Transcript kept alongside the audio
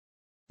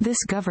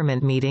This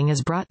government meeting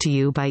is brought to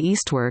you by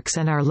Eastworks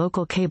and our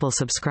local cable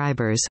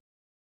subscribers.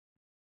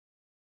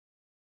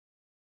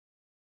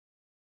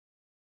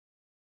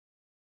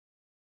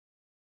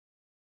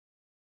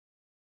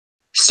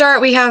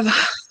 We have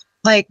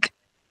like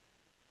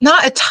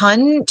not a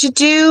ton to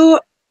do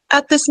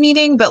at this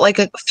meeting, but like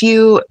a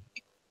few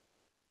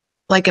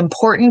like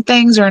important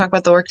things. We're going to talk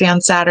about the workday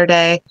on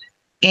Saturday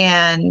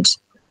and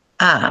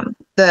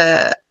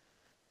the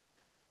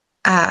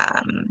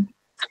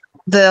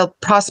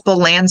possible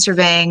land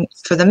surveying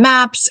for the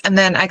maps. And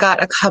then I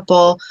got a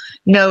couple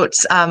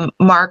notes.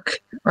 Mark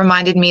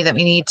reminded me that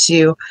we need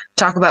to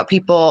talk about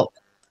people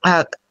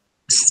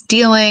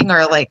stealing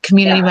or like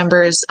community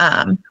members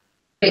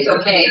It's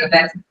okay.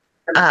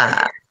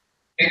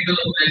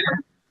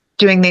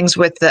 doing things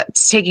with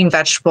taking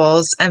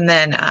vegetables. And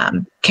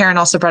then Karen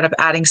also brought up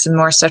adding some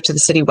more stuff to the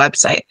city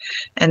website.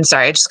 And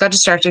sorry, I just got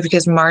distracted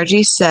because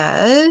Margie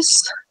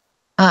says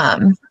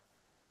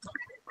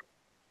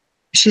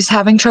she's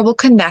having trouble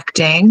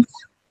connecting,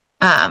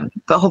 but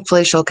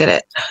hopefully she'll get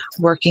it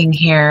working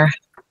here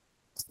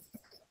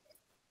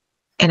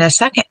in a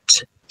second.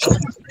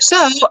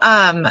 So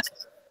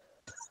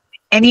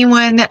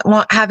anyone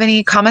have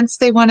any comments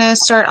they want to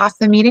start off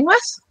the meeting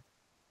with?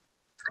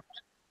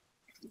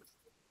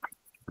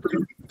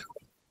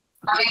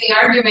 The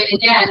argument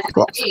again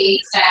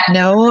is that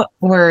No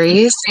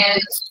worries.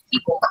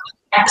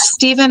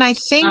 Stephen, I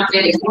think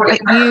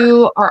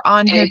you are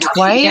on here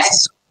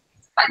twice,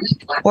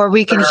 or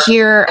we can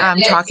hear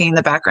talking in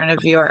the background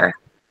of your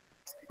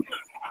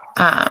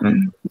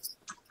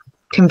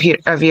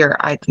computer, of your,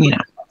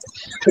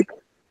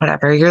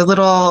 whatever, your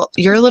little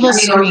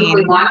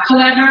screen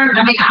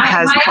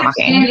has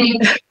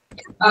talking.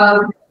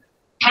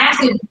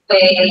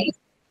 Passageway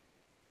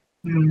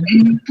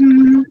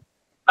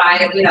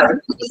by,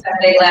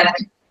 they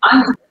left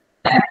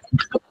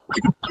unchecked.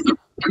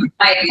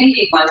 My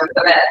thinking was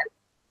the bed.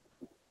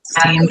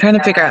 See, I'm trying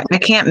to figure out, I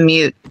can't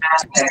mute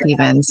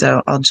Stephen,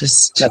 so I'll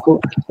just.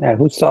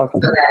 Who's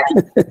talking?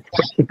 I'm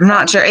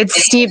not sure.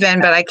 It's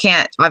Stephen, but I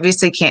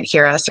obviously can't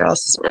hear us, or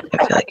else I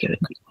feel like it would.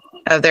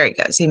 Oh, there he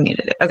goes. He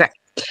muted it. Okay.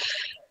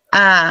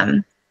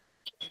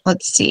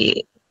 Let's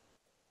see.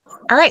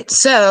 All right.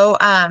 So,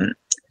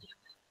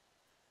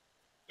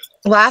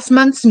 last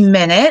month's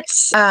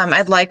minutes,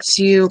 I'd like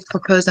to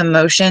propose a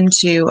motion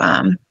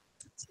to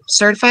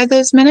certify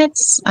those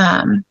minutes.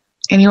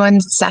 Anyone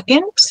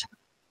second?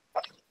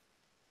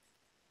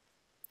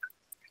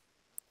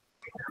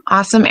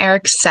 Awesome.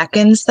 Eric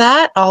seconds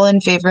that. All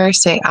in favor,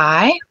 say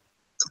aye.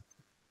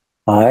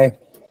 Aye.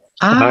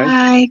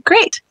 Aye.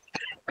 Great.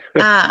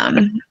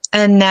 And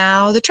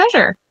now the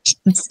treasurer.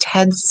 It's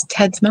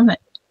Ted's moment.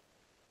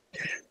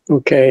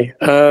 Okay.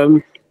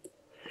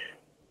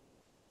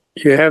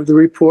 You have the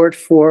report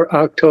for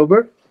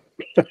October.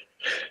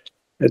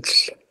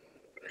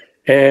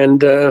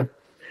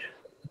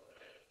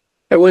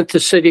 I went to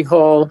City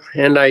Hall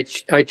and I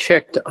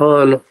checked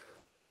on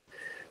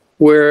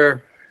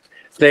where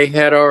they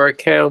had our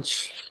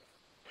accounts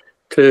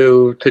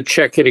to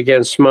check it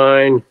against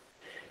mine.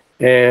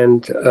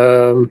 And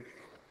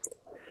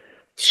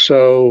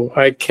so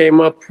I came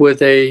up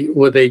with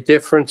a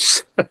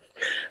difference,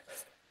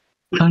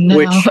 Oh, no.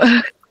 which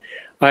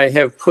I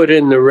have put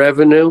in the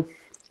revenue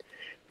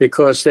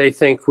because they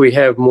think we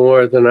have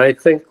more than I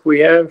think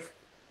we have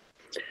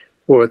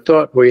or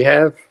thought we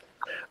have.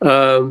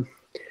 And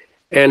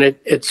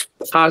it's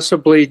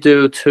possibly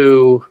due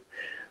to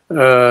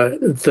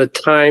the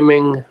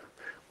timing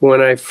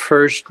when I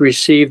first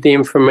received the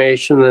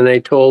information and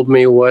they told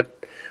me what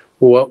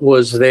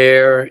was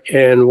there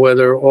and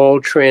whether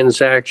all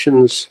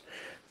transactions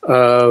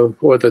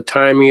or the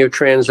timing of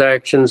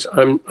transactions,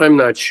 I'm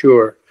not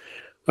sure.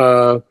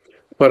 But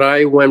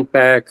I went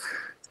back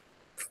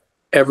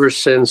ever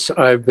since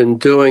I've been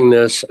doing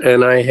this,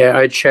 and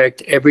I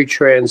checked every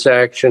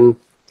transaction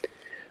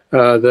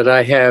that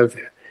I have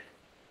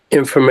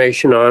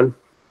information on.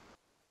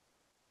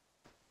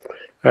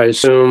 I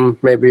assume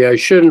maybe I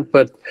shouldn't,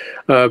 but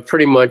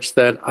pretty much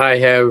that I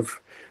have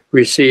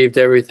received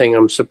everything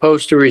I'm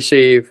supposed to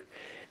receive,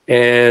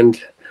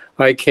 and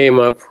I came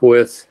up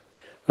with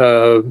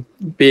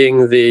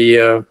being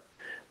the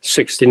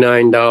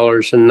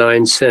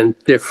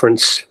 $69.09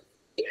 difference.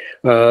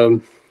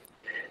 And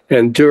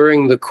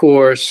during the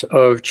course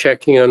of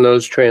checking on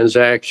those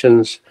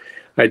transactions,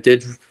 I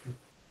did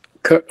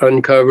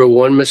uncover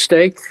one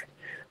mistake,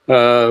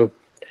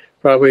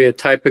 probably a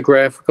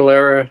typographical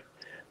error,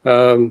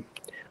 a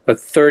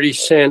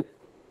 30-cent.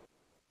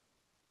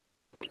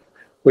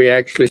 We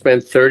actually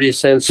spent 30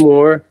 cents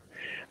more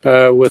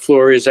with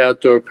Florrie's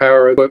outdoor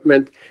power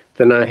equipment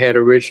than I had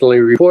originally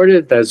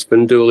reported. That's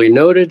been duly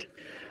noted.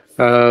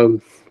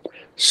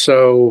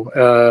 So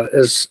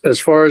as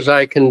far as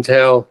I can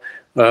tell,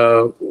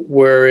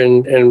 we're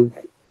in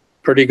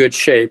pretty good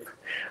shape.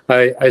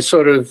 I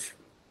sort of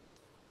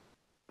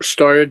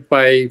started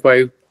by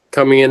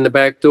coming in the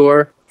back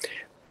door.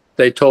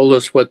 They told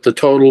us what the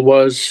total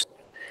was.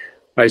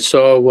 I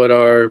saw what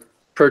our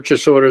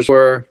purchase orders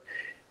were,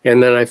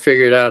 and then I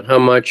figured out how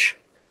much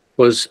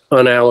was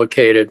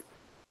unallocated.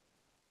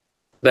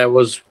 That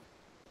was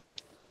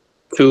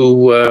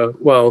to,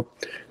 well,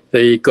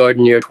 the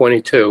garden year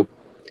 22.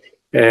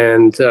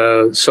 And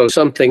so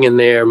something in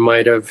there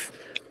might have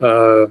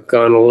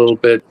gone a little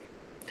bit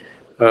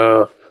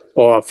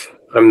off.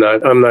 I'm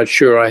not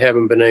sure. I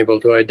haven't been able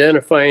to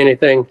identify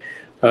anything,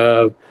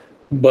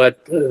 but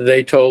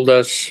they told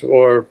us,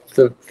 or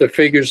the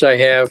figures I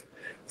have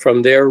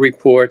from their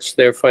reports,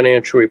 their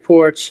financial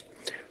reports,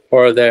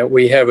 are that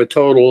we have a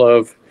total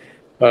of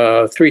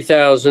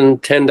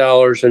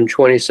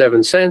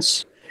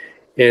 $3,010.27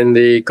 in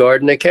the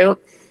garden account,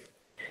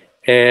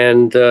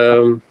 and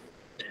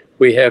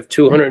we have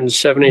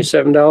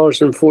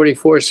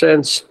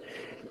 $277.44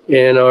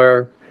 in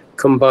our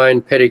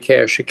combined petty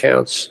cash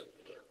accounts,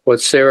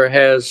 what Sarah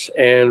has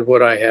and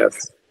what I have.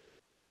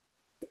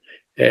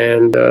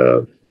 And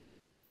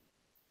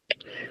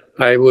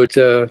I would,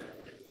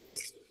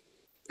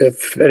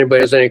 if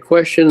anybody has any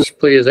questions,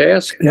 please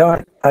ask.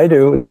 Yeah, I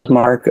do,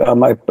 Mark.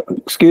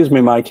 Excuse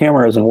me, my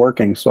camera isn't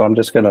working, so I'm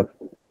just going to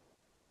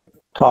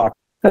talk.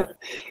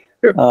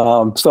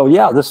 Sure. So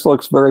yeah, this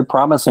looks very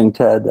promising,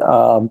 Ted.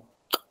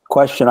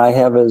 Question I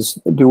have is,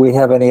 do we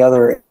have any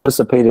other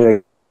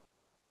anticipated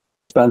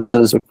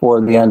expenses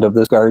before the end of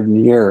this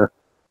garden year,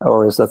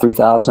 or is the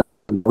 3,000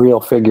 real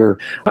figure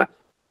for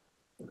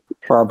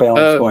our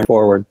balance going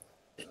forward?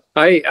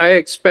 I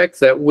expect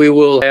that we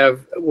will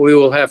have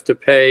to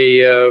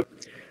pay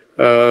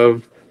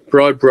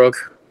Broadbrook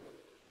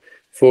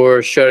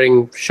for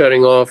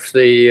shutting off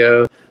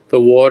the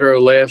water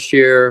last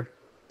year.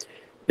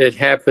 It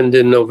happened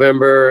in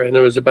November, and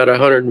there was about a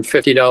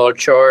 $150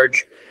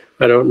 charge.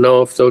 I don't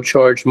know if they'll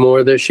charge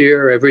more this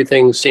year.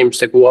 Everything seems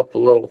to go up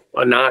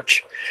a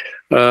notch,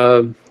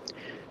 and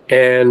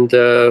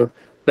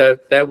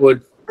that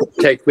would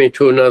take me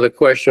to another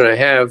question I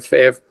have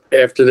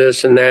after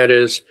this, and that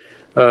is,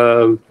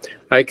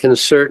 I can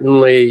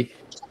certainly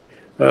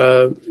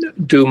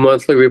do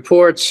monthly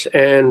reports,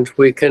 and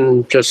we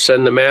can just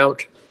send them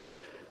out,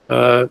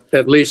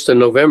 at least a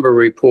November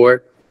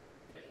report,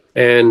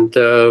 and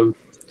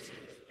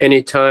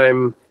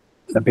anytime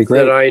That'd be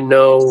great. that I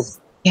know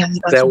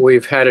that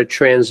we've had a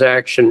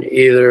transaction,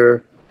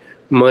 either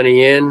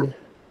money in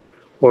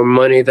or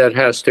money that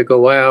has to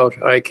go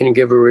out, I can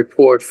give a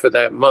report for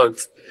that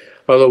month.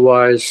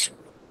 Otherwise,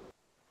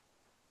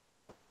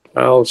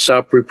 I'll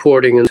stop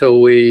reporting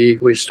until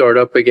we start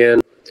up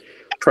again.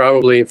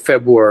 Probably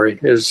February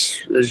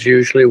is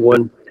usually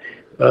when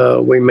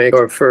we make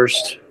our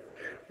first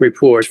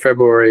reports,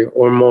 February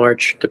or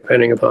March,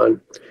 depending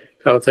upon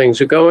how things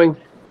are going.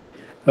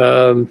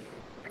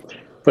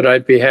 But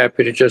I'd be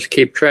happy to just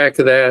keep track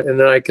of that, and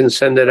then I can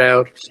send it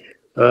out,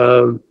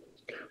 or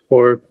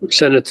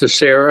send it to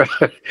Sarah,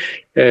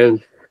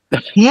 and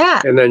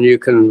then you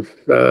can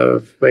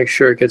make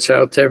sure it gets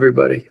out to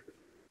everybody.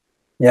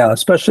 Yeah,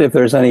 especially if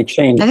there's any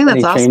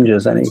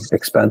changes, any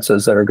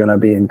expenses that are going to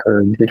be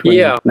incurred between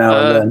now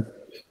and then.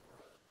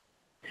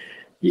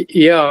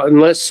 Yeah,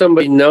 unless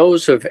somebody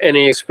knows of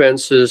any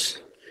expenses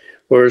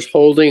or is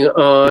holding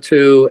on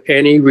to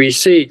any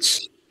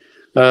receipts.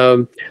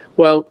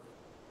 Well,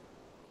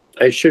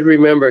 I should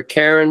remember,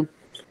 Karen,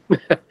 you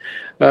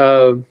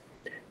were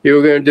going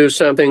to do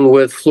something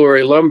with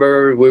Flory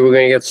Lumber. We were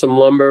going to get some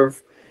lumber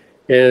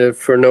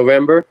for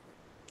November,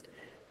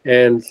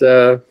 and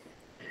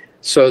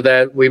so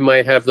that we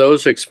might have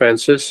those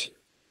expenses.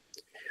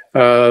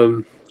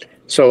 So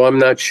I'm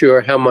not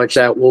sure how much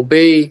that will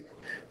be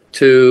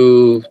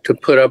to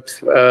put up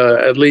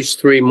at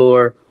least 3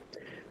 more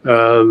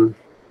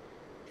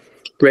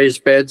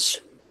raised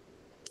beds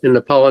in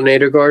the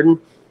pollinator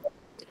garden.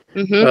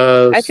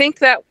 Mm-hmm. I think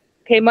that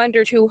came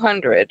under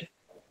 200.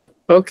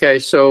 Okay,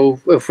 so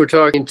if we're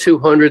talking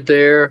 200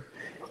 there,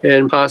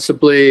 and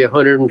possibly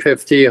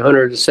 150,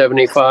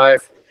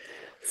 175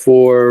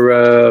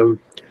 for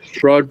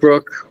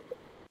Broadbrook,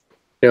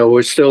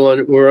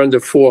 we're under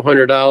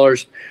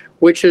 $400,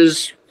 which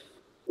is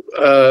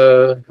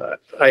I'm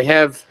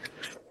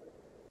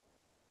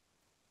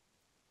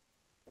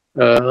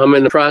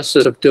in the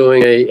process of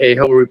doing a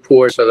whole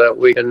report so that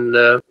we can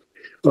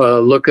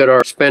look at our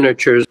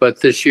expenditures.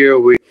 But this year,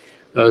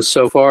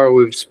 so far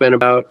we've spent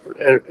about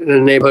in the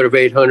neighborhood of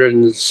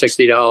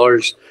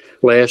 $860.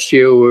 Last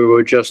year we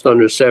were just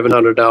under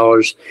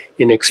 $700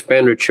 in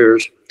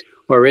expenditures.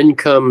 Our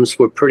incomes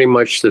were pretty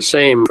much the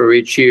same for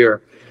each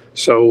year,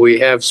 so we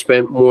have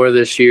spent more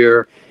this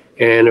year.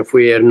 And if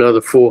we had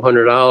another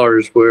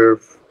 $400, we're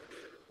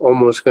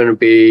almost going to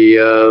be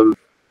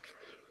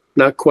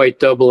not quite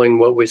doubling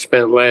what we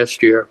spent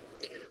last year.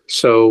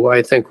 So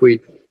I think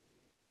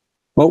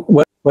Well,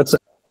 what's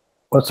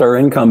our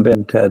income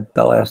been, Ted,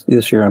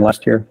 this year and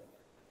last year?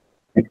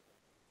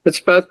 It's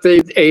about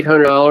the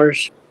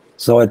 $800.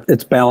 So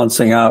it's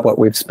balancing out what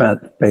we've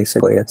spent,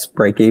 basically. It's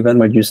break even,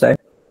 would you say?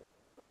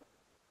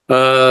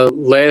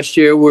 Last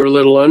year we were a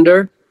little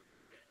under.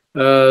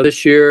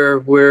 This year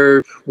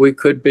we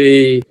could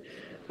be,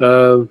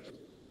 say,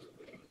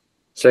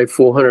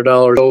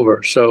 $400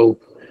 over. So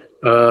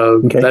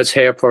that's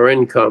half our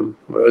income,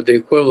 or the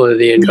equivalent of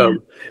the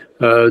income.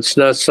 It's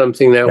not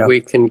something that Yeah.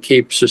 we can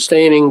keep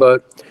sustaining,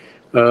 but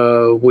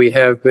we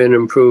have been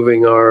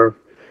improving our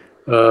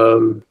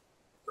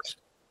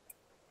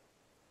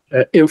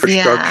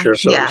infrastructure,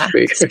 so to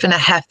speak. It's been a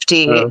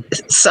hefty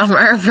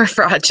summer for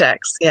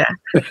projects. Yeah.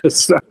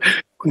 So,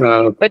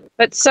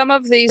 But some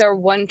of these are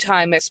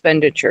one-time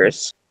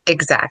expenditures.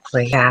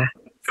 Exactly. Yeah.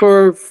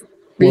 for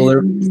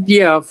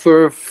Well,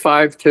 for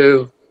 5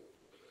 to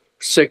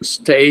 6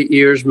 to 8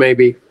 years,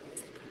 maybe.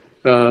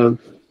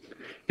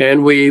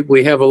 And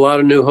we have a lot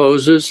of new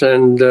hoses,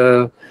 and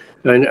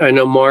I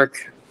know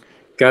Mark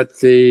got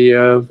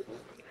the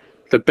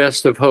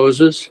best of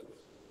hoses.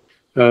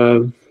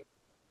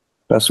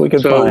 best we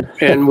could So, find.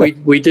 and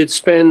we did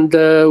spend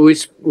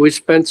we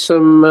spent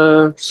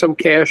some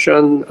cash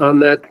on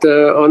that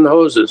on the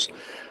hoses.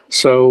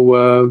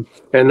 So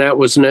and that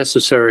was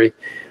necessary.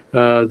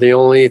 The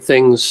only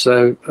things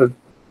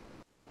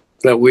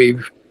that we,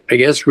 I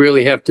guess,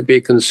 really have to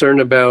be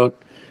concerned about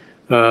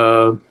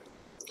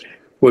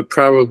would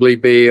probably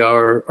be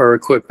our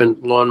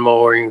equipment, lawn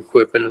mowing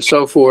equipment and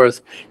so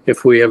forth,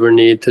 if we ever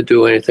need to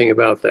do anything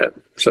about that.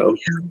 So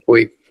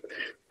we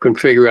can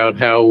figure out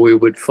how we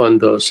would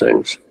fund those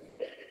things.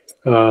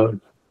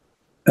 And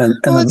Well,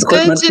 the it's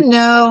good equipment, to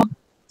know.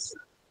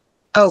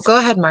 Oh, go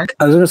ahead, Mark.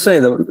 I was going to say,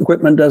 the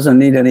equipment doesn't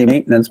need any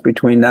maintenance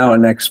between now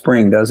and next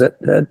spring, does it,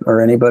 Ed,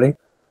 or anybody?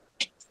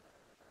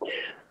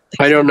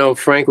 I don't know.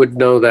 Frank would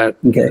know that.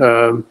 Okay.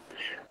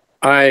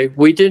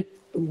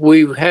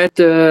 We had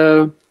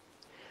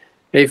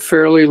a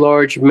fairly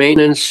large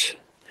maintenance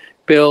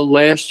bill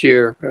last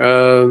year.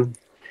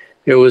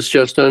 It was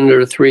just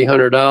under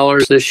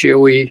 $300. This year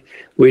we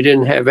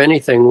didn't have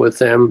anything with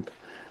them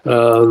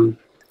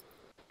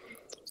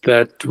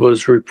that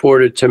was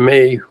reported to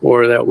me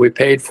or that we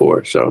paid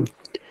for. So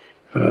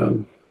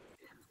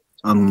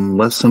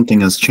unless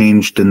something has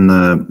changed in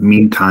the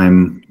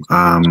meantime,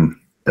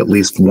 at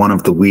least one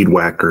of the weed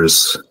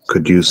whackers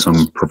could use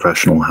some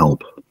professional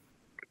help.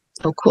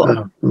 Oh,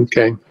 cool.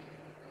 okay.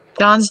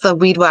 John's the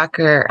weed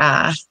whacker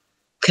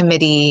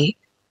committee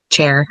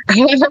chair.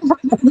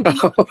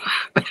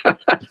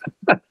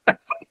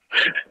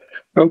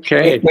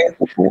 Okay.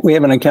 We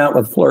have an account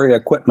with Florida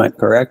Equipment,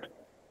 correct?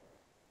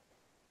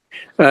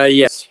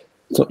 Yes.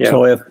 So, Yeah.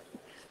 so if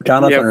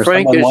Jonathan or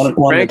Frank someone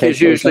wanted to Frank take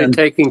is usually those in,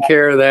 taking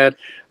care of that.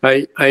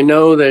 I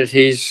know that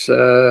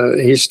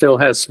he still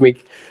has me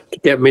to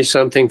get me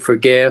something for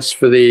gas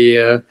for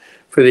the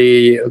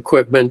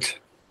equipment.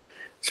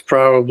 It's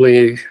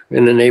probably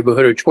in the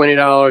neighborhood of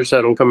 $20.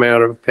 That'll come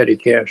out of petty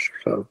cash.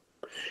 So,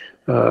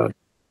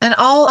 And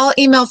I'll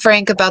email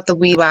Frank about the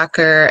weed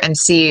whacker and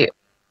see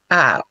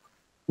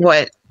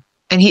what,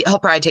 and he'll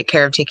probably take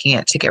care of taking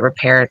it to get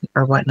repaired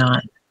or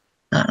whatnot.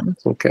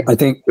 okay. I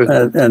think,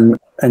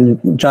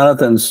 and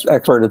Jonathan's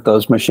expert at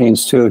those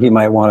machines too. He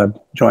might want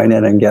to join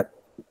in and get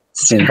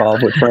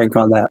involved with Frank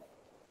on that.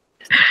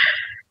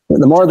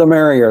 The more the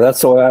merrier.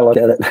 That's the way I look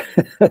at it.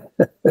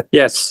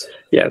 Yes.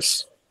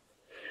 Yes.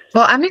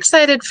 Well, I'm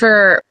excited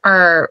for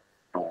our,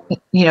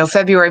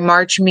 February,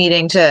 March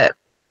meeting to,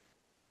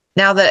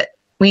 now that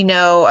we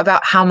know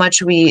about how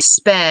much we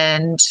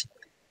spend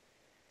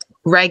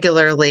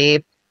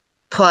regularly,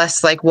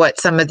 plus like what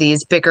some of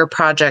these bigger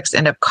projects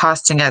end up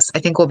costing us. I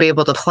think we'll be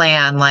able to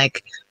plan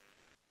like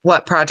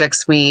what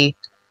projects we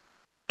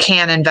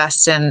can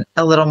invest in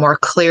a little more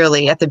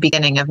clearly at the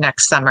beginning of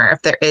next summer,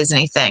 if there is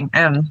anything.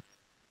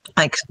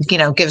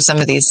 Give some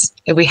of these,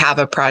 if we have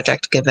a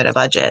project, give it a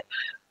budget.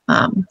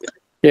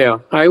 Yeah,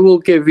 I will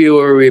give you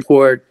a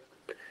report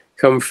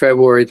come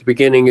February, at the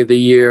beginning of the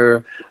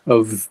year,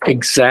 of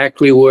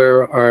exactly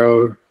where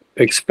our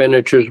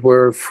expenditures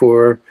were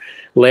for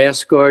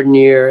last garden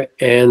year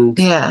and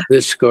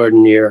this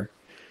garden year.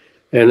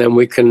 And then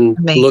we can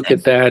look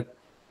at that,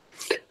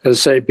 as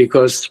I say,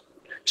 because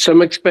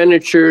some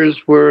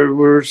expenditures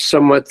were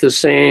somewhat the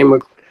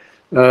same.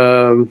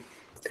 And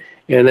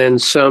then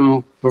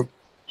some,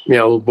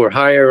 were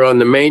higher on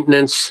the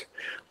maintenance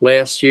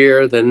last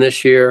year than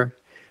this year,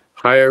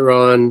 higher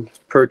on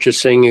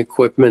purchasing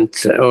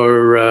equipment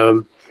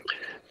or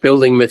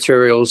building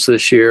materials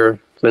this year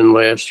than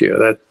last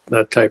year,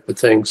 that type of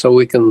thing. So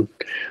we can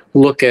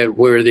look at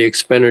where the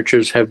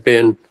expenditures have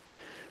been.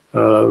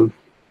 And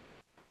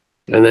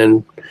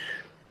then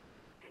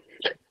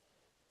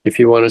if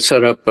you want to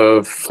set up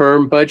a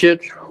firm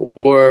budget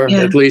or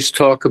at least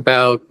talk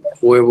about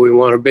where we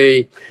want to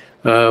be,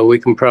 we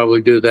can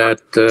probably do that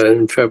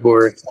in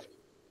February.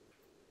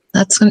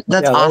 That's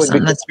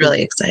awesome. That's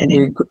really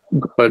exciting.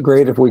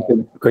 Great if we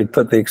could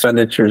put the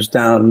expenditures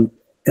down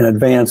in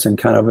advance and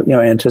kind of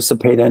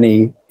anticipate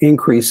any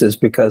increases,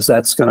 because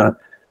that's going to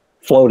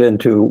float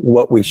into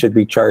what we should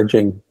be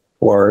charging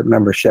for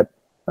membership.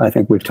 I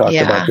think we've talked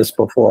about this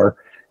before.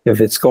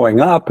 If it's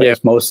going up,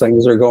 as most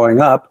things are going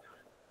up,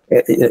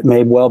 it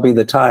may well be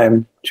the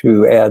time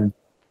to add,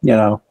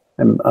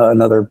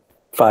 another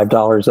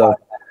 $5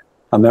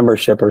 a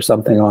membership or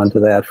something onto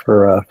that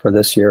for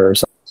this year or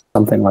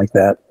something like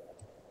that.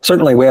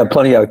 Certainly, we have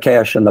plenty of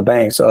cash in the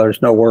bank, so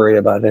there's no worry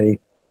about any,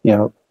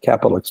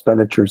 capital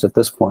expenditures at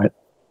this point.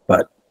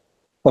 But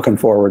looking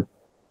forward.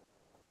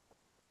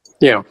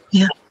 Yeah.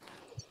 Yeah.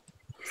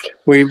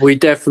 We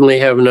definitely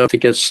have enough to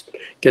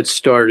get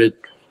started,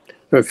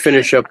 or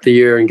finish up the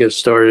year and get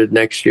started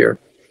next year.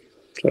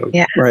 So,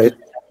 Yeah. Right.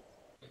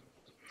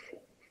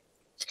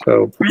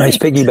 so Nice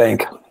piggy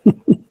bank.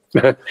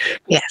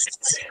 Yes.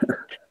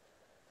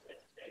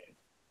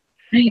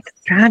 Right.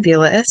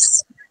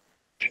 Fabulous.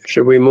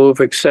 should we move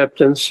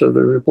acceptance of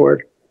the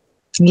report?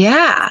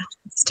 Yeah.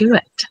 Let's do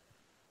it.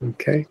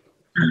 Okay.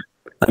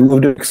 I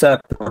move to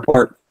accept the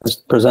report as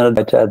presented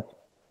by Ted.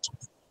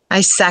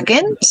 I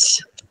second.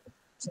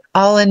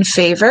 All in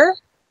favor?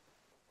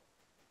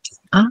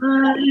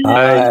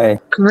 Aye.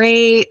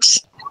 Great.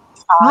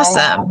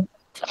 Awesome.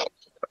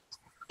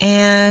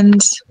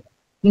 And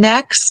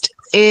next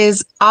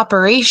is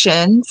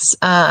operations.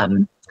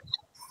 But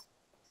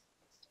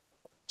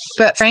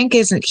Frank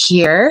isn't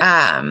here.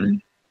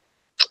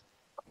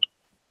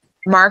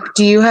 Mark,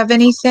 do you have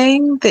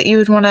anything that you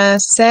would want to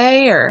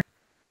say, or?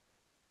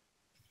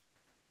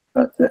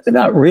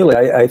 Not really.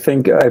 I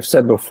think I've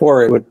said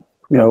before, it would,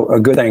 a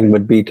good thing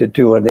would be to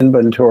do an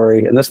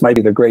inventory, and this might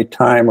be the great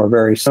time or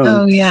very soon.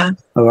 Oh, yeah.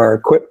 Of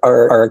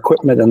our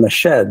equipment in the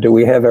shed. Do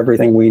we have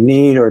everything we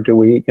need, or do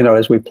we,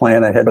 as we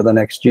plan ahead for the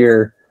next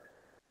year,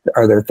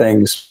 are there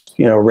things,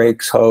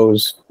 rakes,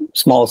 hose,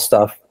 small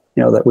stuff,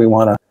 that we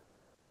want to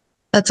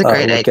That's a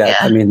great look idea.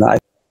 at? I mean,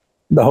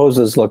 the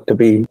hoses look to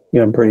be,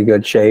 in pretty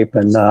good shape,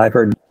 and I've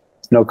heard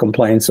no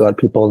complaints about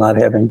people not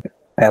having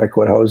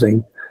adequate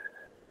hosing.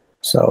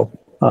 So,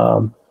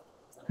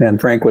 and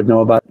Frank would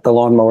know about the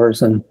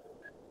lawnmowers and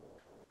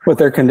what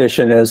their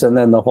condition is, and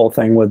then the whole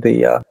thing with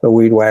the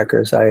weed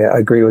whackers. I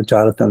agree with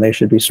Jonathan; they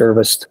should be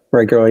serviced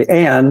regularly,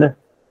 and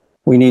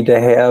we need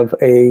to have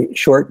a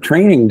short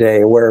training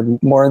day where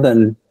more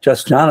than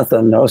just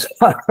Jonathan knows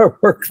how to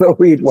work the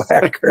weed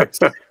whackers.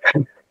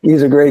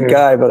 He's a great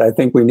guy, but I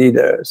think we need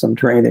some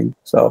training.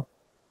 So,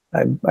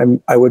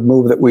 I would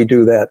move that we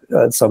do that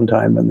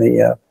sometime in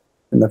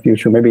the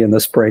future, maybe in the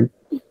spring.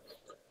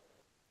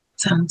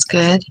 Sounds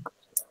good.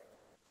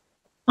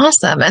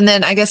 Awesome. And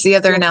then I guess the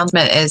other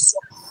announcement is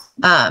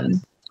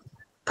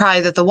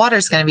probably that the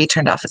water's going to be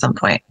turned off at some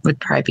point. Would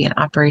probably be an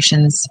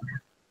operations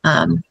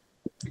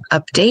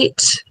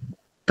update.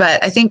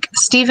 But I think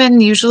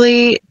Stephen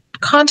usually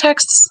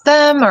contacts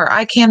them, or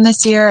I can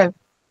this year. I've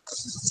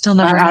still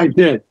never. I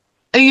did.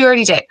 Oh, you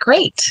already did.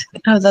 Great.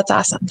 Oh, that's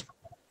awesome.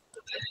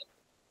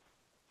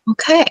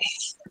 Okay.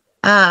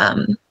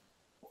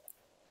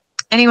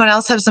 Anyone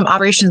else have some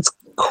operations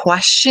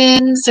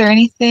questions or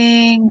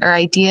anything or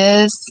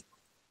ideas?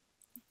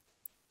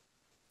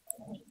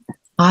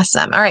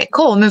 Awesome. All right,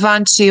 cool. We'll move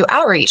on to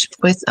outreach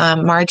with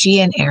Margie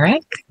and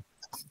Eric.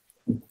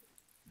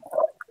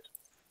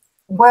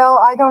 Well,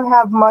 I don't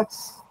have much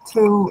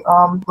to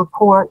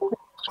report.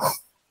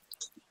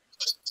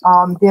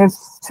 There's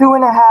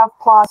 2.5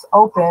 plots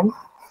open.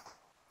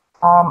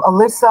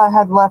 Alyssa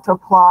had left her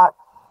plot.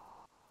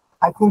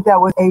 I think that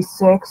was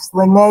A6.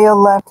 Linnea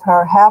left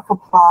her half a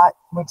plot,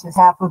 which is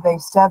half of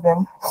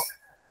A7.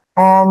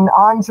 And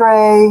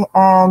Andre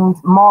and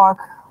Mark,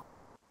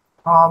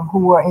 who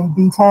were in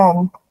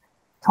B10,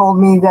 told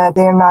me that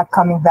they're not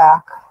coming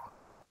back.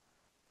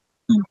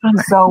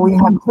 So we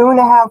have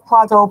 2.5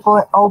 plots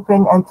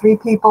open and 3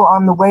 people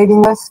on the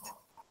waiting list,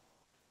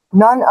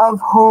 none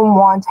of whom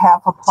want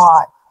half a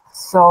plot.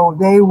 So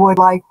they would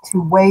like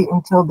to wait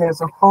until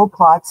there's a full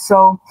plot.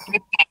 So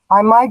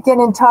I might get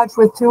in touch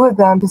with 2 of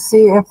them to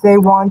see if they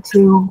want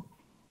to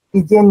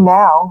begin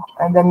now,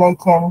 and then they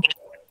can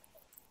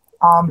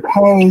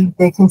pay.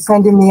 They can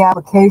send in the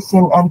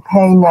application and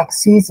pay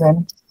next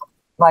season,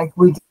 like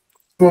we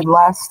did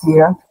last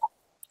year.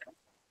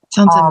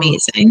 Sounds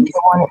amazing.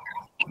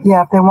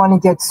 If they want to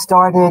get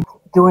started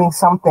doing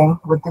something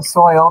with the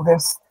soil,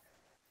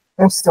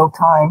 there's still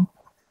time.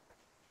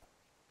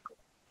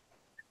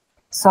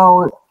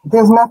 So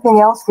there's nothing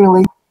else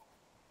really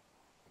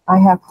I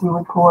have to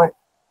report.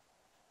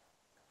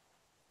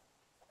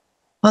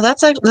 Well,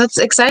 that's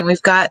exciting.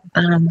 We've got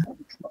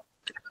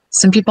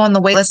some people on the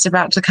wait list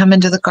about to come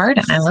into the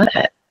garden. I love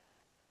it.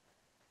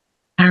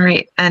 All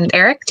right. And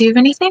Eric, do you have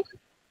anything?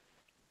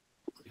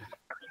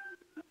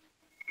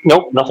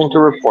 Nope, nothing to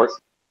report.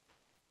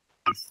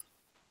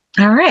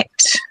 All right.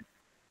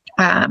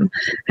 I'm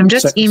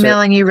just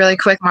emailing you really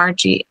quick,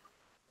 Margie.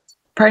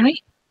 Pardon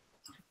me?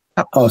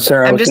 Oh,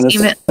 Sarah, I was going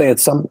to say at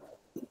some.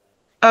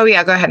 Oh,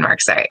 yeah. Go ahead,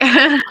 Mark. Sorry.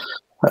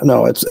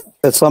 No, it's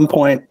at some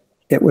point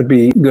it would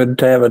be good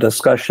to have a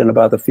discussion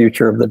about the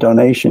future of the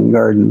donation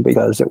garden,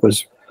 because it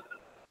was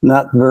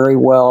not very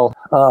well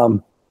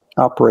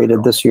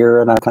operated this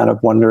year, and I'm kind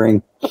of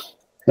wondering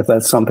if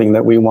that's something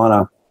that we want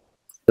to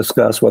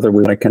discuss, whether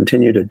we want to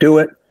continue to do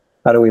it.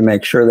 How do we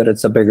make sure that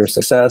it's a bigger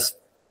success?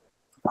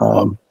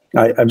 I'm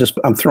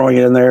throwing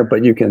it in there,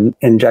 but you can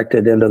inject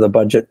it into the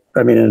budget.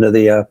 Into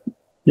the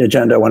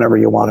agenda whenever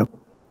you want to.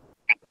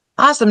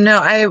 Awesome. No,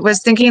 I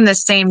was thinking the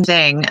same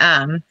thing.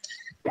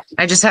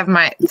 I just have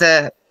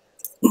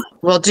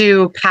we'll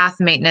do path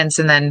maintenance,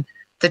 and then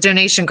the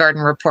donation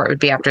garden report would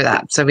be after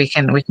that. So we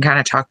can kind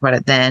of talk about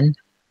it then.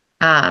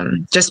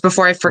 Just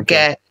before I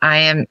forget, okay. I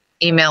am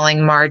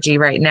emailing Margie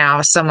right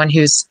now, someone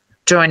who's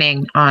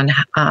joining on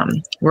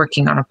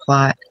working on a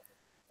plot.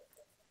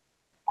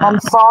 I'm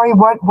sorry,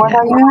 what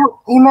are you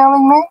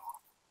emailing me?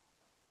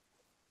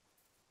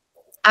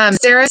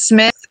 Sarah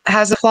Smith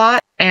has a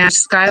plot, and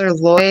Skylar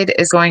Lloyd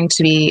is going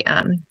to be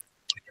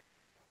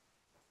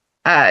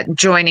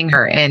joining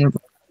her in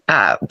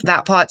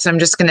that plot. So I'm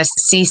just going to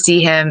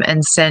CC him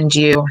and send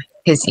you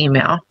his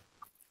email.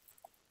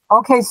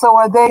 Okay, so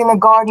are they in the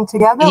garden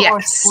together? Yes,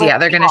 or split yeah,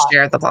 they're going to plot?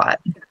 share the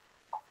plot.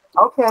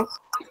 Okay.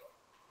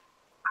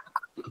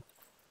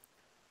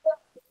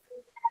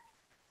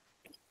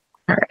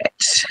 All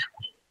right.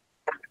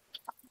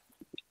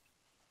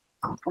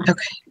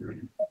 Okay.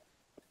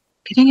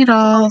 Getting it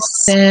all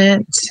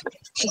sent.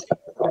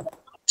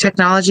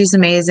 Technology's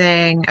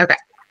amazing. Okay,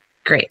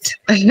 great.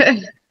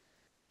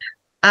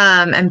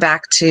 And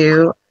back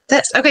to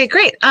this. Okay,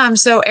 great.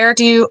 So Eric,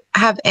 do you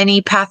have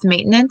any path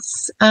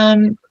maintenance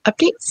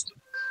updates?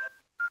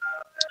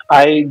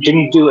 I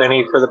didn't do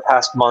any for the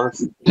past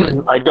month.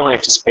 I don't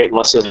anticipate,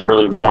 unless it's a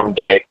really warm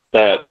day,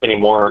 that any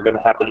more are going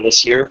to happen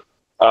this year.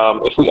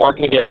 If we are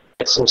going to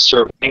get some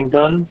surveying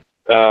done,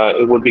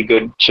 it would be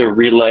good to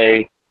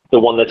relay the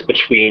one that's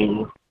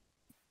between,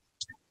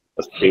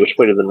 let's see, which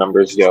way do the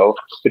numbers go?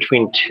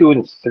 Between 2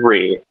 and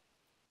 3.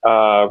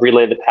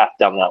 Relay the path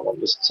down that one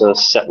just to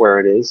set where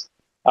it is.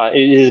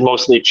 It is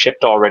mostly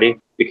chipped already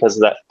because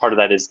that part of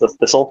that is the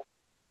thistle.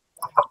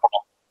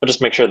 But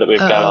just make sure that we've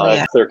got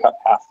a clear-cut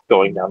path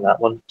going down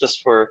that one,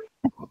 just for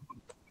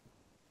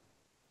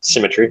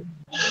symmetry.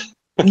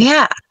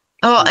 Yeah.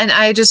 Oh, and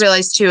I just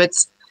realized too,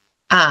 it's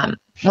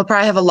we'll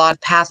probably have a lot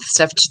of path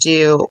stuff to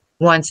do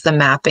once the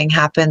mapping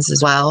happens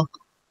as well.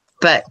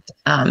 But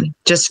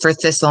just for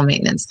thistle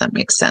maintenance, that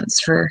makes sense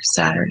for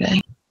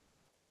Saturday.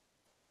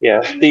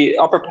 Yeah, the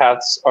upper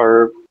paths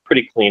are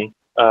pretty clean,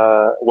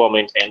 well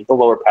maintained. The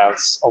lower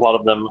paths, a lot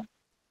of them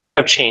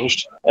have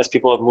changed as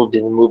people have moved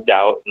in and moved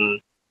out,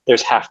 and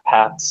there's half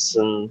paths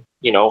and,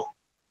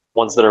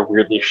 ones that are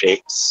weirdly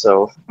shaped.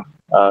 So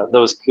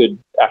those could,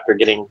 after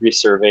getting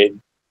resurveyed,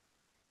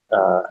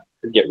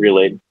 could get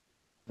relayed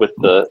with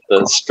the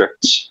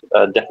strict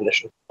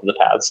definition of the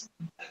paths.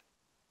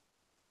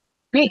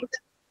 Great.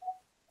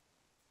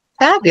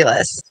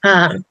 Fabulous.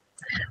 All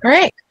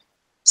right.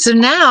 So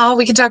now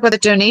we can talk about the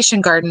donation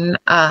garden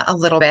a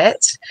little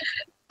bit.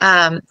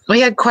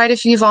 We had quite a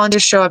few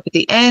volunteers show up at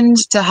the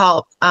end to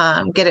help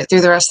get it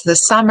through the rest of the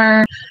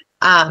summer.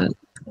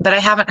 But I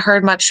haven't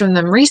heard much from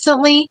them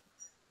recently.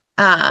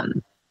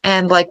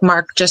 And like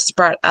Mark just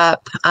brought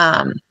up,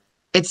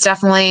 it's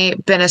definitely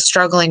been a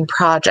struggling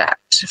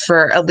project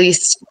for at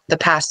least the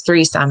past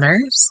 3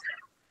 summers.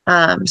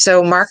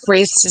 So Mark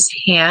raised his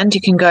hand.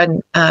 You can go ahead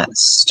and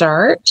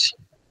start.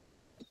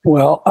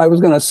 Well, I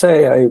was going to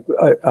say,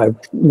 I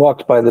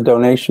walked by the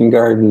donation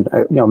garden,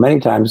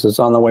 many times. It's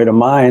on the way to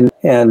mine.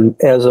 And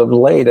as of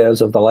late,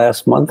 as of the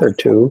last month or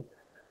two,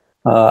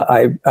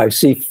 I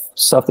see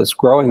stuff that's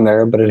growing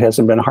there, but it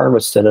hasn't been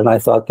harvested. And I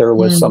thought there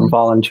was some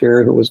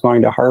volunteer who was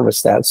going to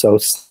harvest that. So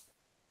it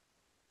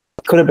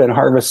could have been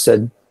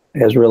harvested,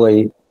 has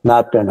really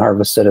not been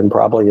harvested, and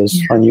probably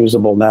is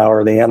unusable now,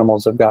 or the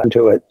animals have gotten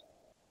to it.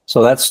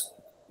 So that's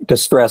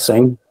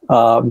distressing.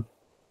 It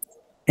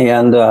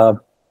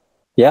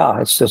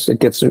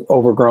gets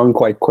overgrown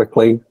quite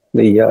quickly.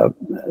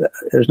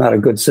 There's not a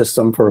good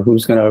system for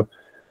who's going to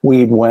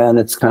weed when.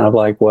 It's kind of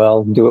like,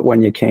 well, do it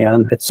when you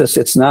can.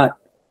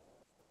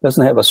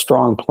 Doesn't have a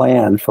strong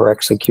plan for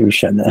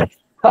execution.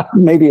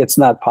 Maybe it's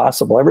not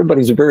possible.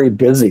 Everybody's very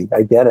busy.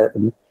 I get it.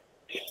 And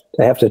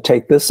to have to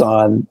take this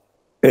on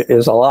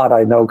is a lot.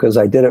 I know, because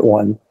I did it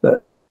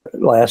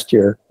last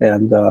year,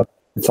 and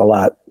it's a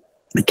lot.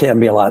 It can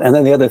be a lot. And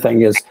then the other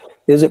thing is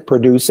it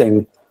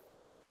producing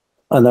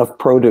enough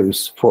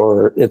produce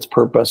for its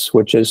purpose,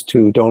 which is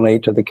to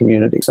donate to the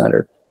community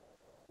center?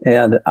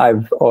 And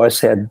I've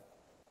always been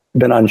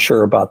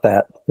unsure about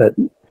that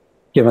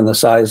given the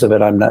size of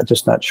it, I'm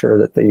just not sure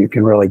that you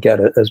can really get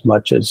it as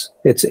much as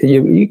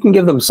you can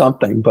give them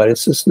something, but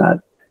it's just not,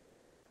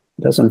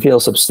 it doesn't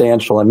feel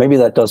substantial. And maybe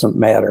that doesn't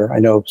matter. I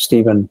know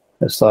Stephen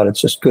has thought it's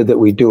just good that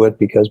we do it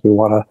because we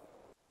want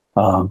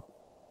to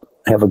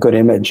have a good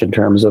image in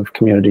terms of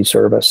community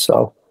service.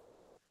 So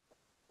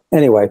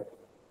anyway,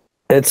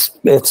 it's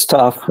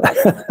tough.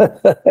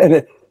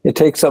 And it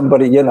takes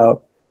somebody,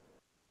 to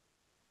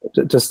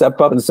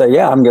step up and say,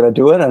 yeah, I'm going to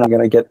do it, and I'm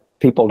going to get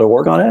people to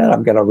work on it.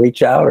 I'm going to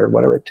reach out, or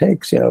whatever it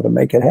takes, to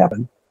make it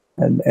happen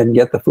and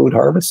get the food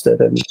harvested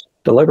and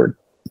delivered.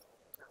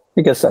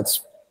 I guess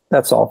that's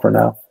all for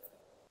now.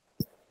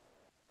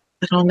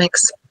 It all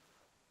makes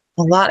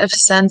a lot of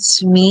sense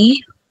to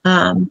me.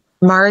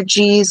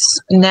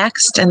 Margie's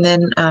next, and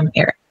then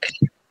Eric.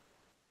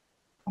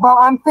 Well,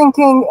 I'm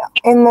thinking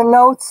in the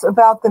notes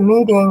about the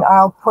meeting,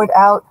 I'll put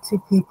out to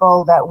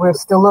people that we're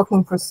still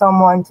looking for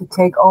someone to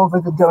take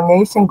over the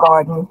donation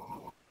garden.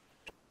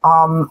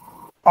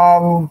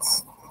 And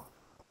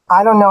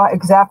I don't know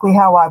exactly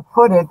how I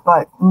put it,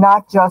 but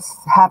not just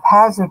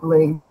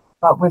haphazardly,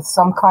 but with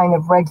some kind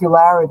of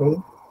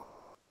regularity.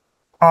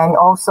 And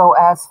also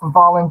ask for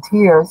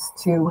volunteers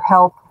to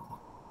help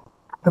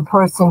the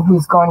person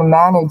who's going to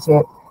manage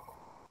it.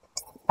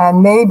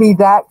 And maybe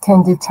that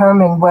can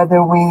determine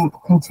whether we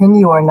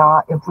continue or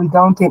not. If we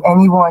don't get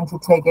anyone to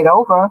take it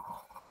over,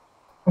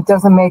 it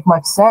doesn't make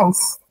much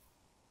sense.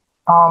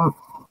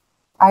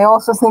 I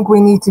also think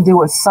we need to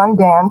do a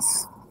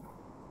Sundance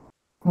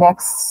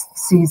next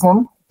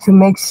season to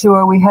make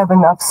sure we have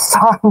enough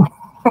sun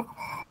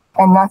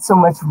and not so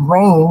much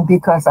rain,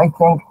 because I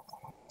think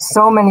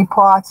so many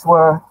plots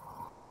were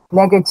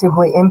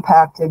negatively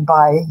impacted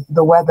by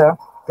the weather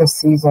this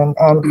season.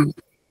 And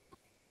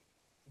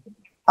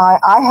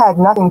I had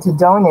nothing to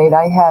donate.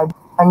 I had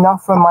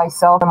enough for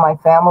myself and my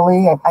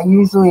family. And I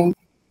usually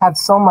have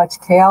so much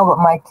kale, but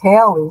my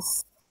kale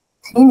is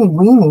teeny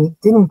weeny,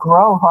 didn't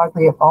grow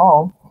hardly at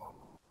all.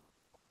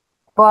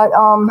 But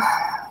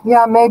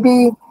yeah,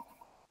 maybe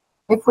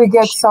if we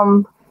get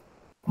some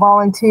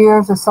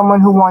volunteers or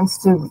someone who wants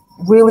to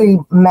really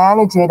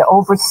manage it,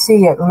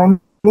 oversee it, let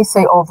me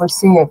say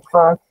oversee it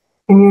for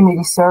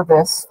community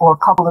service, or a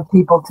couple of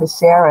people to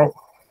share it.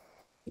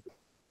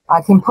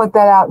 I can put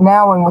that out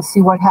now and we'll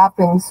see what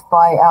happens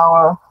by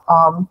our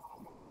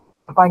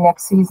by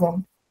next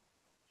season.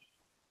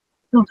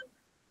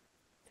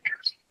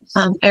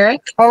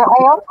 Eric? And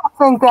I also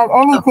think that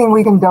anything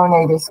we can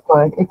donate is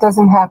good. It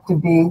doesn't have to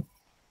be,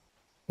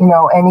 you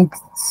know, any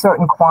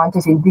certain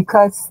quantity,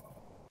 because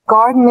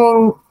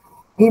gardening,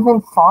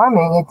 even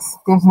farming,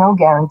 there's no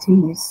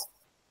guarantees.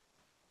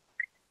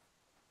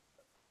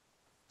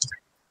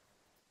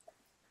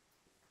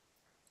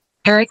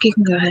 Eric, you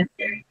can go ahead.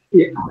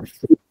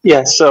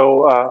 Yeah.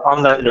 So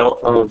on that note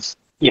of,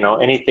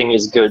 anything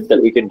is good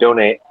that we can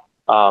donate,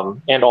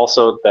 and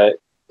also that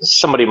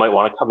somebody might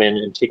want to come in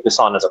and take this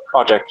on as a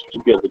project to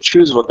be able to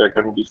choose what they're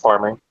going to be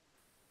farming.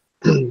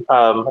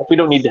 If we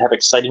don't need to have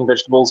exciting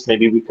vegetables,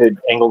 maybe we could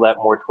angle that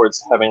more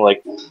towards having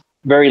like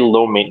very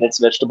low maintenance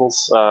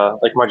vegetables.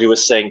 Like Margie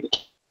was saying,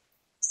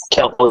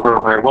 kale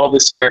deliver very well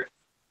this year.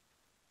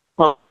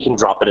 Well, you can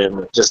drop it in,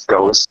 it just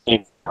goes. You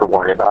don't have to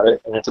worry about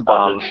it, and it's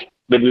abundant.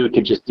 Maybe we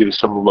could just do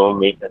some low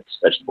maintenance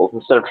vegetables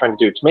instead of trying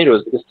to do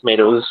tomatoes, because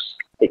tomatoes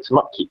take some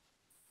upkeep.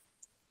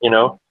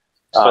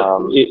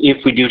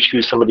 If we do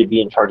choose somebody to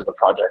be in charge of the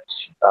project,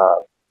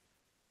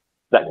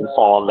 that can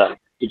fall on them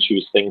to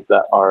choose things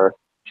that are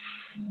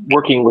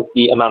working with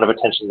the amount of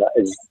attention that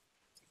is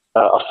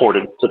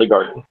afforded to the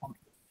garden.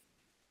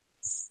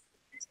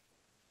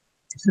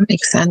 That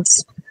makes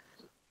sense.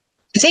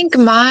 I think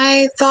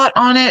my thought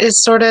on it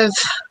is sort of,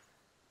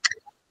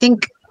 I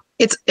think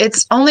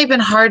it's only been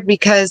hard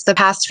because the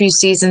past few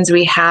seasons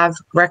we have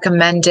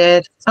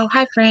recommended, oh,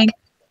 hi, Frank.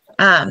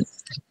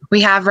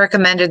 We have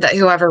recommended that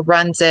whoever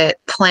runs it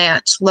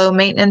plant low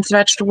maintenance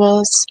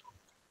vegetables.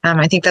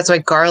 I think that's why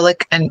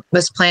garlic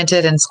was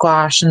planted and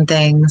squash and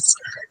things.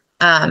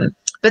 But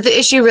the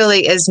issue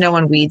really is no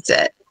one weeds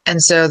it.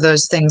 And so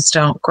those things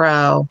don't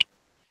grow.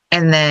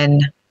 And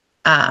then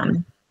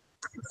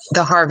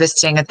the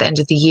harvesting at the end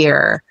of the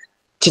year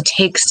to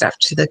take stuff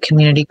to the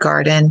community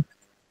garden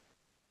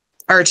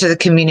or to the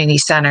community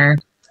center.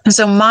 And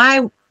so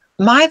my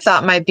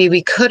thought might be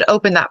we could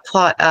open that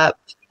plot up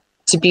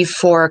to be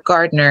for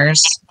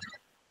gardeners.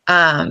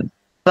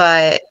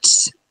 But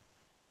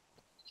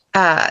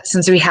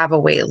since we have a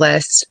wait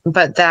list,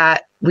 but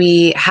that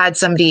we had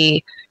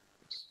somebody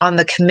on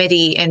the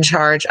committee in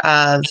charge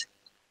of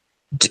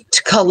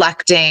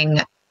collecting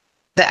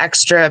the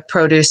extra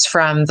produce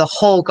from the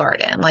whole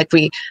garden. Like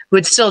we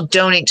would still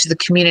donate to the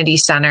community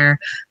center,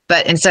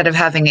 but instead of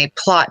having a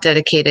plot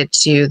dedicated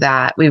to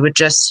that, we would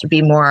just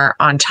be more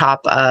on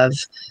top of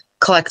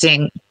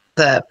collecting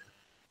the,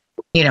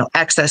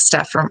 excess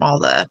stuff from all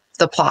the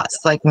plots,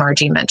 like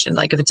Margie mentioned.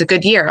 Like if it's a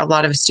good year, a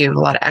lot of us do a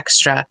lot of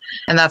extra,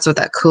 and that's what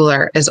that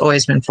cooler has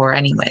always been for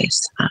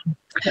anyways.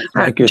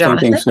 Thank you,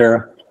 thinking,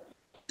 Sarah.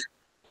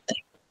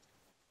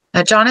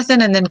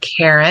 Jonathan, and then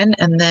Karen,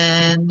 and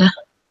then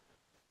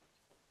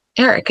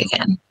Eric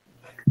again.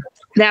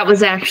 That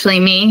was actually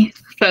me,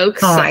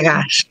 folks. Oh my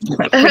gosh.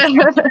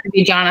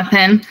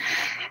 Jonathan.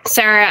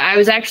 Sarah, I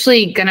was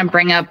actually going to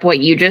bring up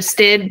what you just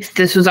did.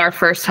 This was our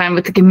first time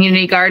with the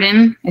community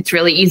garden. It's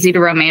really easy to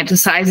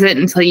romanticize it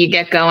until you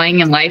get going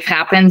and life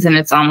happens and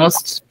it's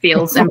almost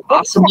feels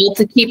impossible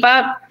to keep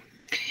up.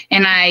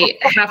 And I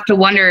have to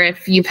wonder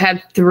if you've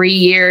had 3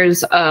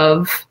 years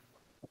of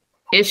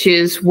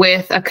issues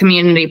with a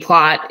community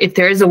plot. If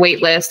there is a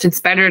wait list,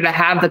 it's better to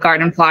have the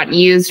garden plot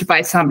used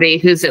by somebody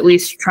who's at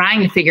least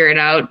trying to figure it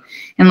out.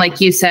 And like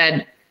you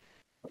said,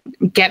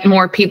 get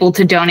more people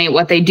to donate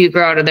what they do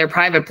grow out of their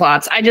private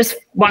plots. I just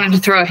wanted to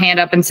throw a hand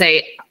up and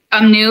say,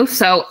 I'm new,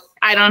 so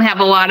I don't have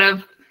a lot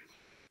of,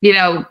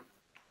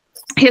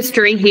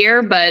 history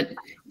here, but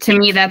to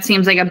me, that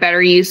seems like a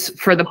better use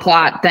for the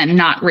plot than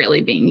not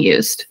really being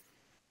used.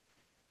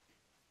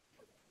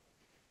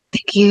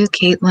 Thank you,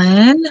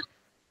 Caitlin.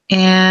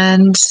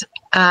 And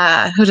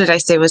who did I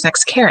say was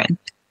next? Karen.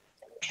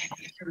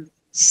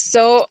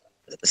 So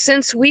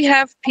since we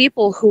have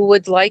people who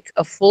would like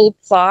a full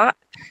plot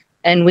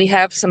and we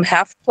have some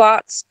half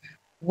plots,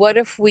 what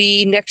if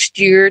we next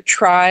year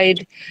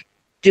tried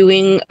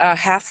doing a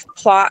half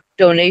plot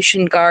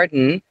donation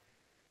garden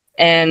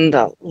and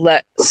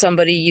let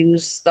somebody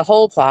use the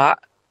whole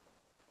plot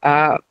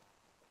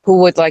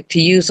who would like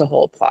to use a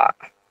whole plot.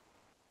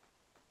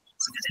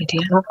 That's a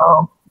good idea.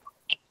 All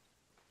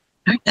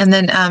right. And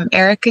then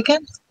Eric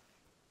again.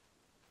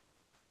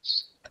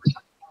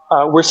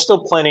 We're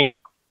still planning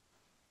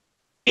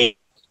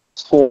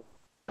for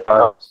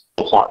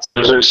plots.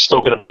 Those are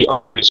still going to be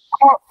unused.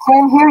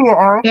 Can't hear you,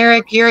 Eric.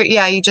 Eric,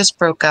 you just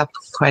broke up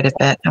quite a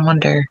bit. I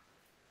wonder.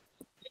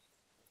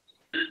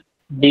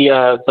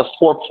 The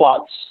 4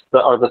 plots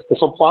that are the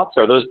thistle plots,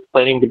 are those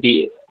planning to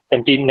be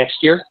emptied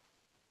next year?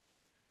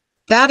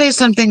 That is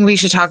something we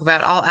should talk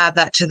about. I'll add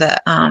that to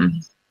the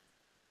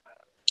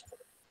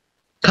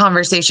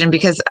conversation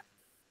because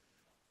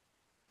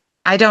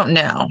I don't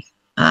know.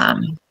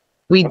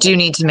 We do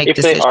need to make if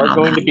decisions they are on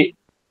going that. to be,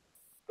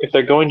 if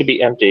they're going to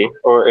be empty,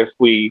 or if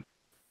they're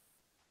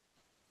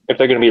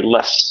going to be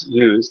less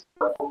used.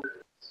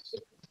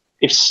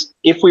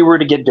 If we were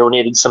to get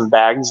donated some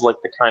bags like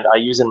the kind I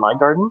use in my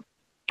garden,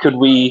 could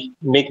we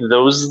make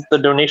those the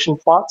donation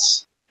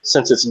plots,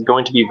 since it's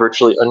going to be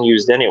virtually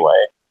unused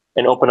anyway,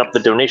 and open up the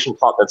donation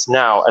plot that's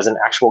now as an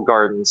actual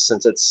garden,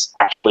 since it's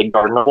actually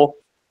gardenable?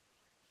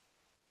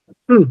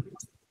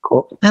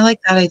 Cool. I like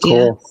that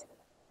idea. Cool.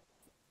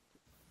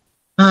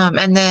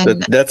 And then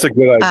That's a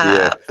good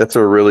idea. That's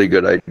a really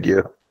good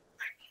idea.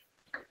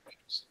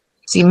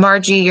 see,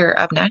 Margie, you're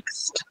up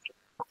next.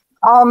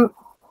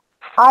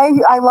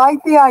 I like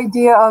the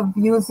idea of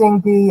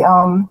using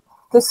the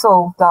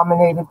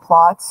thistle-dominated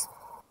plots.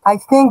 I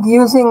think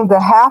using the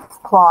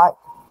half plot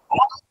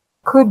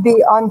could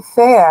be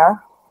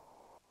unfair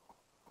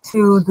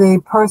to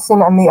the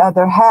person and the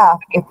other half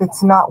if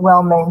it's not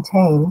well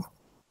maintained.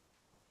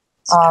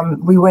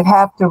 We would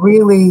have to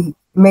really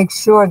make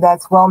sure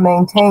that's well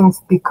maintained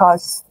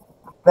because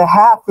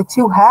the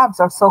two halves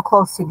are so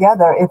close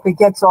together. If it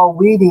gets all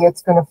weedy,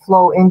 it's going to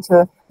flow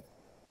into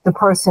the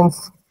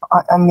person's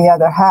on the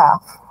other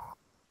half.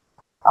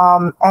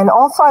 And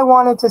also I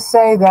wanted to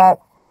say that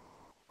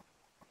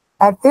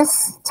at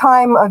this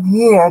time of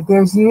year,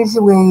 there's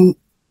usually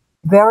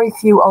very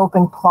few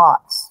open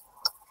plots.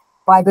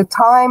 By the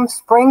time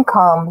spring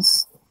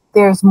comes,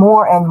 there's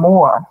more and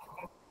more.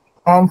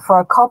 And for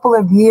a couple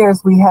of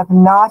years, we have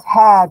not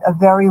had a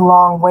very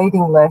long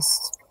waiting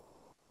list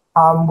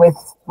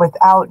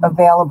without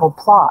available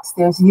plots.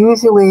 There's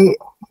usually,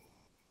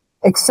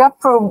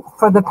 except for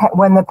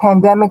when the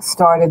pandemic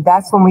started,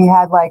 that's when we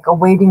had like a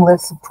waiting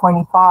list of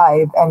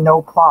 25 and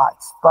no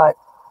plots. But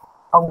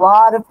a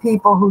lot of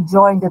people who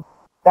joined at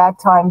that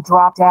time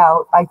dropped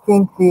out. I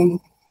think the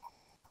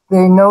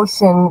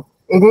notion,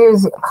 it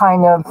is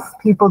kind of,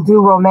 people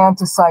do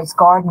romanticize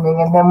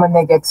gardening, and then when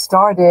they get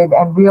started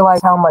and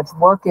realize how much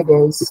work it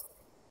is,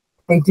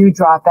 they do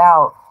drop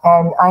out.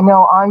 And I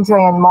know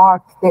Andre and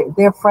Mark,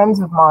 they're friends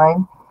of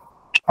mine,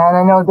 and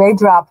I know they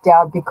dropped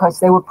out because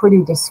they were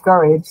pretty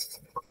discouraged.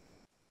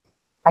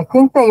 I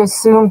think they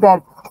assumed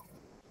that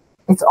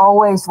it's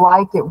always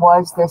like it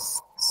was this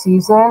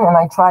season, and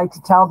I tried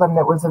to tell them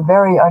it was a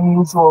very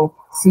unusual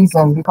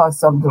season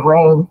because of the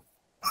rain.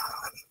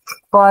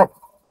 But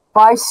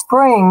by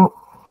spring,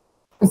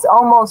 it's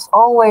almost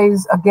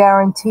always a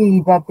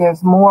guarantee that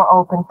there's more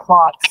open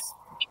plots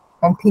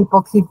and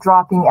people keep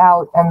dropping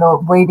out and the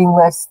waiting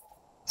list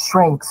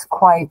shrinks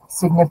quite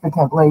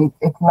significantly,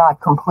 if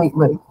not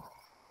completely.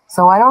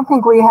 So I don't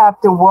think we have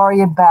to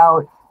worry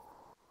about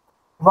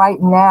right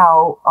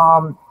now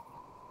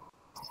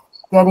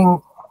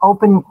getting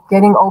open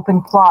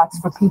plots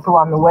for people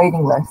on the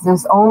waiting list.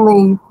 There's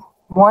only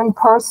one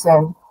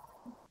person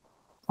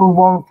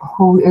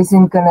who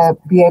isn't going to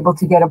be able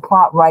to get a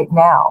plot right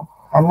now.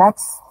 And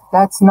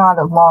that's not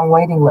a long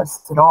waiting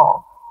list at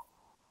all.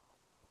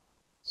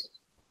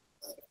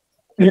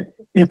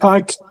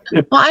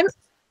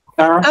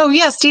 Oh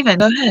yeah, Stephen,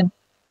 go ahead.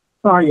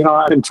 Sorry,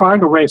 I've been trying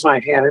to raise my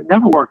hand. It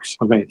never works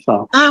for me.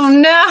 So. Oh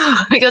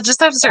no, you'll just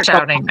have to start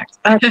shouting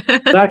next.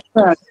 That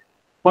said,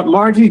 what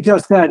Margie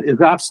just said is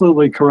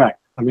absolutely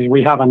correct. I mean,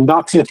 we have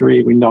enough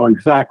history. We know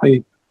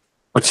exactly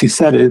what she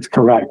said is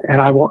correct.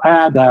 And I will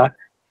add that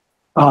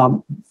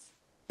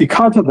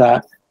because of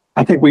that,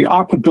 I think we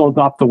ought to build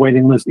up the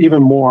waiting list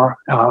even more,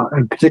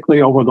 and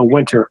particularly over the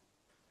winter.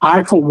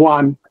 I, for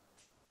one,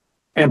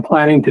 am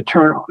planning to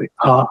turn.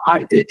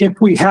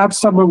 If we have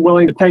someone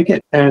willing to take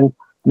it and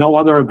no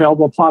other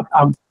available plot,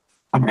 I'm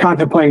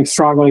contemplating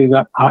strongly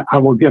that I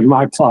will give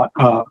my plot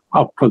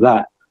up for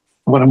that.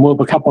 I'm going to move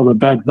a couple of the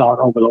beds out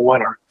over the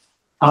winter.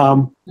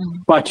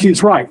 But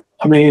she's right.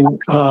 I mean,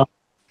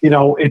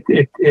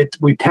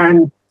 we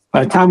tend,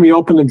 by the time we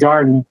open the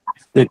garden,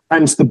 there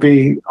tends to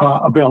be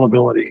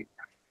availability.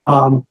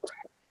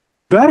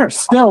 Better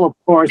still, of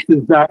course,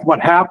 is that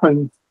what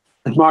happens,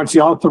 as Margie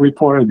also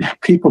reported,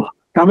 people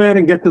come in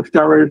and get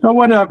discouraged or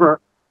whatever.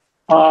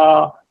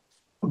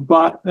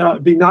 But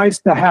it'd be nice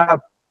to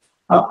have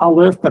a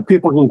list that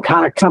people can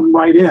kind of come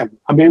right in.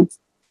 I mean,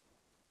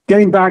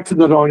 getting back to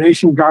the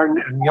donation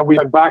garden, and we've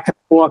been back and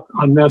forth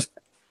on this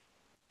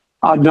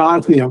ad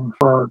nauseum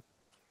for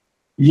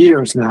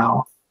years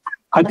now.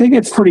 I think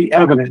it's pretty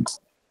evident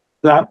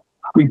that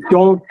we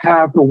don't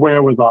have the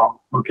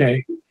wherewithal,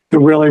 okay, to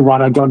really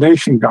run a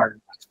donation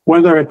garden.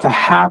 whether it's a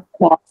half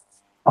plot,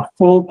 a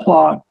full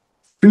plot,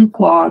 2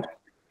 plot,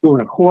 2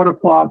 1/4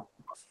 plot,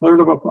 third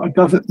of a plot, it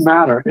doesn't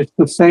matter. It's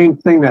the same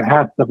thing that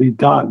has to be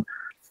done.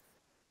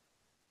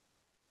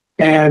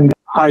 And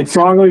I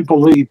strongly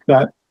believe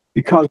that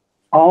because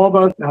all of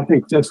us, I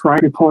think just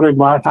Frank reported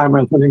last time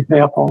as an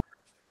example,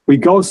 we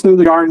go through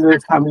the garden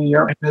this time of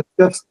year and it's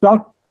just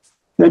stuff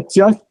that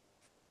just,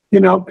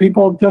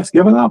 people just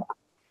giving up.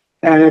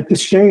 And it's a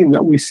shame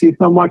that we see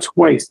so much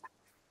waste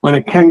when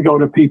it can go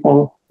to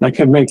people that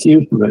can make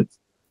use of it.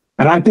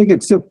 And I think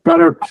it's just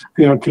better,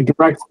 to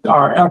direct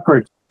our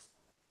efforts,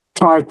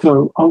 try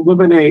to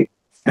eliminate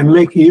and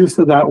make use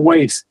of that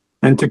waste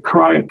and to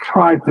try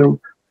to,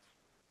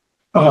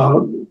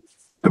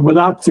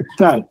 without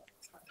success,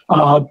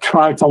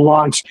 try to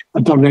launch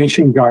a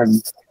donation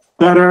garden.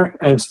 Better,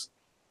 as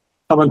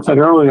someone said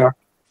earlier,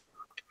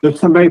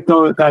 just to make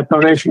that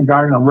donation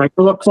garden a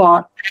regular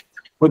plot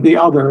with the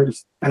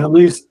others, and at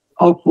least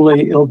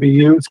hopefully it'll be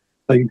used.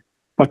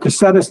 But to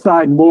set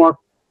aside more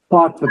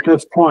plots at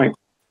this point,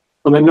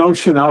 for the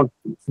notion of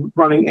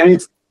running any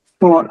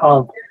sort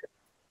of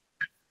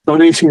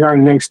donation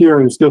garden next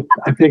year is just,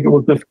 I think it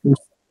will just be the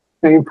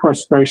same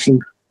frustration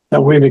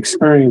that we've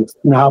experienced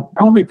now,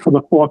 probably for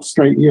the 4th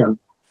straight year.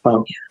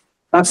 So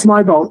that's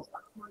my vote.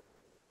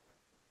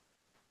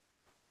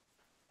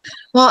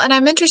 Well, and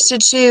I'm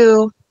interested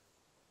too,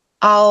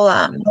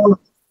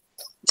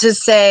 to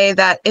say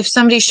that if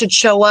somebody should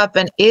show up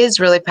and is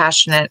really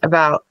passionate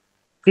about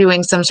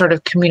doing some sort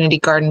of community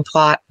garden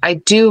plot, I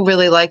do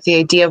really like the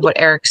idea of what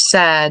Eric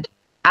said.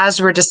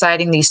 As we're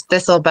deciding these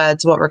thistle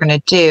beds, what we're going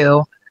to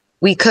do,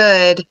 we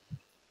could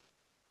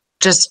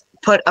just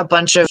put a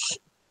bunch of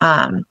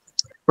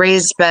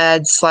raised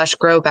beds /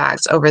 grow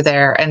bags over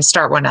there and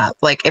start one up.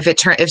 Like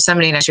if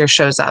somebody next year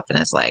shows up and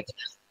is like,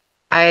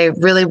 I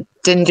really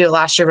didn't do it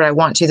last year, but I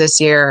want to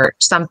this year or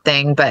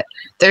something. But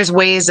there's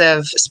ways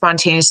of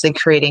spontaneously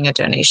creating a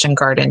donation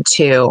garden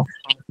too,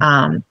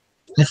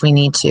 if we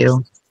need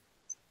to.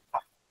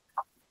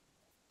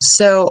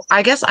 So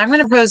I guess I'm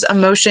going to propose a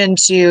motion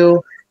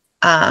to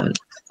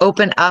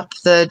open up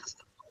the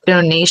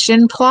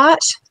donation plot.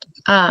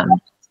 Does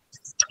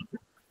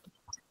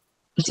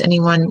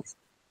anyone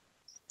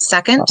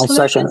second? I'll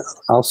second it.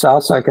 I'll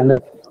second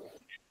it.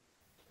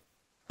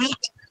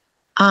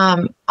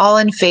 All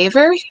in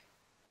favor?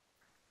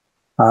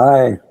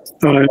 Aye.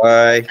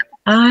 Aye.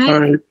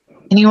 Aye.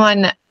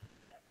 Anyone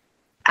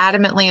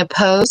adamantly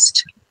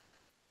opposed?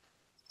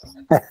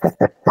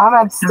 I'm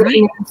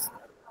abstaining.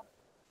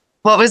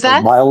 What was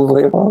that?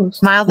 Mildly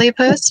opposed. Mildly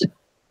opposed?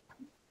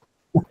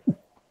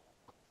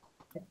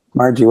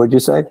 Margie, what'd you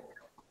say?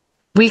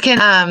 We can,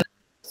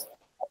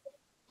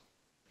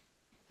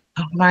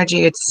 oh,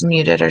 Margie, it's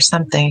muted or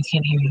something. I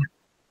can't hear you.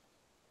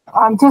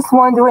 I'm just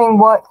wondering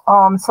what,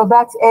 so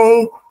that's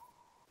the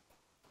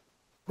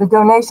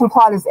donation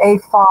plot is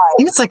A5. I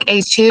think it's like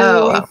A2.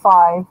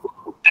 A5.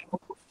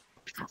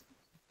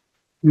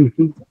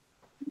 Mm-hmm.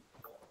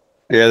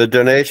 Yeah, the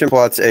donation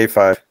plot's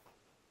A5.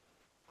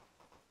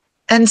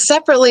 And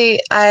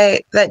separately,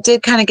 that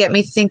did kind of get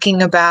me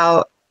thinking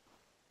about,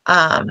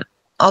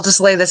 I'll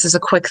just lay this as a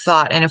quick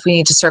thought, and if we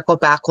need to circle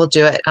back, we'll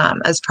do it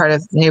as part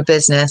of new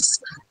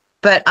business.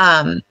 But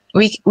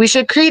we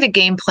should create a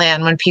game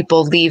plan when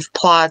people leave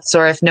plots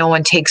or if no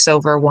one takes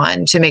over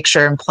one to make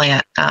sure and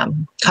plant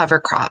cover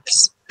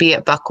crops, be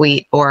it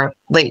buckwheat or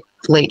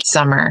late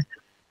summer,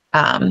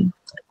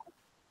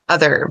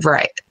 other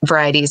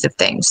varieties of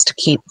things to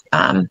keep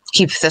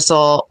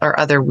thistle or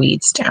other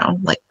weeds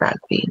down, like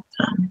ragweed.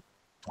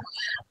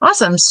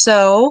 Awesome.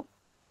 So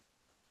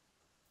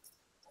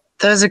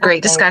that was a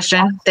great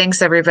discussion.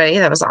 Thanks, everybody.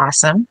 That was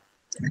awesome.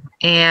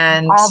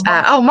 And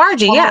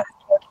Margie, yeah.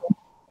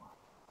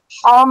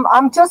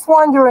 I'm just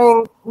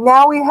wondering,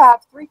 now we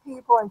have 3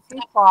 people and 2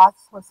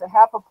 plots, plus a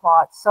half a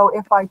plot. So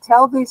if I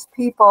tell these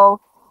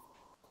people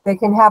they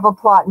can have a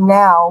plot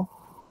now,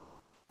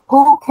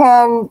 who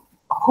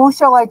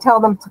shall I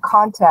tell them to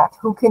contact?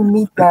 Who can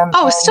meet them?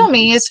 Oh, still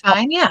me is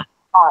fine. Yeah.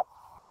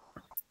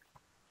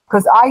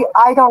 Because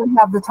I don't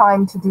have the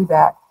time to do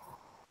that.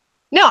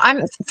 No,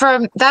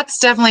 that's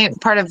definitely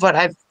part of what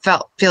I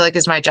feel like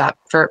is my job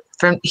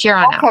from here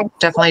on out.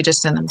 Definitely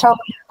just in them. Tell them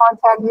to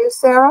contact you,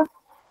 Sarah?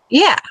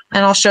 Yeah,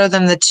 and I'll show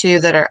them the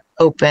 2 that are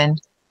open.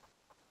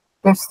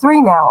 There's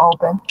 3 now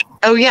open.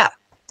 Oh yeah,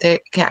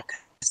 yeah.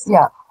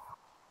 Yeah,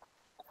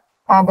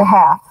 and a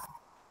half.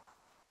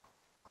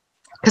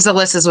 Because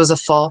Alyssa's was a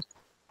full.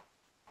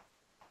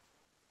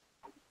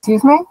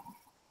 Excuse me?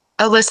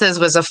 Alyssa's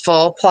was a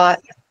full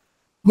plot.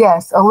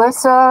 Yes,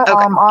 Alyssa,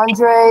 Okay.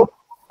 Andre,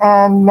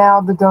 and now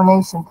the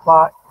donation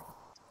plot.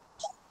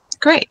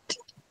 Great.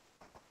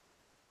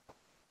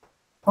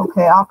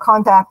 Okay, I'll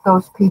contact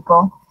those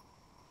people.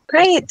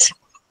 Great.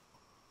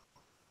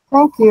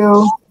 Thank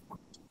you.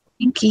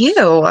 Thank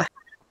you.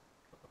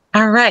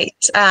 All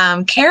right.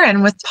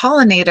 Karen with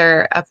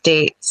pollinator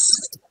updates.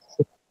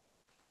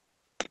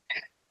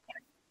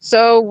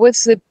 So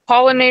with the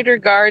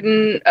pollinator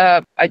garden,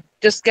 I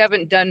just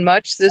haven't done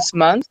much this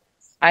month.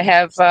 I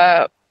have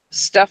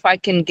stuff I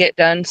can get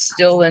done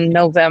still in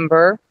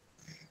November.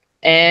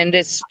 And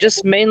it's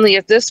just mainly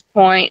at this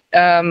point,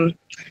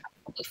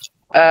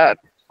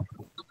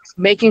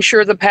 making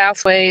sure the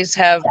pathways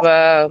have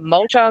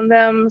mulch on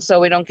them so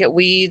we don't get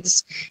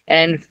weeds,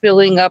 and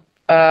filling up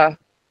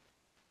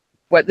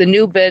what the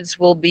new beds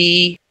will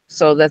be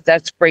so that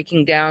that's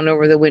breaking down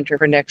over the winter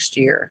for next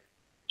year.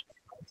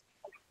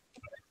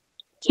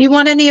 Do you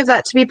want any of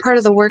that to be part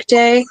of the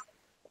workday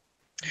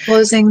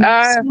closing?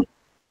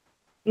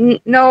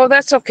 No,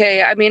 that's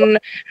okay. I mean,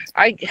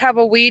 I have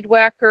a weed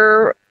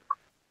whacker.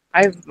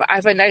 I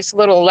have a nice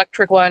little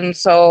electric one,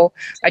 so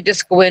I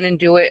just go in and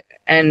do it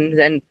and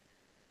then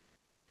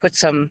put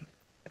some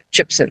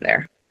chips in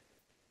there.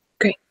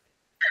 Great.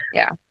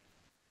 Yeah.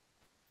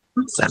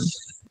 Awesome.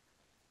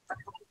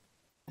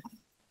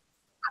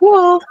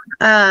 Cool.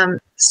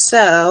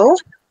 So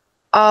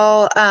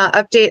I'll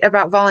update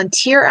about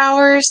volunteer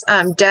hours.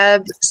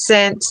 Deb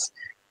sent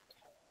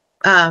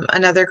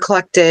another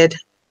collected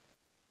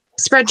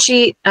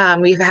spreadsheet.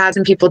 We've had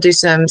some people do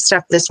some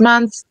stuff this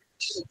month.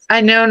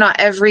 I know not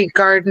every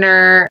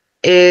gardener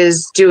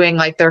is doing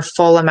like their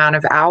full amount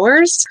of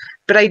hours,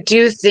 but I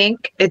do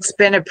think it's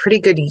been a pretty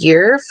good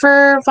year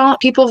for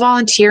people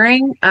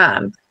volunteering.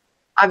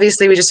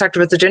 Obviously, we just talked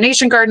about the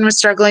donation garden was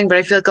struggling, but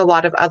I feel like a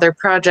lot of other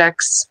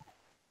projects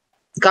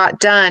got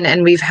done,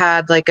 and we've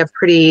had like a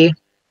pretty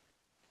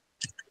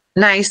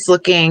nice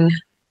looking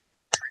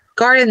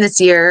garden this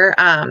year.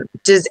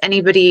 Does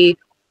anybody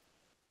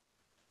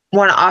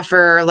want to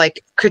offer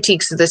like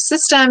critiques of the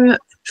system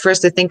for us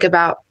to think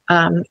about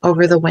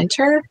over the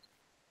winter?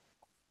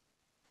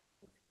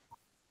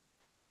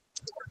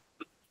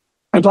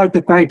 I'd like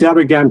to thank Deb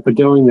again for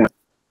doing that.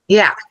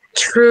 Yeah,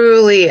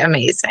 truly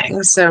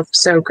amazing. So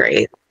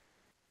great.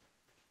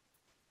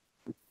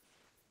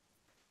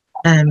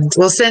 And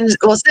we'll send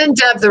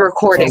Deb the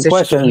recording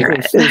so she can hear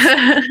it.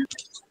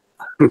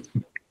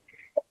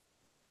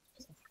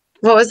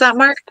 What was that,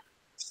 Mark?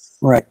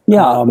 Right.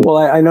 Yeah. Well,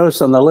 I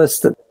noticed on the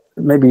list that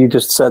maybe you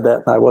just said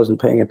that and I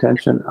wasn't paying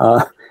attention,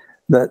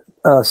 that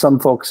some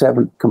folks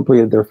haven't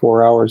completed their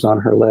 4 hours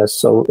on her list.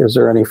 So is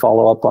there any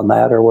follow-up on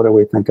that, or what do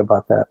we think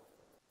about that?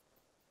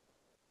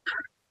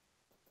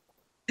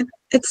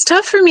 It's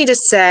tough for me to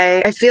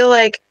say. I feel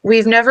like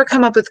we've never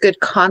come up with good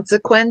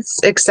consequence,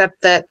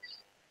 except that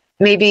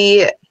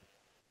maybe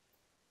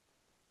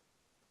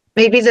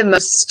the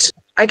most,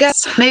 I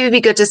guess, maybe it'd be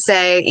good to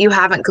say you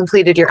haven't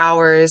completed your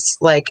hours,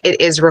 like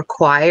it is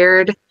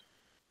required.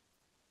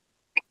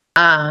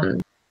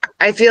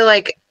 I feel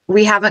like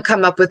we haven't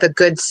come up with a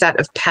good set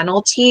of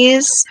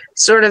penalties,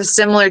 sort of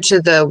similar to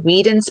the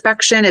weed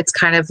inspection. It's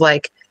kind of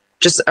like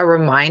just a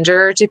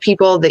reminder to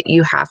people that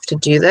you have to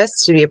do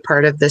this to be a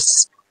part of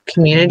this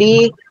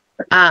community.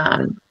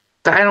 But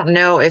I don't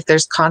know if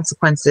there's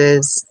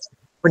consequences.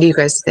 What do you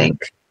guys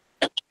think?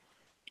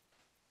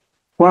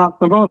 Well,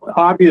 the most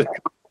obvious.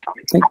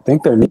 I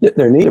think there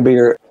need to be.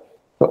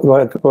 Go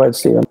ahead,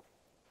 Stephen.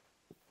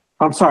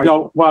 I'm sorry.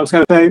 No, what I was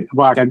going to say,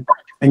 Mark,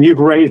 and you've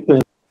raised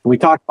this. We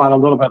talked about it a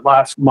little bit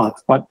last month,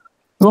 but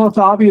the most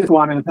obvious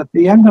one is at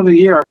the end of the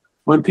year,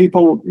 when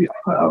people,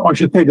 or I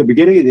should say the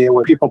beginning of the year,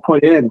 when people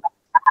put in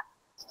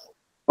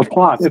a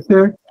plot, if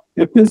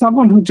there's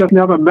someone who just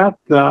never met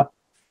the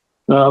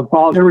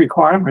volunteer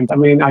requirement, I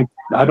mean, I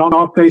don't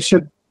know if they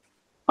should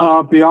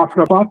be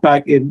offered a plot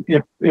back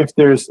if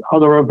there's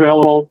other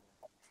available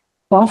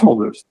plot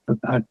holders.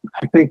 I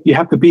think you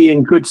have to be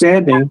in good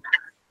standing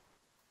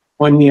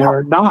when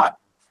you're not.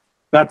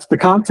 That's the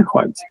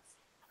consequence.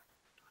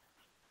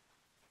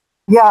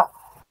 Yeah.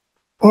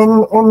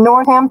 In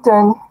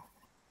Northampton,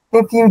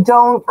 if you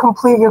don't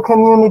complete your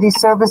community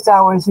service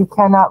hours, you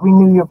cannot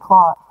renew your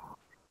plot.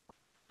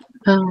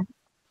 Oh.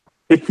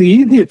 It's the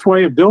easiest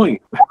way of doing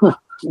it.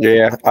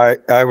 Yeah,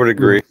 I would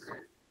agree.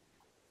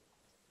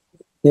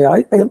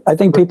 Yeah, I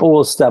think people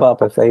will step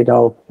up if they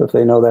know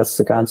that's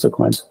the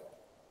consequence.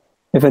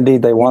 If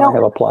indeed they want to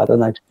have a plot the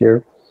next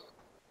year.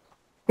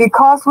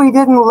 Because we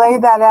didn't lay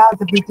that out at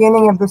the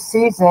beginning of the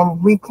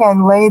season, we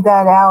can lay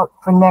that out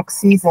for next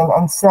season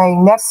and say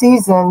next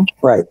season,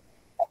 right,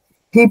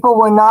 people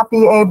will not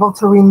be able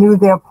to renew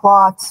their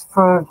plots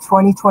for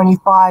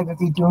 2025 if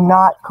they do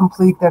not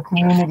complete their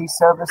community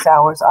service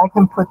hours. I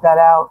can put that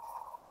out.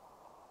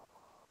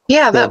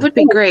 Yeah, that would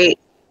be great.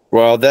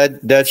 Well,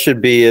 that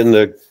should be in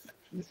the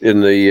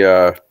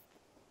guidelines.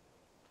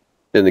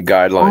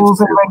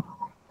 Rules and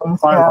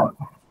regulations,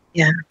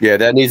 yeah. Yeah,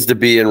 that needs to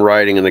be in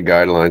writing in the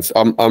guidelines.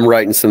 I'm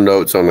writing some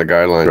notes on the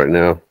guidelines right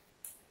now.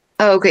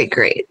 Oh, okay,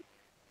 great.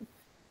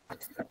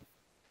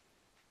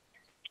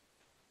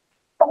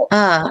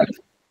 Do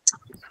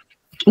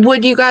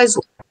you guys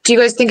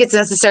think it's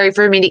necessary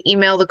for me to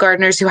email the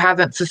gardeners who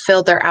haven't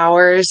fulfilled their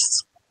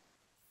hours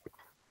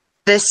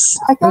this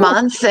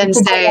month and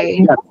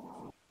say,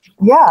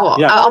 yeah, cool.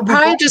 Yeah. I'll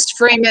probably just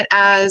frame it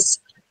as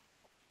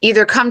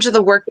either come to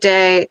the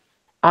workday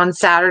on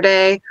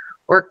Saturday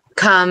or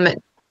come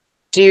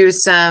do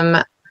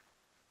some,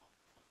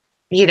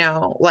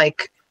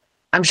 like,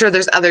 I'm sure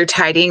there's other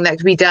tidying that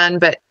could be done,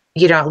 but,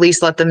 at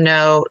least let them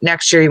know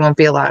next year you won't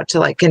be allowed to,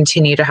 like,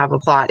 continue to have a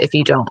plot if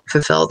you don't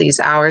fulfill these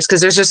hours,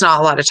 because there's just not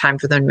a lot of time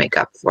for them to make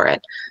up for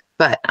it.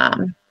 But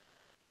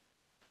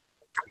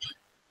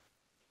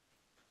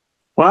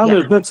Well,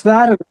 Yeah. that's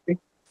Saturday.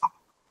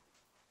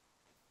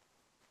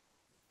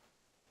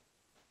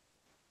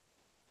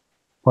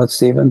 What,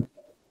 Stephen?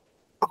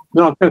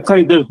 No, I was gonna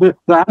say there's this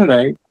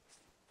Saturday. You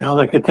know,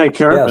 they could take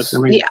care of Yes. it.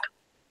 I mean, Yeah.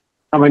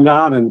 coming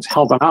down and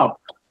helping out.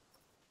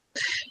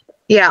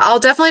 Yeah, I'll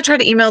definitely try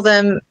to email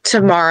them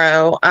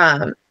tomorrow.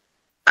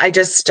 I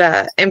just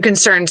am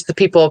concerned the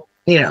people,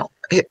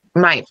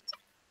 might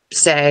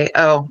say,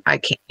 "Oh, I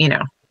can't,"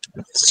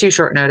 it's too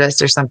short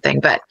notice or something.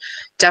 But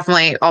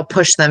definitely, I'll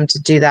push them to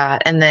do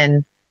that. And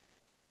then,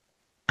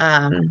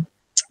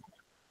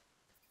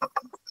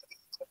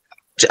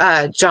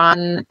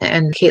 John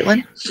and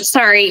Caitlin.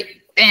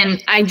 Sorry,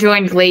 and I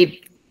joined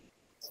late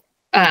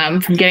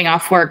from getting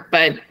off work,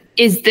 but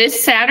is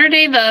this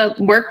Saturday the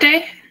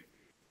workday?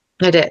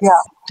 It is. Yeah.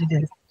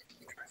 It is.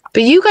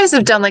 But you guys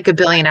have done like a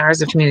billion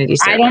hours of community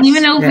service. I don't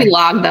even know if we Yeah.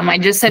 logged them. I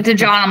just said to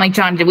John, I'm like,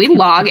 John, did we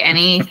log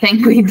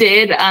anything we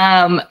did?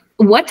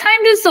 What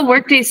time does the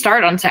workday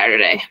start on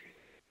Saturday?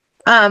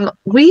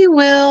 We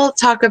will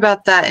talk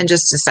about that in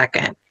just a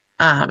second.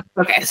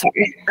 Okay,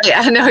 sorry.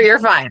 Yeah, no, you're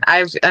fine.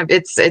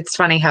 It's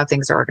funny how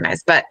things are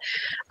organized, but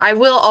I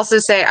will also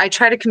say I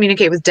try to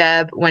communicate with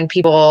Deb when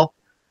people,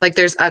 like,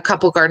 there's a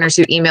couple gardeners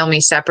who email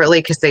me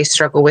separately because they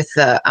struggle with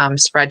the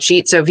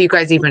spreadsheet. So if you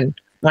guys even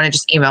want to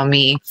just email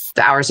me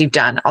the hours you've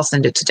done, I'll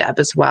send it to Deb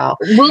as well.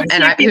 We'll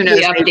And keep who knows,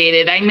 it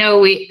updated. I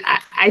know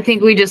I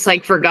think we just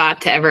like forgot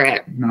to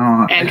ever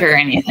No, enter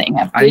anything.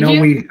 I know Did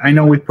you?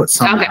 we put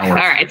some Okay, all hours.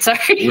 right, sorry.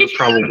 We're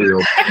probably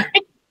okay.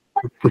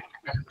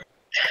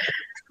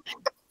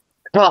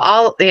 Well,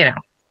 I'll,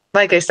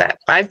 like I said,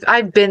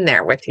 I've been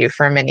there with you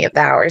for many of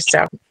the hours,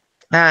 so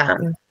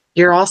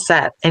you're all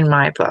set in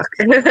my book.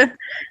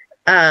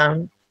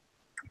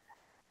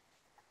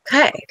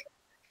 Okay.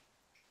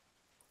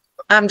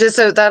 Just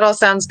so that all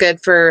sounds good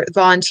for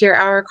volunteer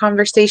hour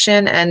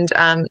conversation and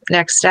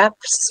next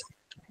steps.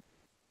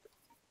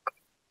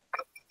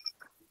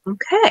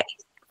 Okay.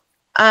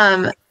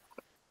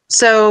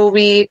 So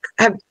we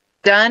have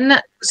done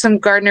some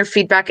gardener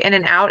feedback in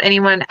and out.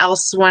 Anyone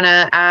else want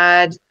to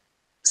add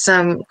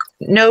some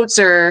notes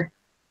or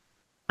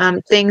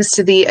things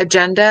to the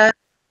agenda,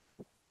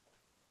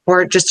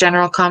 or just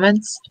general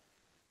comments?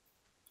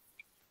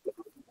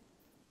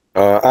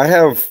 I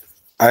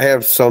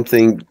have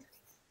something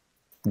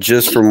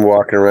just from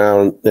walking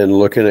around and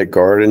looking at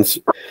gardens.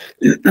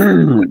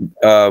 And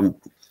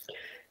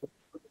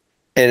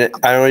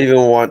I don't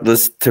even want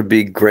this to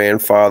be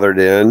grandfathered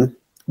in,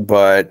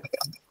 but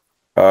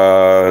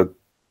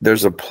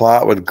there's a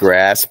plot with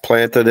grass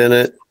planted in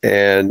it,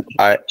 and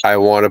I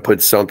want to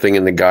put something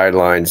in the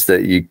guidelines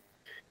that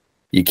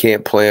you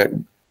can't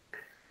plant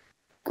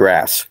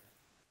grass.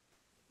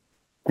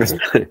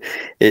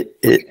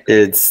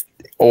 It's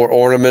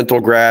ornamental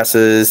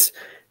grasses.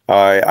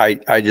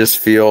 I just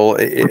feel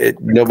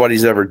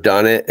nobody's ever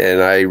done it,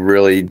 and I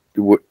really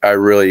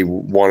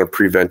want to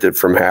prevent it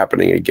from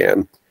happening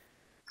again.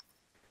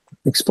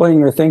 Explain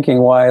your thinking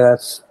why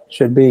that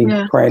should be,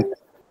 Frank.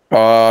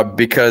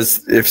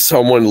 Because if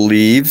someone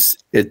leaves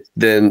it,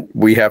 then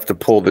we have to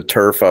pull the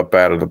turf up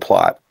out of the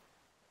plot,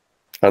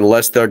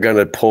 unless they're going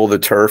to pull the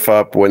turf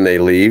up when they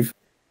leave.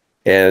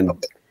 And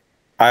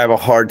I have a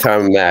hard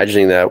time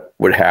imagining that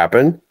would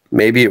happen.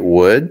 Maybe it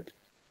would,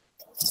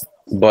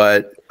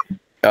 but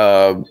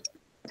and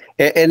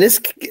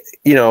this,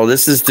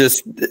 this is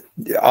just,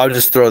 I'll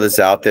just throw this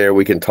out there.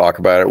 We can talk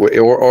about it,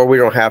 or we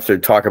don't have to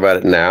talk about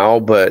it now,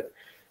 but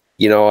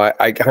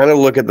I kind of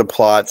look at the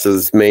plots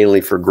as mainly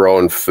for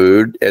growing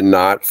food and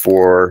not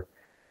for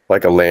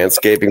like a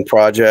landscaping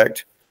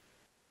project.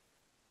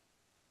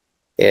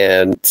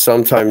 And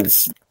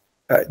sometimes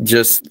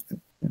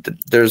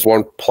there's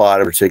one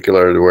plot in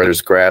particular where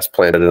there's grass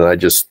planted, and I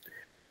just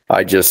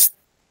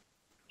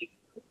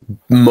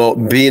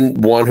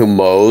being one who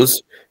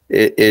mows,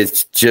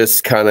 it's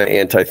just kind of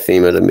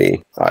anti-thema to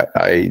me.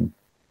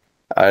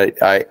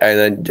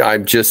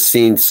 I've just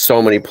seen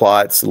so many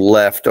plots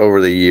left over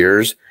the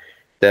years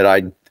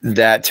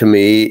that to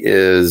me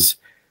is,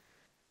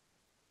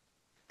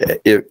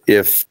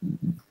 if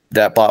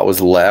that plot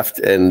was left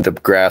and the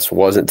grass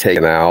wasn't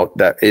taken out,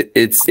 that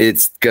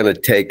it's going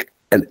to take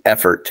an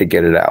effort to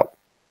get it out.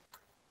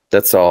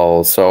 That's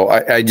all. So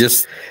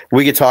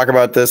we could talk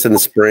about this in the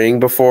spring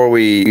before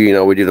we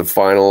do the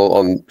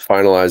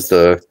finalize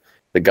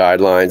the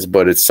guidelines,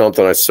 but it's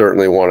something I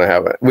certainly want to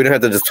have. We don't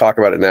have to just talk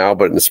about it now,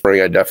 but in the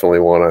spring, I definitely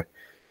want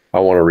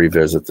to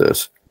revisit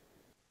this.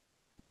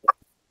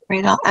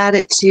 Right. I'll add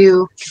it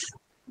to,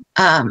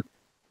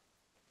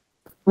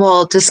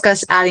 we'll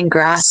discuss adding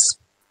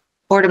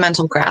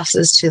ornamental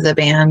grasses to the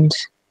band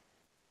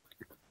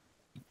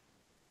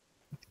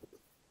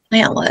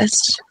plant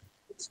list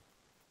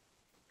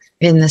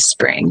in the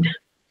spring.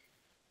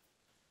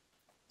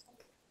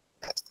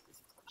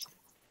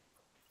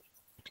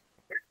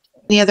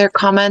 Any other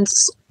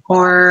comments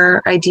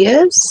or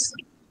ideas?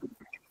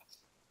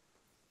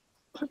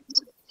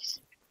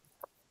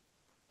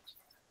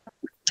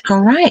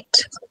 All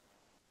right.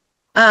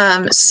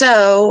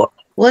 So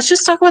let's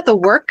just talk about the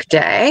work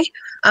day.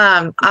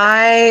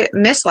 I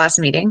missed last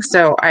meeting,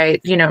 so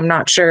I'm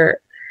not sure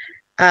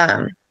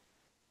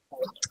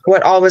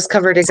what all was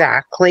covered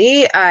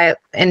exactly.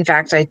 In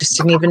fact, I just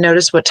didn't even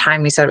notice what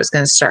time we said it was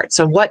going to start.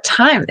 So what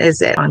time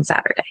is it on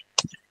Saturday?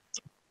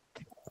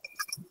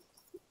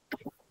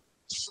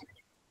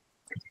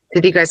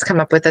 Did you guys come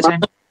up with the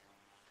time?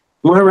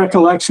 My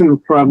recollection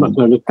from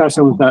the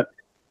discussion was that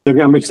there are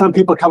going to be some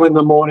people coming in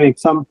the morning,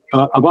 some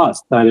of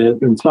us, that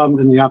is, and some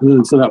in the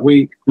afternoon, so that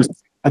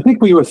I think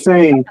we were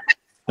saying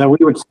that we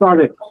would start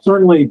it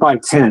certainly by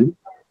 10.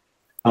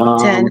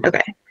 10,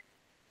 okay.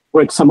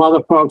 With some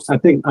other folks, I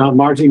think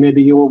Margie,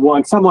 maybe you were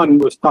one. Someone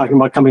was talking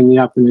about coming in the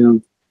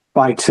afternoon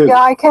by 2.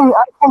 Yeah, I can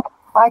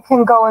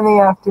go in the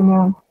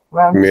afternoon.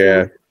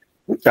 Yeah,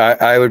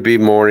 I would be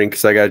morning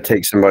because I got to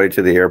take somebody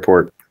to the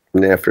airport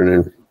in the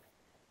afternoon.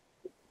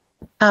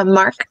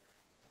 Mark?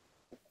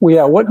 Well,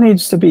 yeah, what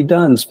needs to be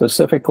done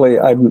specifically?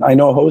 I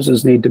know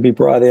hoses need to be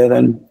brought in,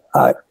 and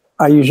I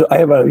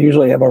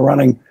usually have a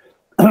running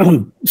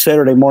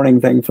Saturday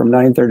morning thing from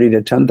 9:30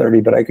 to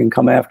 10:30, but I can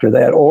come after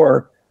that,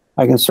 or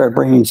I can start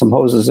bringing some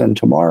hoses in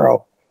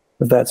tomorrow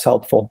if that's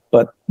helpful.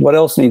 But what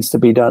else needs to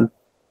be done?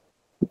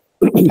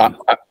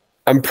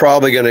 I'm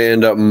probably going to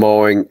end up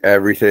mowing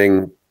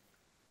everything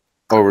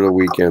over the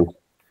weekend.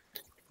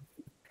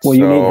 Will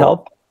you need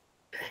help?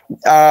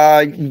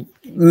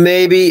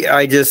 Maybe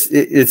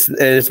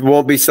it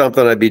won't be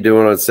something I'd be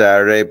doing on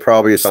Saturday.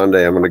 Probably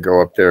Sunday I'm going to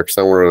go up there because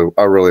I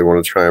really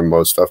want to try and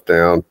mow stuff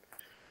down.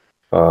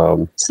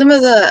 Some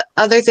of the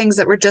other things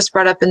that were just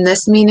brought up in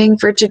this meeting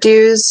for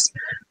to-dos,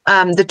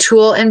 the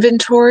tool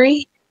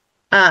inventory.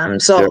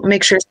 So I'll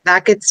make sure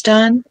that gets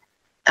done.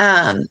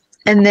 And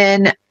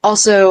then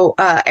also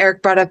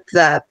Eric brought up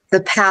the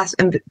path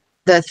in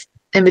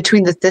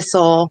between the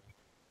thistle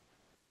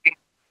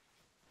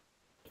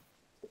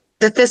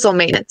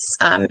maintenance,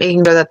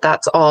 making sure that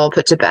that's all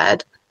put to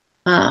bed.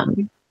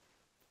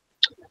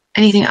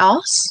 Anything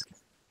else?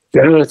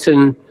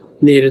 Jonathan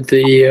needed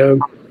the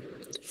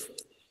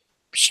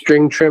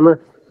string trimmer,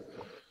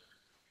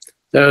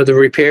 the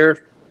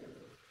repair.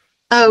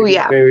 Oh,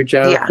 yeah. Maybe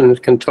Jonathan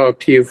can talk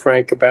to you,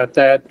 Frank, about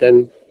that.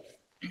 Then,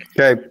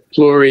 okay.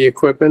 Flory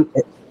equipment.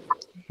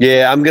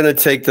 Yeah, I'm going to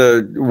take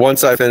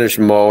once I finish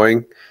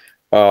mowing,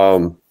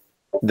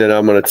 then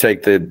I'm going to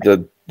take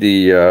the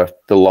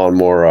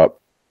lawnmower up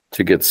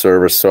to get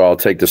service. So I'll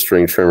take the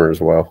string trimmer as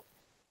well.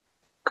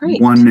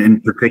 Great. One in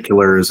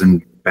particular is in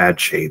bad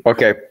shape.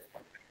 Okay.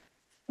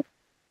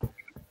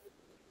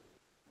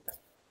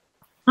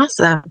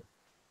 Awesome.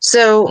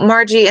 So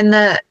Margie, in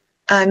the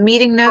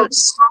meeting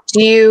notes,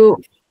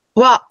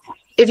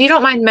 if you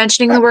don't mind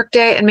mentioning the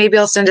workday, and maybe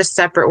I'll send a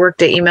separate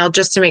workday email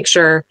just to make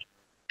sure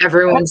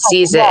everyone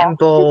sees it in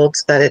bold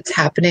that it's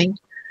happening.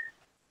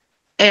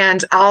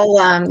 And I'll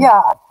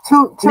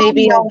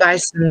maybe I'll buy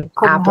some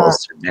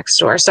apples from next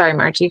door. Sorry,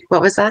 Margie.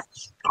 What was that?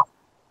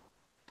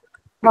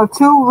 No,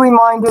 2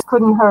 reminders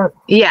couldn't hurt.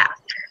 Yeah.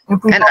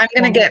 And I'm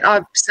gonna get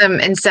some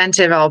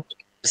incentive. I'll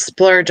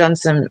splurge on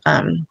some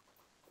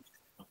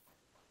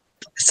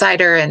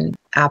cider and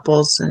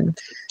apples, and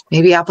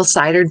maybe apple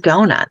cider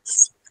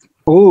donuts.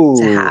 Ooh,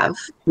 to have.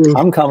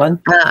 I'm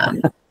coming.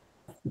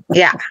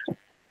 Yeah.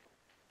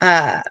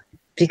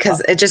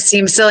 Because it just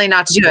seems silly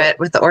not to do it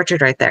with the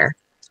orchard right there.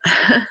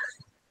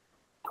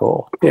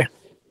 Cool. Yeah.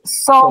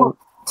 So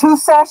 2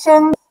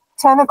 sessions,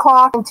 10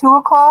 o'clock and 2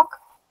 o'clock?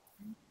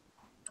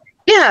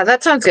 Yeah,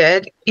 that sounds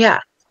good. Yeah.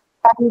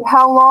 And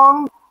how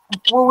long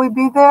will we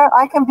be there?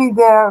 I can be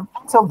there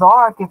till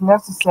dark if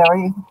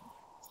necessary.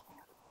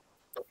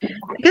 I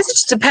guess it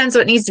just depends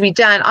what needs to be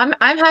done.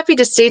 I'm happy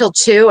to stay till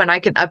 2, and I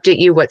can update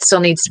you what still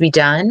needs to be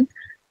done.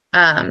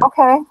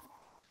 Okay.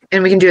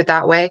 And we can do it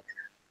that way.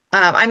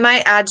 I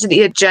might add to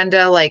the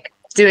agenda, like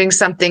doing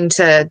something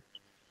to,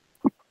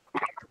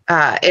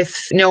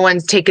 if no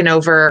one's taken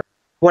over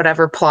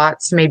whatever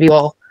plots, maybe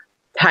we'll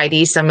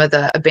tidy some of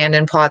the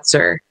abandoned plots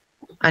or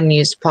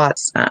unused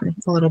plots a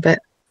little bit.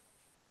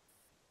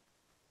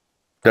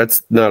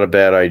 That's not a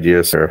bad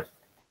idea, sir.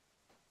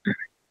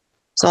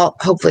 So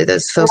hopefully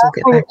those folks will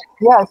get back.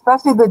 Yeah,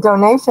 especially the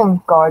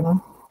donation garden.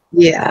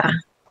 Yeah.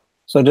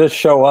 So just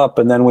show up,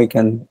 and then we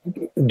can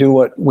do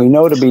what we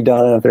know to be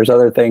done. And if there's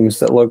other things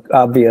that look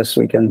obvious,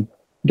 we can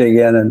dig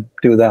in and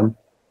do them.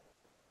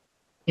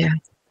 Yeah.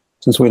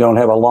 Since we don't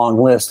have a long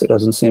list, it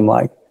doesn't seem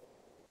like.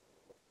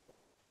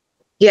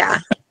 Yeah.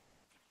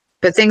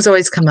 But things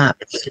always come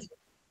up.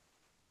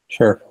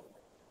 Sure.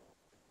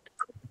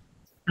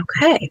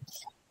 Okay.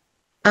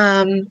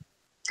 So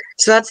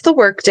that's the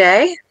work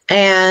day,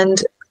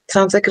 and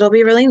sounds like it'll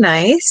be really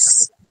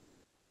nice.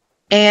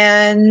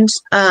 And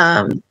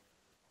what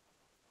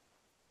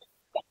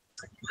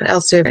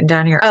else do we have written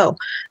down here? Oh,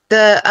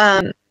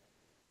 there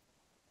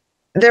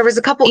was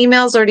a couple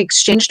emails already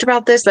exchanged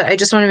about this, but I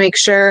just want to make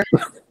sure.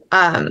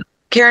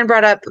 Karen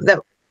brought up that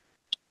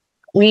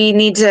we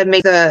need to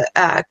make the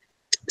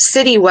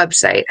city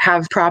website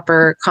have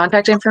proper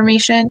contact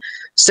information.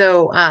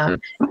 So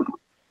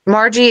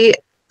Margie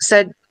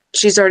said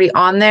she's already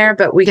on there,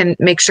 but we can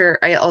make sure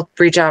I'll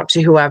reach out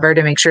to whoever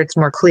to make sure it's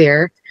more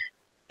clear.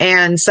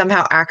 and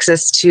somehow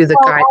access to the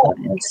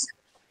guidelines.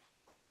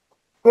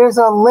 There's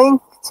a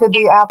link to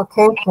the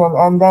application,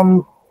 and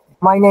then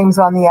my name's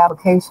on the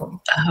application.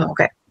 Oh,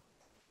 okay.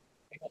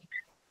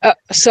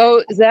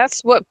 So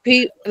that's what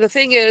the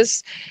thing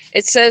is,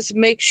 it says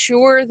make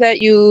sure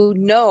that you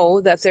know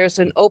that there's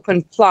an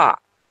open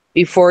plot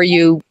before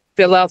you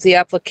fill out the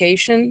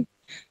application.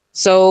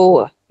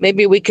 So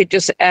maybe we could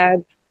just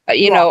add,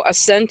 a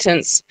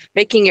sentence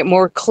making it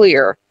more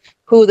clear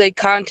who they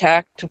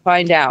contact to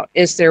find out,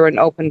 is there an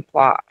open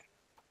plot?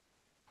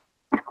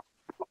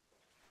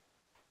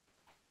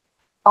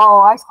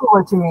 Oh, I see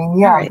what you mean.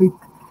 Yeah. Right.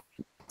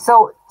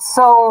 So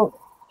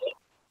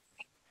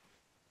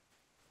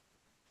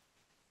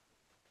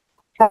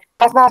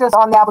that's not just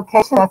on the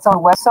application, that's on the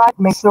website.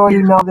 Make sure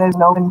you know there's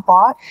an open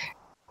plot.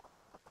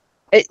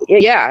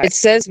 It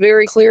says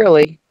very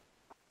clearly,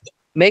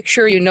 make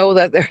sure you know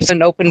that there's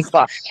an open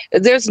plot.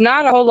 There's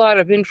not a whole lot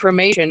of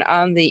information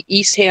on the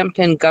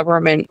Easthampton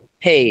government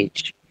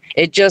page.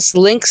 It just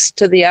links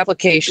to the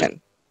application.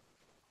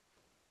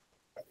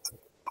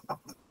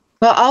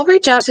 Well, I'll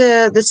reach out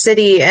to the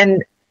city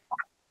and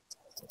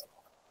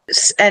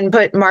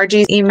put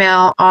Margie's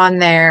email on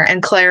there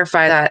and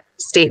clarify that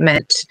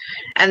statement.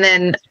 And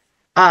then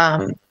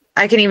I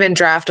can even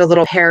draft a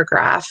little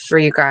paragraph for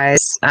you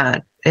guys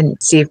and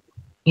see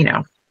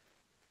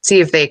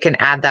if they can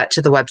add that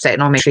to the website,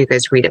 and I'll make sure you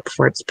guys read it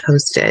before it's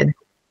posted.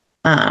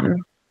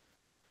 And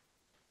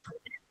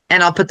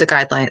I'll put the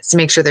guidelines to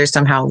make sure there's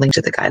somehow a link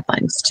to the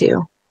guidelines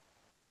too.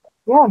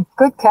 Yeah,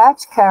 good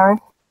catch, Karen.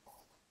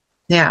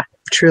 Yeah,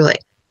 truly.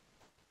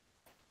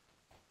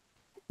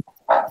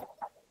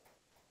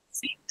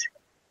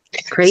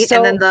 Great.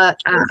 So, and then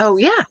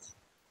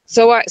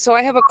So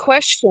I have a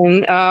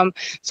question.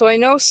 So I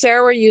know,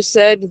 Sarah, you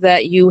said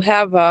that you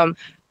have a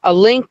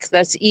link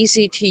that's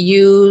easy to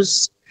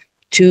use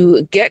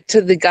to get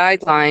to the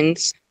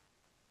guidelines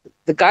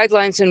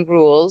and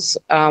rules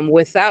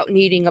without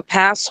needing a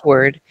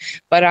password.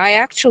 But I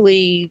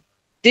actually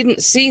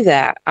didn't see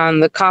that on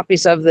the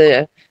copies of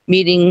the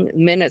meeting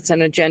minutes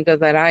and agenda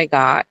that I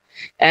got.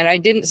 And I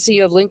didn't see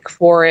a link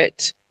for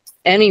it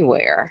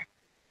anywhere.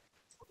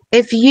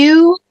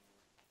 So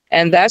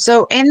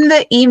in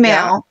the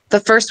email, the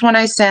first one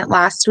I sent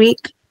last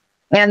week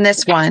and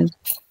this one,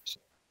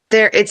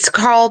 it's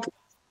called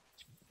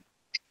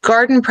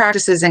Garden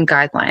Practices and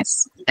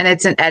Guidelines, and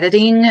it's an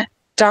editing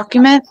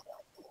document.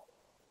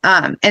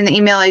 In the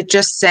email I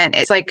just sent,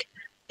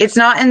 it's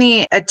not in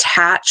the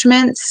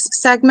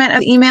attachments segment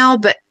of the email,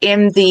 but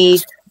in the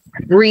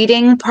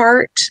reading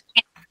part,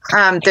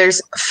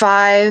 there's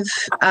 5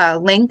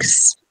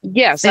 links.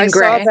 Yes, I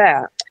saw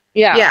that.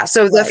 Yeah. Yeah.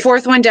 So the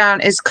fourth one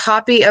down is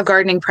copy of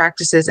gardening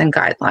practices and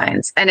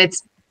guidelines. And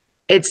it's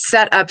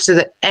set up so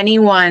that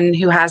anyone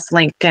who has the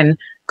link can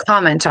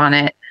comment on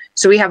it.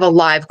 So we have a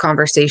live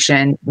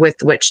conversation with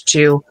which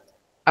to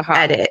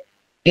edit.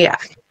 Yeah.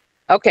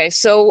 Okay.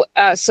 So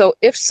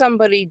if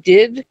somebody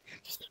did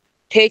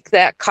take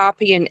that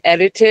copy and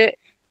edit it,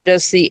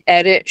 does the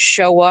edit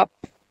show up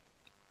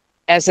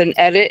as an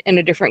edit in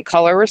a different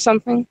color or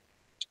something?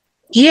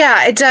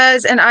 Yeah, it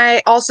does. And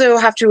I also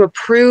have to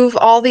approve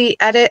all the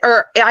edit,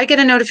 or I get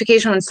a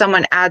notification when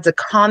someone adds a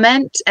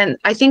comment, and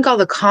I think all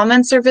the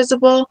comments are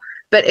visible.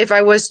 But if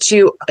I was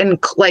to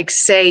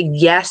say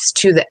yes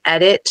to the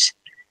edit,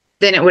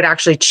 then it would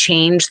actually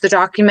change the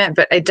document,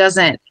 but it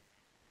doesn't.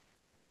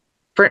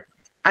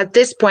 At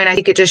this point, I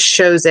think it just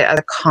shows it as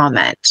a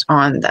comment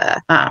on the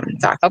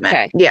document.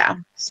 Okay. Yeah.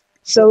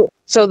 So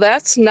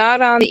that's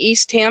not on the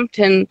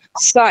Easthampton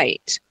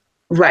site.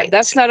 Right.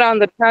 That's not on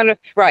the town of,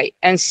 right.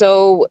 And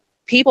so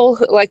people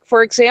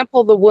for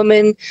example, the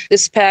woman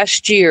this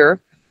past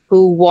year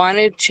who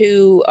wanted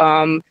to,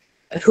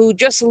 who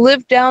just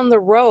lived down the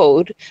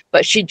road,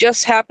 but she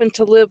just happened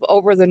to live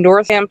over the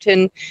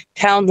Northampton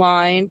town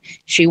line.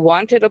 She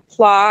wanted a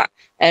plot,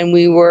 and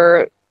we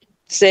were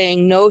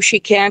saying, no, she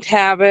can't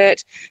have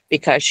it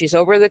because she's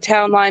over the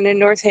town line in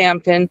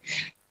Northampton.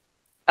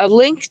 A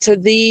link to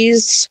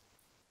these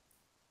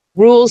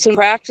rules and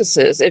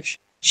practices, if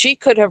she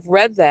could have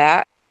read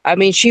that, I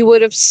mean, she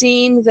would have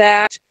seen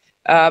that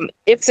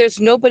if there's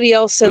nobody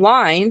else in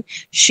line,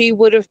 she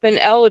would have been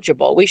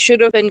eligible. We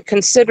should have been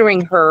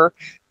considering her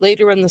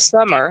later in the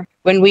summer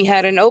when we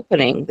had an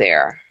opening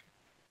there.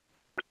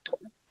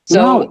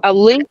 So a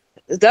link,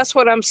 that's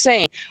what I'm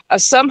saying.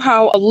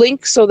 Somehow a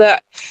link so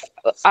that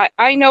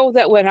I know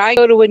that when I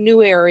go to a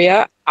new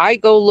area, I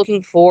go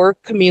looking for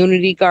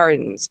community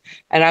gardens,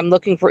 and I'm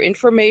looking for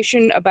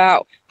information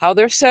about how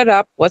they're set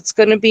up, what's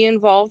going to be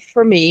involved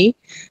for me.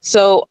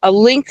 So a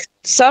link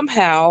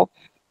somehow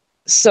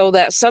so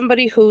that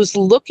somebody who's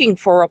looking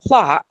for a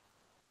plot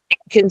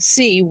can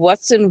see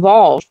what's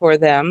involved for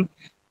them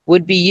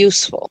would be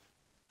useful.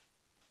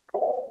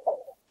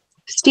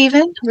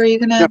 Stephen, were you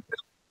going to? Yeah.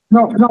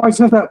 No, I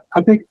said that.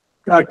 I think,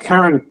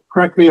 Karen,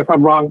 correct me if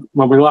I'm wrong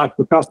when we last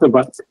discussed it,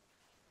 but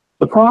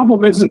the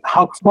problem isn't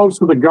how close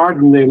to the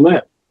garden they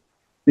live.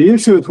 The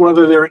issue is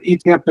whether they're an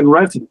Easthampton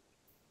resident.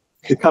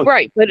 Because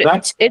Right, but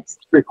it's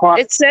required.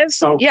 it says,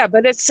 So- yeah,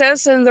 but it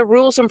says in the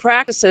rules and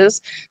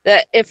practices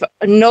that if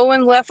no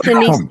one left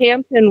in East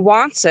Hampton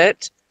wants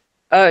it,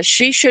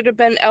 she should have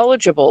been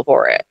eligible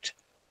for it.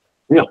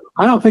 Yeah,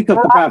 I don't think that's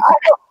Well, about.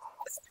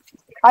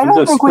 I don't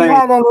just think we saying.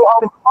 had any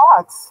open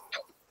spots.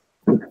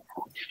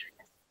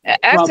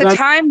 At Well, the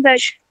time that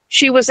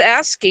she was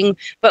asking,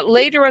 but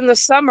later in the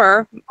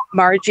summer,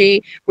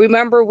 Margie,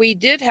 remember we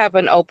did have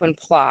an open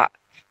plot.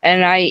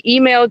 And I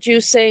emailed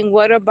you saying,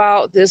 what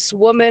about this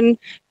woman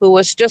who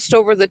was just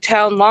over the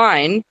town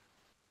line?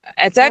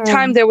 At that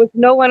time, there was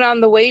no one on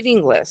the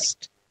waiting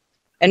list.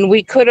 And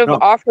we could have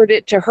offered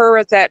it to her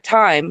at that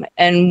time.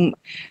 And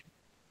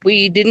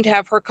we didn't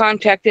have her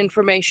contact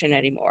information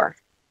anymore.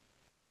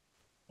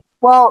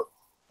 Well,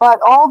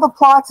 but all the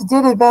plots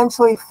did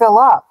eventually fill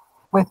up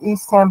with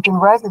Easthampton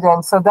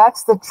residents. So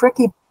that's the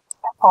tricky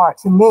part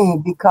to me,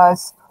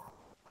 because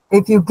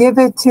if you give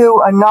it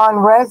to a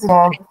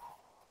non-resident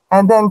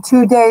and then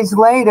 2 days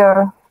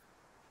later,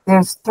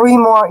 there's 3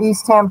 more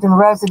Easthampton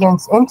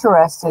residents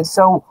interested.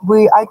 So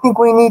I think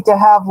we need to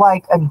have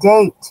like a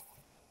date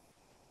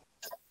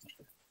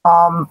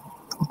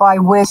by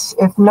which,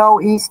 if no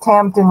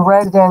Easthampton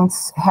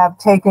residents have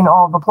taken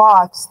all the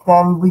plots,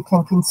 then we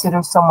can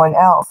consider someone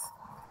else.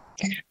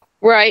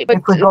 Right, but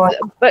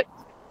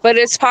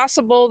it's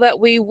possible that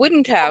we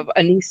wouldn't have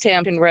an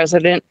Easthampton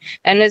resident,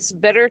 and it's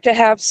better to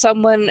have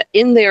someone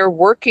in there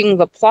working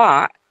the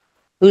plot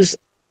who's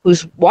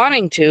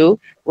wanting to,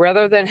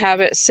 rather than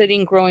have it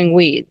sitting growing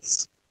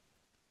weeds.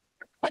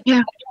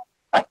 Yeah.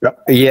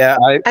 Yeah,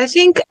 I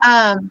think,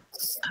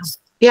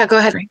 yeah, go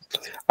ahead.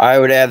 I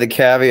would add the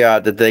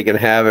caveat that they can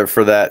have it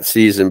for that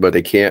season, but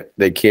they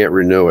can't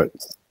renew it.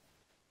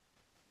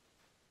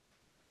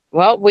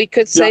 Well, we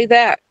could say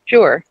that,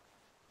 sure.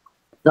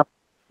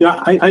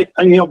 Yeah, I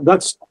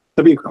that's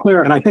to be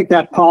clear, and I think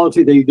that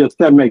policy that you just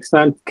said makes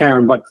sense,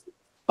 Karen. But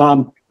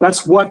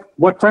that's what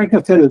Frank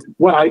has said is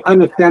what I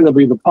understand to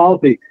be the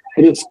policy.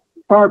 It is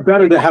far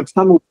better to have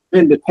someone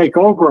in to take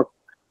over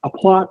a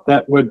plot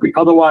that would be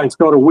otherwise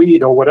go to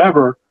weed or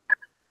whatever,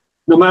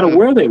 no matter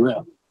where they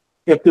live,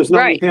 if there's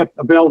no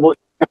available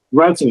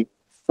resident.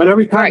 But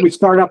every time we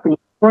start up in the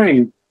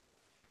spring,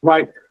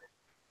 right,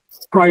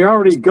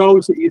 priority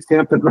goes to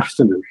Easthampton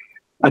residents.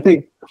 I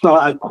think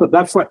so.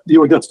 That's what you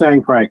were just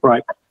saying, Frank,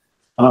 right?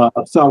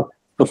 So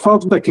the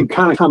folks that can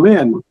kind of come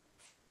in,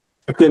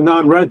 if they're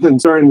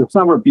non-residents during the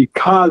summer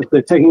because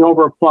they're taking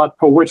over a plot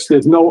for which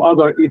there's no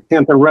other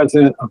Easthampton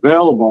resident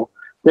available,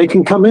 they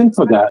can come in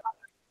for that.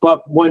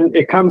 But when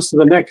it comes to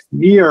the next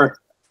year,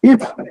 if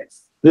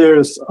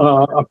there's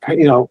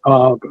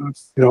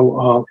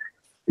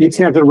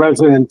Easthampton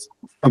residents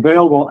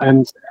available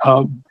and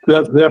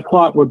their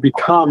plot would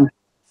become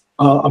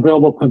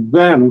available to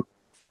them,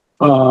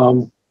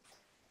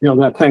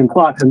 that same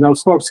plot, and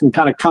those folks can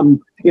kind of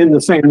come in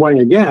the same way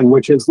again,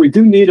 which is we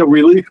do need a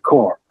relief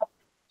corps.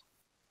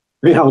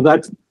 We know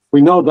that.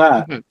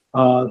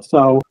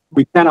 So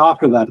we can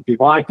offer that to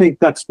people. I think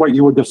that's what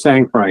you were just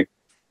saying, Frank.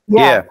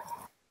 Yeah.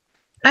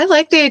 I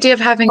like the idea of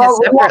having a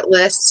separate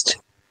list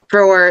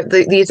for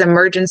these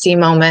emergency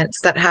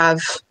moments that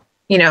have,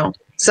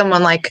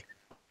 someone like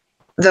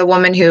the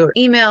woman who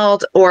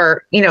emailed,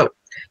 or,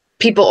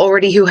 people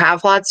already who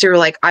have plots who are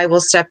like, I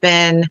will step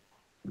in,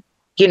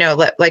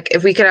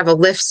 if we could have a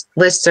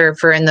listserv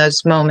for in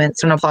those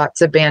moments when a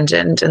plot's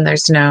abandoned and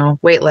there's no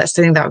wait list,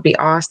 I think that would be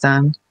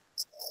awesome.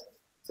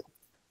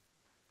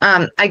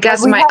 I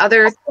guess my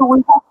other.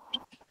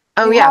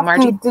 We have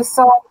Margie. to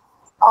decide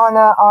on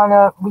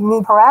a. We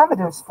need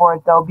parameters for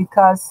it though,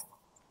 because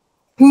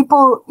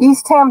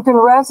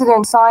Easthampton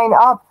residents sign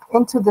up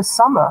into the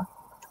summer.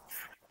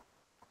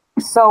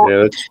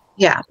 So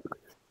yeah,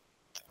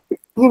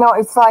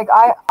 it's like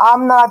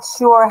I'm not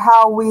sure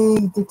how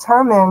we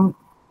determine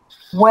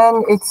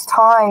when it's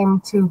time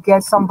to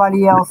get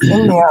somebody else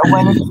in there,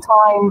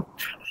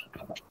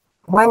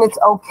 when it's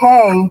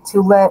okay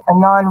to let a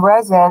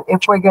non-resident,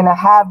 if we're going to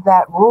have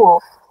that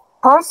rule.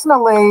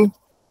 Personally,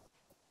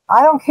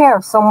 I don't care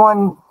if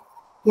someone,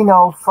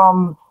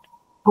 from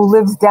who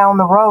lives down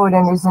the road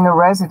and isn't a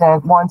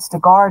resident wants to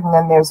garden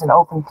and there's an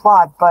open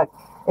plot. But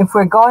if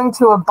we're going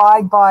to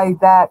abide by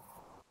that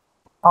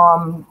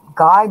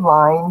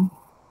guideline,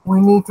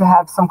 we need to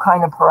have some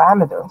kind of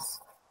parameters.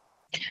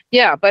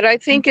 Yeah, but I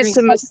think it's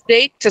a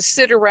mistake to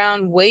sit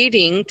around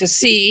waiting to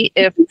see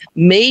if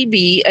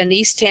maybe an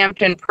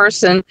Easthampton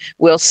person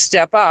will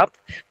step up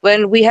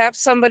when we have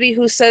somebody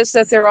who says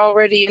that they're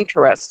already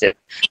interested.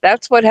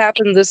 That's what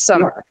happened this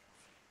summer.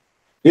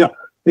 Yeah,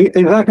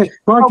 exactly.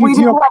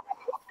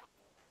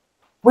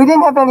 We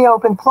didn't have any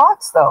open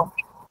plots though.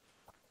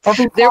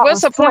 There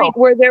was a point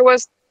where there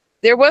was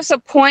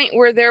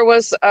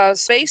a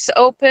space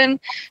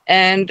open,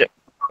 and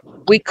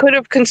we could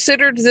have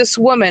considered this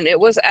woman. It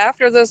was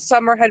after the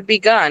summer had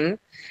begun.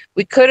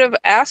 We could have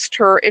asked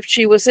her if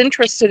she was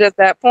interested at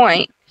that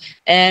point,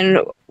 and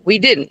we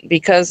didn't,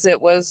 because it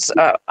was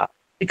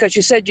because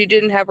you said you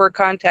didn't have her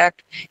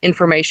contact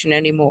information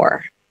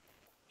anymore.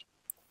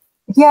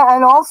 Yeah,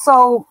 and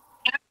also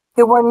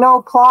there were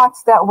no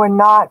plots that were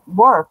not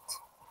worked.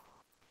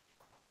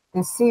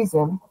 this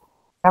season.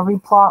 Every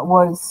plot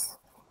was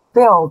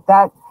filled.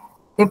 That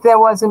if there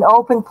was an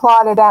open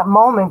plot at that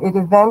moment, it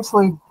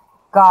eventually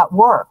got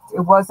worked.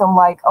 It wasn't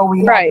like, oh,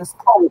 we had this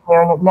plot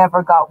there and it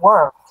never got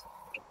worked.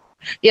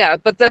 Yeah,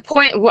 but the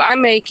point what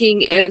I'm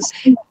making is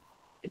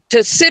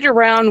to sit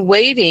around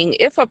waiting.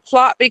 If a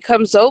plot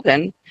becomes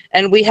open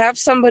and we have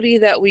somebody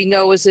that we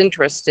know is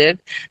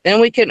interested, then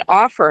we can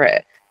offer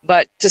it.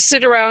 But to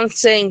sit around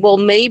saying, well,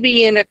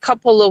 maybe in a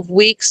couple of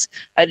weeks,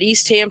 an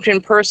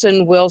Easthampton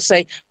person will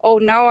say, oh,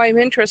 now I'm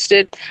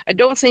interested. I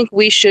don't think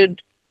we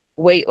should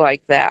wait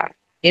like that.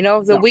 You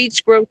know, the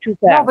weeds grow too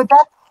fast. No, but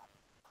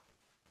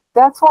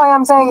that's why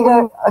I'm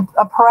saying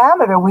a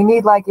parameter. We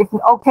need like, if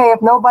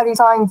nobody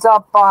signs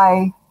up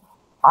by,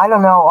 I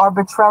don't know,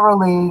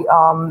 arbitrarily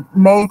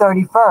May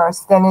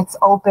 31st, then it's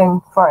open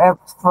for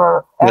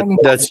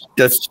anybody.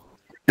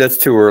 That's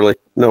too early.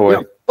 No way.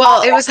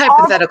 Well, it was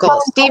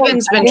hypothetical.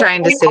 Stephen's been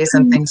trying to say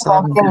something,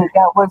 so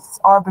that was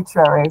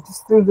arbitrary.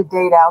 Just threw the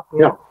date out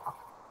there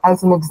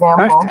as an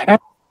example.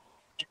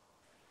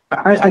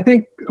 I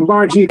think,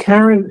 Margie,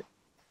 Karen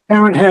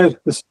has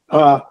this,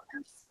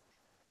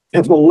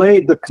 has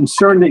relayed the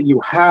concern that you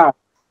have,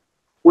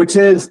 which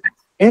is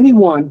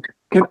anyone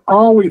can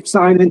always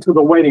sign into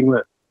the waiting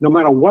list, no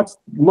matter what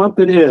month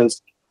it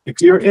is. If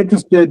you're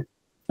interested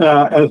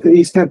as an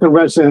Easthampton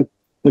resident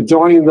to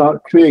join the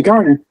community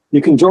garden,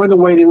 you can join the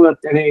waiting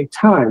list at any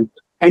time,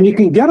 and you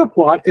can get a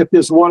plot if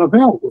there's one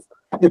available.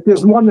 If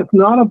there's one that's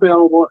not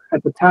available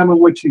at the time in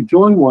which you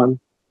join one,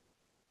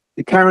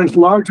 to Karen's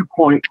larger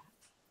point,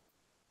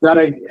 that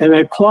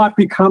a plot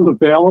becomes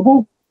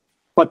available,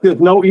 but there's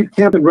no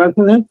Easthampton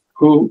resident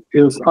who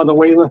is on the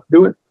waiting list to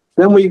do it,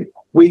 then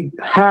we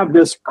have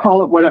this,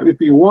 call it whatever if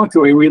you want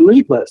to, a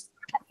relief list,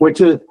 which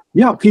is,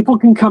 people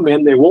can come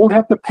in, they won't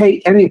have to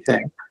pay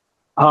anything,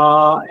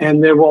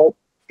 and they will,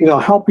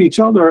 help each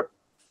other,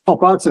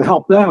 help us and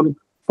help them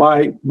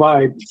by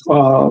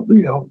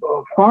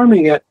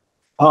farming it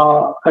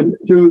and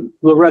through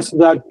the rest of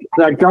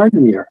that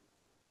garden year.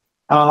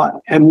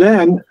 And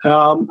then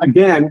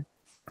again,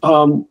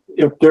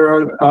 if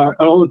there are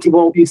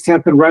eligible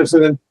Easthampton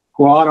residents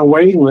who are on a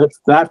waiting list,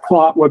 that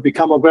plot would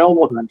become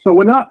available to them. So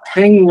we're not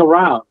hanging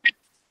around,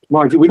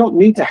 Margie. We don't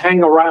need to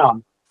hang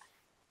around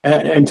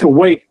and to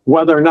wait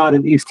whether or not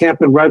an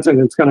Easthampton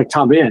resident is going to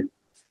come in.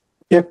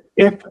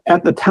 If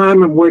at the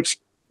time in which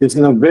there's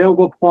an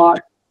available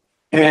plot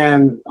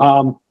and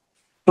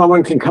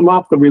someone can come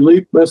off the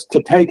relief list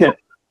to take it,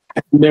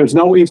 and there's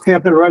no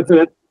Easthampton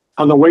resident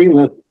on the waiting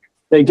list,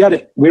 they get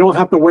it. We don't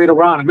have to wait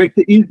around. It makes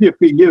it easier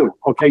for you.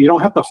 Okay, you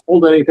don't have to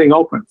hold anything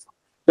open.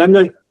 Then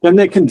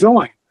they can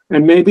join,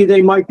 and maybe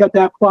they might get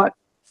that plot,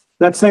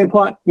 that same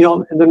plot,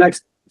 in the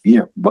next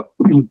year. But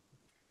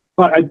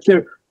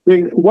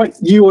what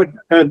you would,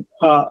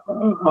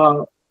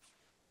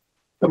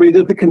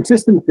 there's a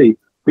consistency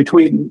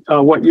between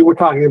what you were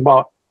talking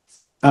about,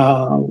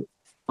 and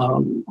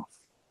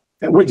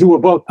what you were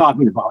both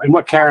talking about, and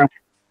what Karen.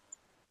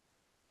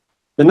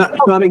 They're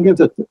not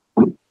against it.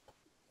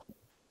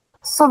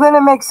 So then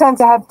it makes sense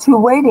to have two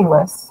waiting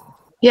lists.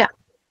 Yeah.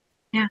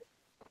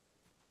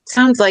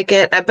 Sounds like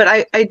it. But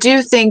I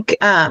do think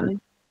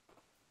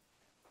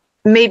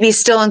maybe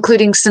still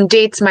including some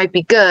dates might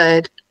be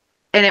good.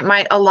 And it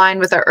might align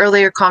with our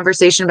earlier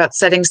conversation about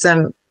setting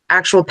some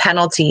actual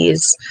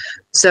penalties.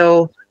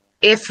 So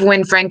if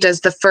when Frank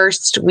does the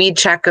first weed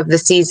check of the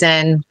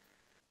season,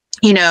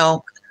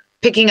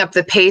 picking up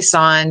the pace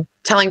on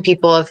telling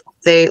people if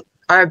they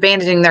are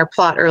abandoning their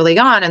plot early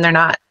on and they're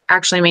not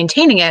actually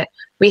maintaining it,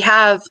 we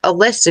have a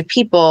list of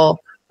people,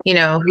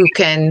 who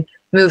can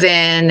move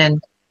in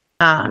and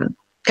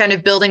kind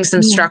of building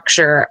some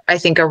structure, I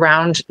think,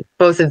 around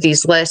both of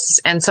these lists,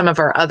 and some of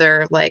our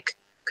other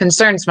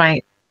concerns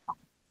might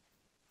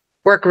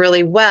work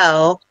really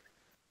well.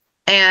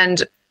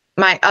 And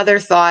my other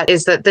thought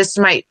is that this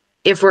might,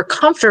 if we're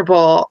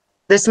comfortable,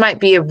 this might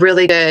be a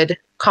really good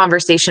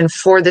conversation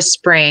for the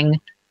spring.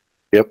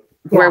 Yep.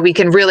 Where we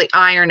can really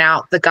iron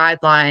out the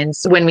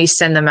guidelines when we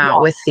send them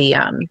out with the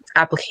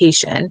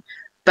application.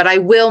 But I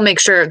will make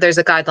sure there's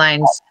a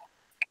guidelines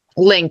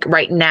link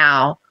right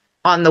now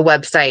on the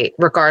website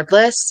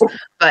regardless.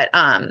 But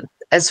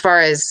as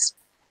far as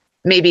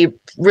maybe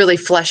really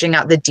fleshing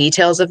out the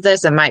details of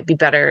this, it might be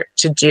better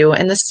to do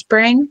in the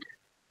spring.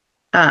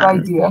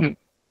 Idea.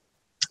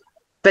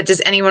 But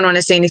does anyone want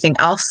to say anything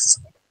else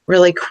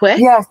really quick?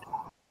 Yes.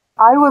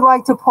 I would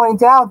like to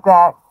point out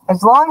that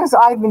as long as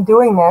I've been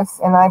doing this,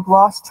 and I've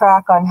lost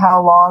track on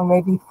how long,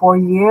 maybe 4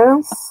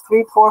 years,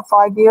 3, 4,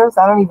 5 years,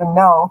 I don't even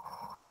know.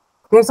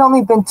 There's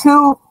only been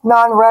 2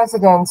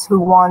 non-residents who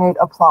wanted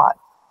a plot.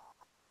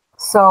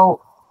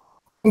 So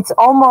it's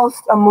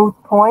almost a moot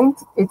point.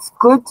 It's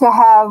good to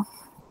have,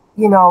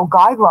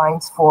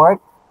 guidelines for it.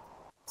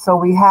 So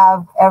we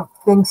have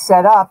everything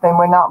set up and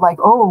we're not like,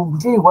 oh,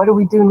 gee, what do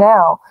we do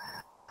now?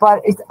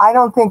 But I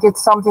don't think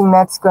it's something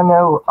that's going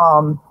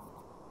to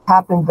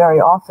happen very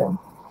often.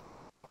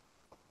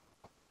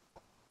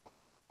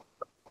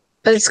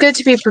 But it's good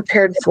to be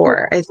prepared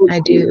for. I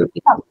do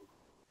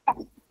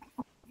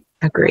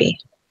agree.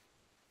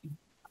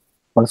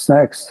 What's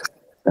next?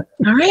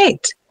 All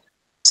right.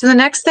 So the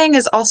next thing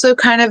is also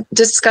kind of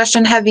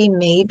discussion heavy,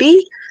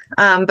 maybe,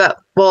 but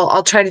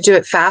I'll try to do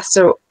it fast.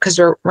 So because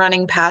we're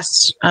running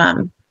past,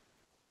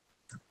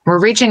 we're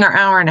reaching our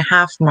hour and a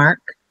half mark.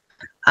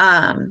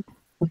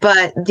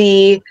 But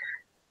the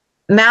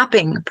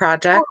mapping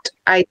project,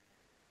 I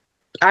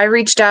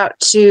reached out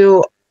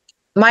to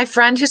my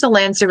friend who's a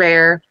land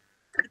surveyor,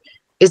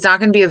 is not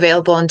going to be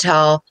available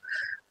until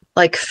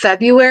like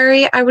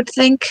February, I would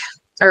think,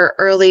 or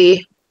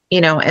early,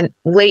 and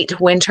late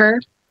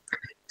winter.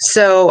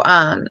 So,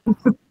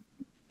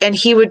 and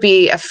he would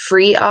be a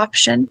free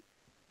option.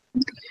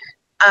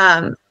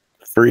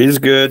 Free is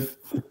good.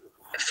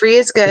 Free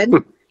is good.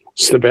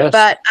 It's the best.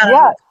 But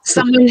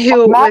someone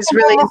who was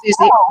really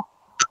enthusiastic.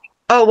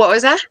 Oh, what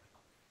was that?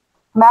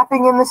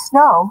 Mapping in the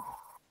snow.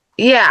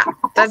 Yeah,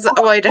 that's.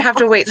 Oh, I'd have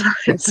to wait till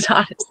it's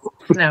not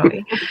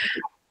snowy.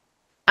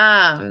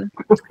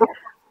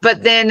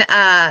 But then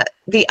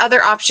the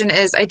other option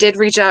is I did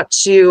reach out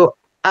to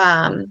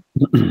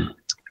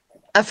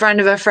a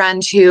friend of a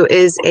friend who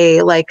is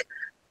a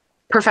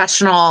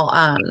professional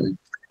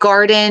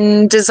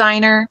garden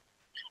designer,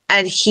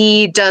 and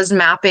he does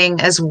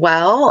mapping as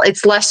well.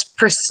 It's less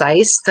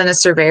precise than a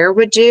surveyor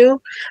would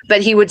do,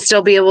 but he would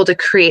still be able to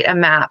create a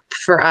map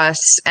for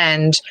us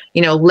and,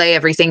 lay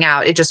everything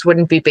out. It just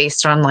wouldn't be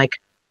based on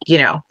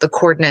the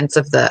coordinates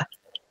of the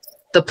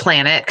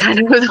planet, kind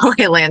of the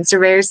way land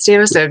surveyors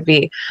do. So it'd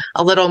be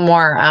a little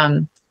more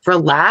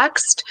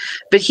relaxed,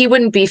 but he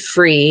wouldn't be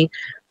free.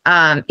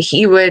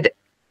 He would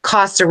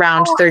cost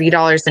around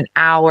 $30 an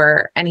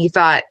hour, and he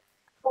thought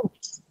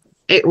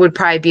it would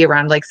probably be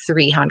around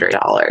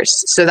 $300.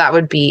 So that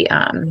would be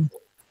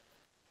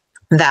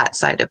that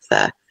side of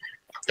the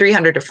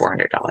 $300 to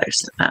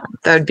 $400.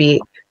 That would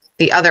be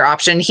the other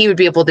option. He would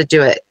be able to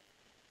do it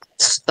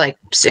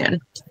soon.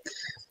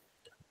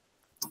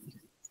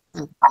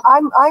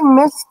 I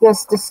missed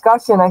this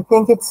discussion. I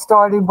think it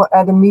started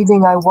at a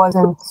meeting I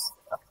wasn't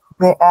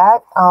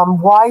at.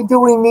 Why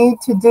do we need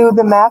to do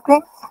the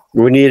mapping?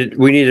 We need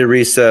to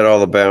reset all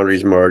the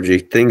boundaries, Margie.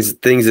 Things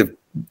have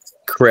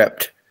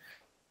crept.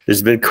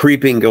 There's been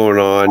creeping going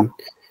on,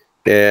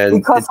 and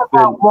because of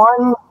that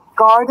one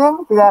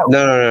garden.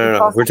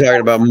 No. We're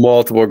talking about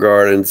multiple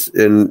gardens,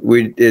 and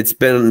it's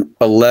been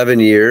 11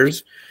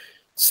 years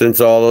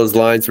since all those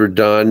lines were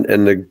done,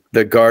 and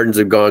the gardens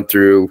have gone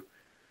through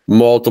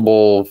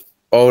multiple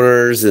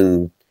owners,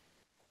 and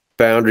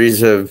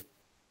boundaries have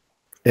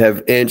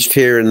inched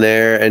here and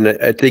there, and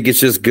I think it's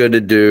just good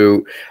to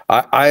do.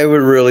 I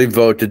would really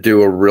vote to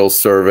do a real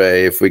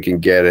survey if we can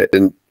get it,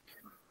 and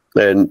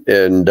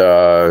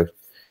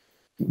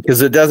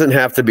because it doesn't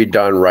have to be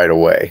done right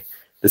away.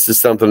 This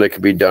is something that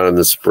could be done in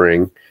the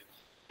spring,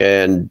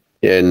 and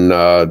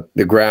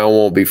the ground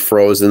won't be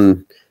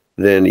frozen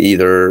then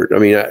either. I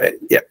mean,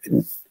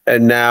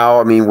 and now,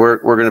 I mean, we're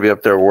going to be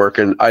up there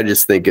working. I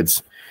just think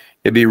it'd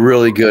be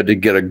really good to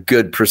get a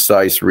good,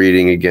 precise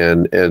reading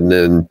again, and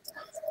then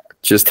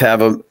just have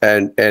them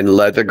and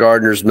let the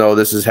gardeners know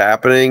this is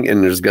happening,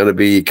 and there's going to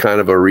be kind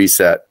of a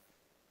reset.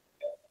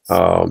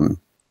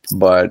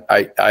 But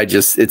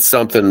it's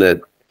something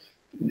that,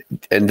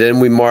 and then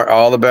we mark,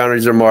 all the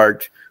boundaries are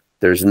marked.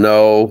 There's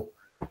no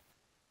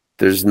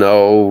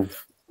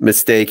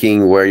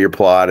mistaking where your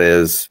plot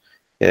is.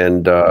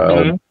 And,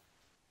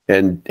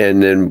 and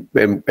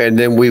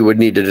then we would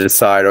need to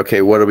decide,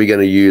 okay, what are we going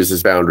to use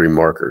as boundary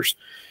markers?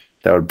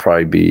 That would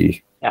probably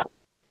be,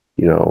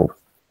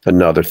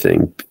 another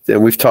thing.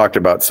 And we've talked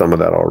about some of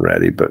that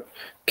already, but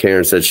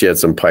Karen said she had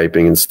some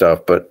piping and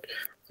stuff, but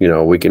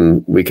we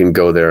can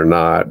go there or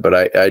not. But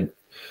I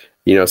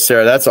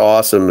Sarah, that's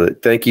awesome.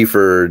 Thank you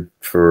for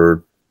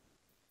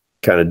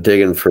kind of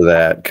digging for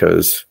that,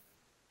 because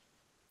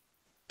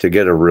to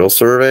get a real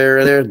surveyor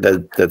in there,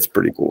 that's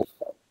pretty cool.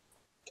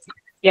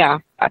 Yeah.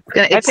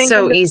 It's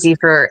so easy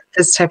for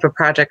this type of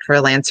project for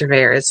a land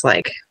surveyor. It's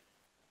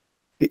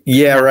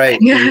yeah, right.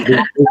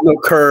 There's no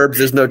curbs,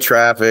 there's no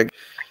traffic.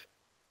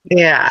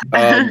 Yeah.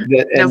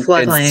 No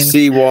flood lane.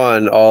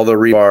 C1, all the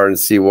rebar in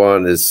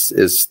C1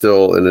 is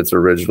still in its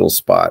original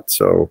spot.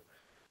 So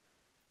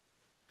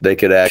they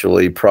could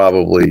actually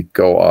probably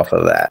go off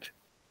of that.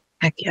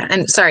 Heck yeah.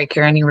 And sorry,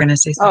 Karen, you were going to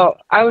say something. Oh,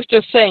 I was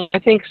just saying, I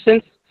think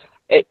since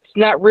it's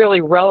not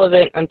really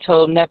relevant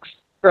until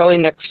early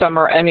next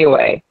summer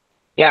anyway.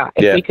 Yeah.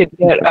 If we could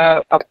get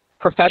a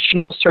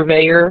professional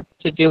surveyor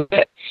to do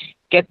it,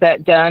 get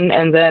that done.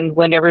 And then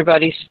when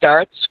everybody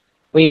starts,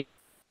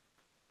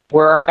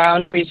 where our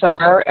boundaries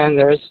are, and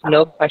there's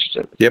no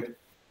questions. Yep.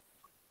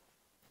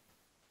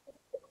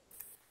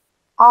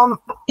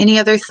 Any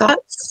other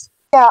thoughts?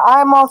 Yeah,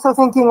 I'm also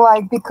thinking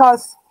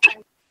because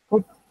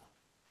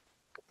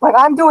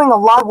I'm doing a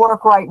lot of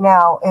work right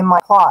now in my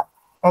plot,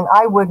 and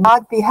I would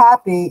not be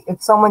happy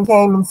if someone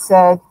came and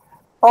said,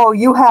 oh,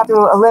 you have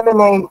to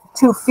eliminate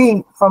 2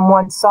 feet from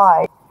one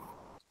side.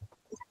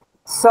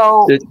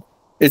 So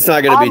it's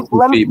not going to be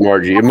 2 feet,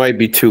 Margie. It might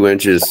be 2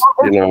 inches,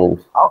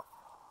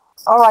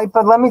 All right,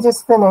 but let me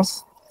just finish.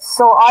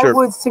 So I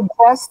would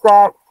suggest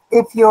that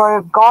if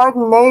your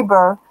garden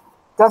neighbor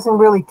doesn't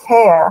really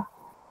care,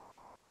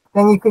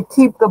 then you could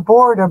keep the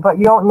border, but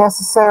you don't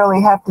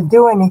necessarily have to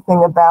do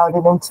anything about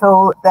it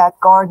until that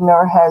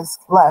gardener has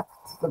left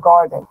the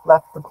garden,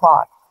 left the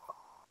plot.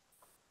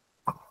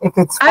 If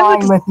it's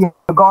fine with your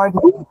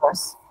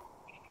gardeners.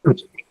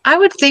 I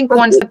would think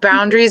once the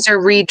boundaries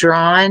are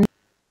redrawn,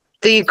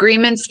 the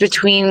agreements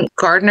between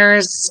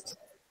gardeners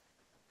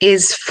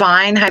is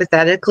fine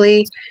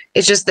hypothetically.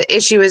 It's just the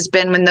issue has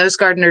been when those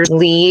gardeners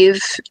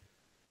leave,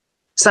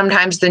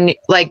 sometimes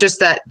just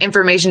that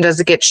information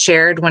doesn't get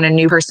shared when a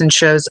new person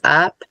shows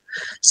up.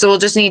 So we'll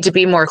just need to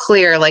be more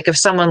clear. Like if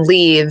someone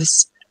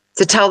leaves,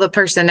 to tell the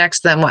person next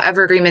to them,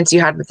 whatever agreements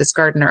you had with this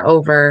gardener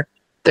over,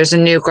 there's a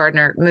new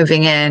gardener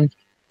moving in.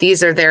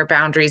 These are their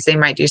boundaries. They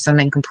might do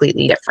something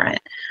completely different.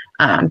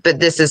 But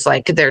this is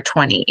like their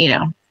 20,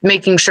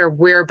 making sure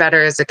we're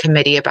better as a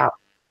committee about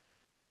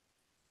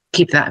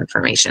keeping that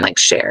information like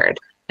shared,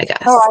 I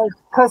guess. All right,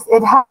 because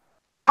it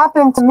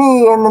happened to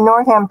me in the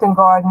Northampton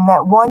garden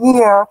that one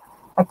year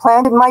I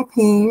planted my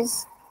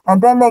peas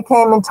and then they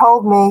came and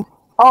told me,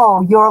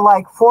 oh, you're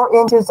like 4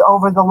 inches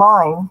over the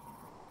line.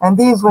 And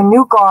these were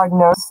new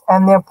gardeners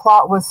and their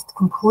plot was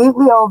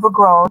completely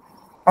overgrown.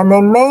 And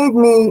they made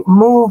me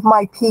move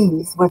my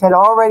peas, which had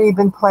already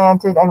been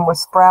planted and were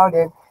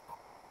sprouted.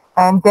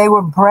 And they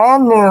were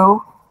brand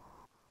new.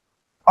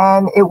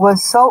 And it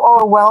was so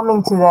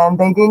overwhelming to them,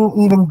 they didn't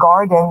even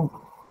garden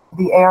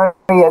the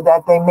area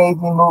that they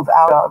made me move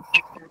out of.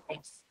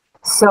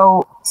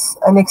 So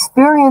an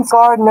experienced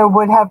gardener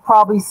would have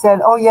probably said,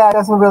 oh yeah, it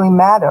doesn't really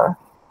matter,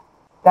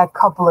 that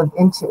couple of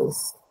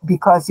inches,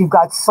 because you've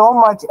got so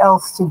much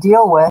else to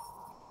deal with.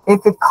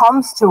 If it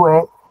comes to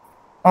it,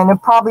 and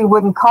it probably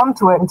wouldn't come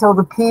to it until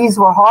the peas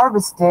were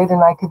harvested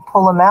and I could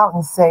pull them out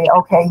and say,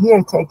 okay,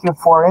 here, take your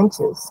 4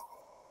 inches.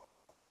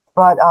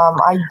 But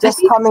I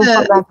just coming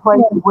from that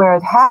place where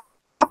it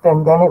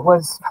happened and it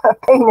was a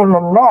pain in the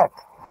neck.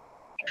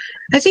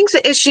 I think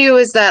the issue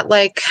is that,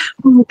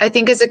 I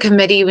think as a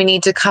committee, we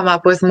need to come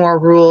up with more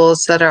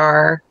rules that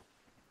are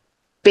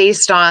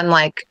based on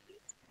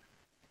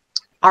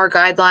our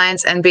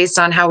guidelines and based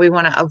on how we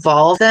want to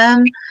evolve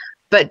them,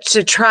 but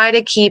to try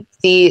to keep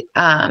the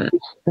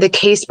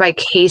case by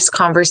case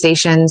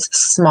conversations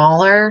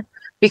smaller,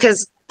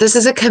 because this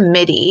is a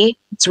committee.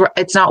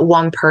 It's not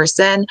one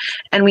person,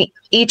 and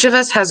each of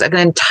us has an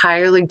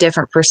entirely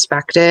different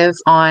perspective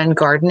on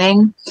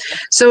gardening.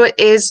 So it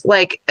is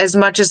as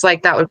much as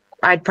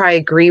I'd probably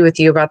agree with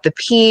you about the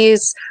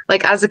peas.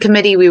 As a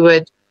committee, we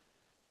would,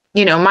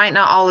 might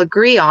not all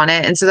agree on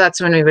it, and so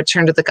that's when we would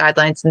turn to the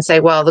guidelines and say,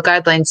 well, the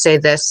guidelines say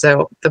this,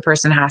 so the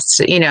person has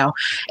to,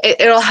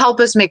 it'll help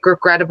us make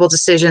regrettable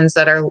decisions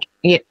that are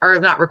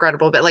not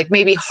regrettable, but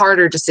maybe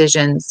harder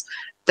decisions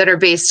that are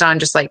based on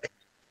just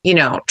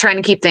trying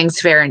to keep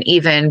things fair and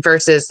even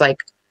versus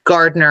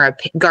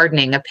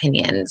gardening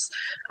opinions.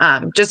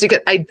 Just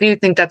because I do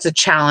think that's a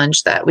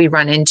challenge that we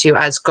run into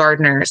as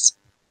gardeners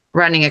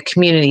running a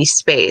community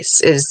space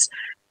is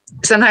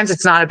sometimes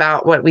it's not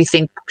about what we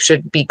think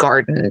should be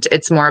gardened.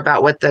 It's more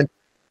about what the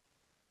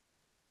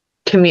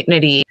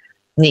community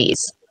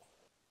needs.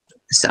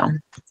 So,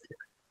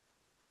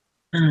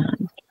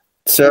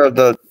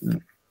 to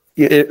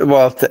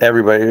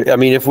everybody, I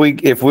mean, if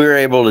we're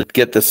able to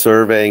get the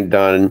surveying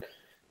done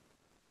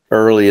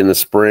early in the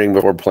spring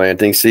before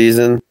planting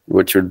season,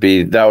 that would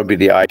be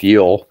the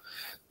ideal,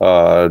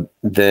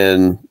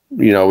 then,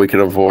 we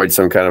could avoid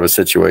some kind of a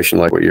situation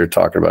like what you're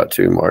talking about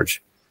too,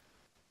 Marge.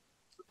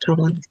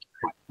 Totally.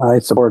 I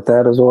support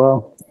that as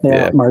well.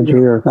 Yeah, Margie,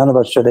 or none of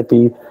us should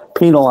be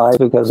penalized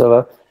because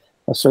of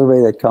a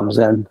survey that comes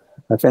in.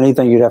 If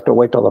anything, you'd have to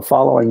wait till the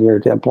following year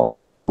to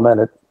implement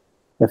it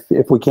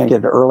if we can't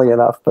get it early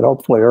enough, but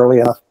hopefully early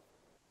enough.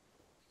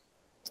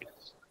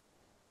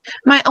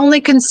 My only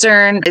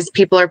concern is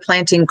people are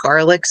planting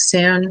garlic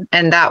soon,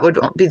 and that would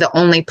be the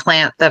only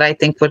plant that I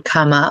think would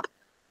come up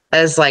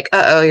as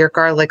uh-oh, your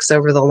garlic's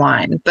over the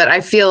line. But I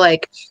feel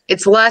like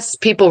it's less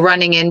people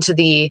running into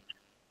the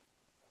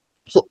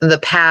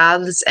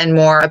paths and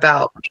more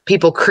about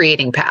people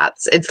creating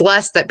paths. It's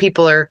less that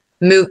people are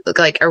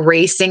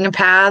erasing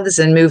paths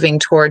and moving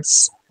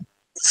towards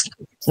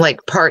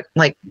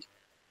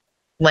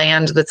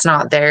land that's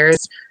not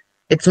theirs.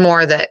 It's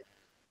more that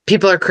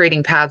people are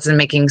creating paths and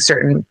making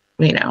certain,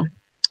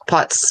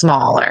 plots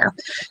smaller.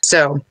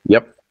 So,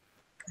 yep.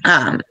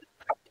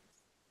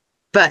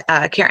 But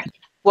Karen.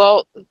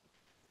 Well,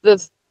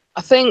 the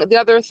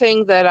other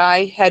thing that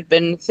I had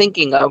been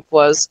thinking of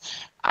was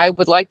I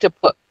would like to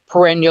put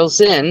perennials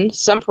in,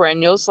 some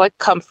perennials like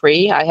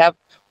comfrey. I have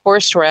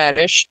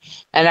horseradish,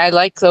 and I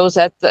like those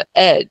at the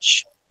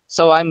edge.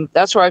 So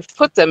that's where I've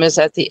put them, is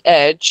at the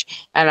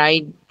edge, and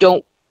I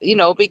don't,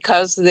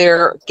 because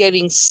they're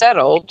getting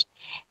settled,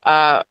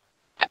 I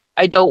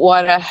don't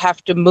want to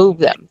have to move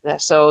them.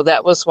 So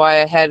that was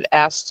why I had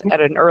asked at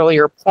an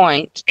earlier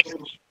point,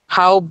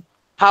 how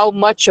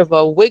much of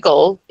a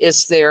wiggle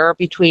is there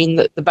between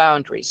the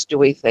boundaries, do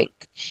we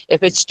think?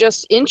 If it's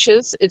just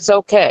inches, it's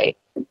okay.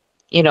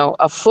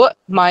 A foot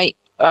might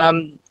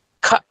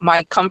cut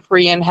my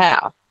comfrey in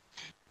half,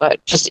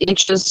 but just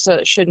inches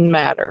shouldn't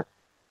matter.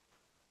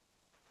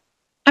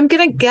 I'm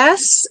going to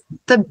guess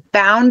the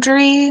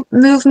boundary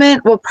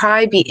movement will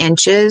probably be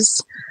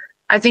inches.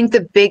 I think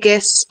the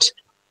biggest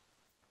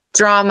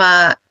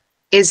drama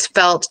is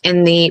felt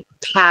in the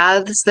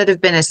paths that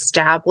have been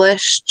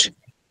established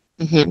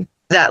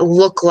that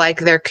look like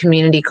they're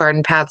community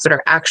garden paths that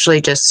are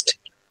actually just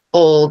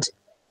old,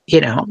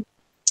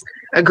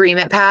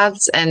 agreement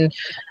paths. And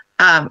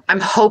I'm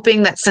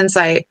hoping that since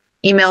I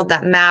emailed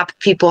that map,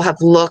 people have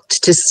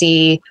looked to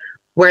see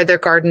where their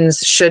gardens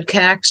should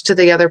connect to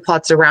the other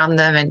plots around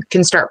them and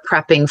can start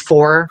prepping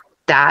for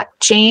that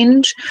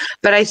change.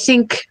 But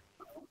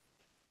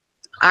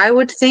I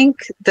would think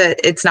that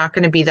it's not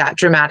going to be that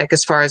dramatic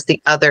as far as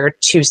the other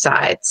two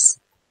sides,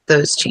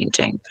 those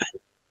changing.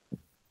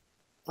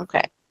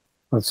 Okay.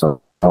 That's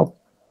all.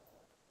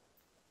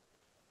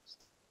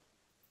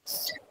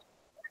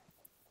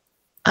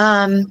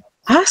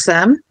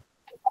 Awesome.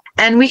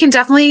 And we can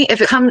definitely, if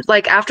it comes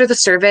like after the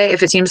survey,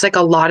 if it seems like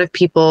a lot of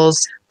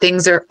people's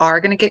things are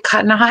going to get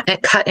cut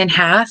in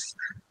half,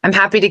 I'm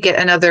happy to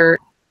get another,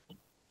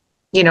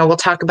 we'll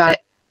talk about it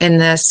in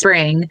the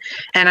spring,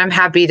 and I'm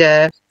happy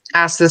to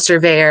ask the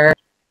surveyor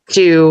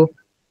to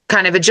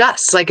kind of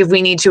adjust. Like if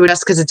we need to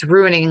adjust because it's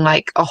ruining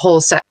like a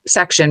whole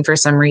section for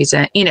some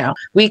reason,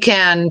 we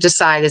can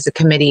decide as a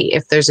committee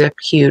if there's a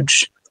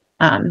huge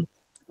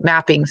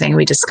mapping thing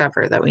we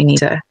discover that we need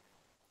to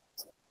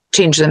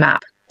change the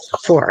map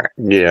for.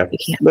 Yeah,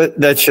 but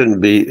that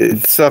shouldn't be,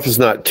 stuff is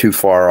not too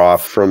far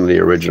off from the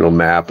original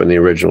map and the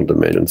original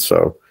dimensions.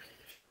 So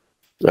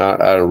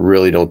I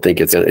really don't think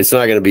it's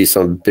not going to be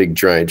some big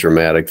giant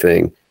dramatic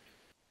thing.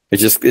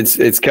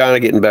 It's kind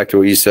of getting back to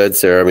what you said,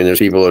 Sarah. I mean, there's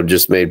people who have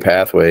just made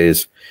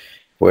pathways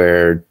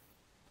where,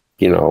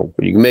 you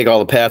can make all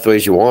the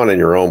pathways you want in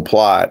your own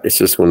plot. It's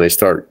just when they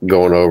start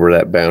going over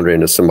that boundary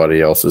into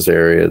somebody else's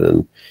area,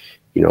 then,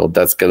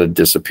 that's going to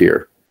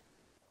disappear.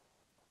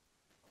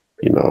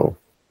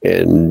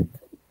 And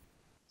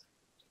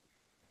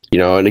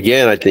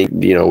again, I think,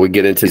 we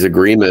get into these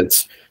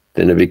agreements,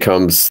 then it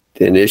becomes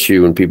an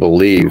issue when people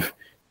leave,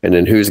 and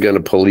then who's going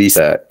to police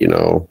that,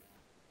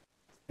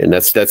 and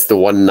that's the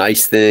one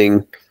nice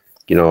thing,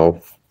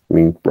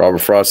 Robert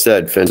Frost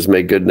said, fences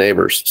make good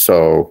neighbors.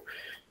 So,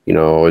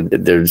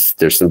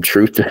 there's some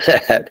truth to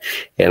that.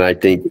 And I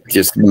think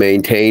just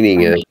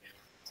maintaining it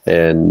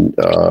and,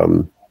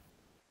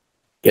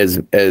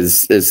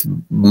 as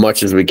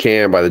much as we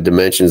can by the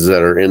dimensions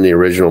that are in the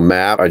original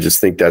map. I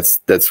just think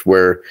that's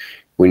where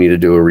we need to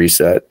do a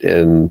reset.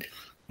 And,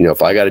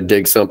 if I got to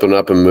dig something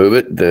up and move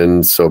it,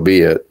 then so be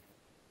it.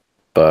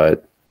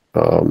 But,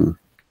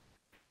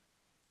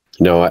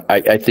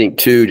 I think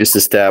too, just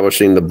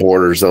establishing the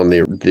borders on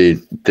the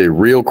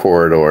real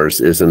corridors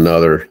is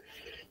another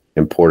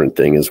important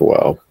thing as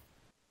well.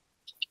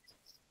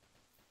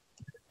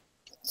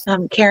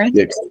 Karen?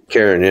 Yeah,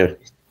 Karen, yeah.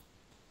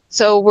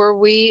 So were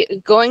we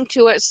going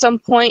to at some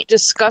point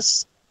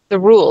discuss the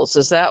rules?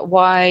 Is that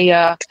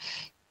why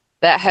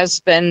that has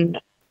been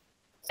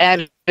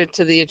added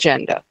to the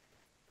agenda?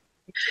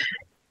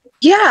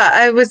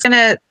 Yeah,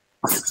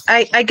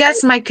 I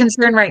guess my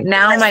concern right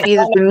now might be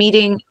that the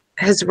meeting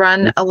has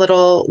run a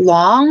little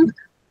long.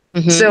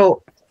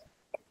 So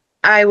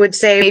I would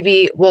say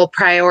maybe we'll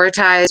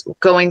prioritize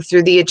going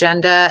through the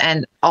agenda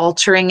and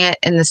altering it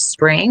in the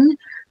spring.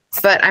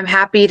 But I'm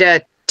happy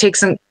to take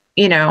some,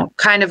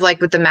 kind of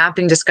like with the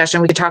mapping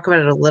discussion, we could talk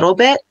about it a little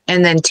bit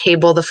and then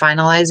table the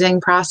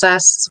finalizing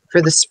process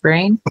for the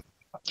spring.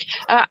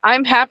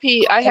 I'm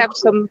happy. I have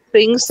some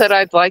things that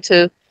I'd like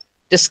to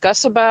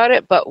discuss about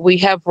it, but we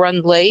have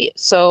run late.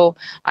 So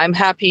I'm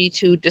happy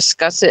to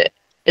discuss it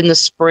in the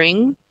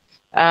spring.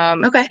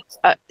 Okay.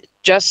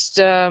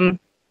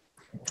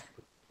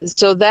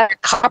 So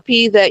that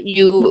copy that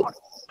you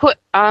put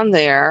on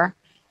there,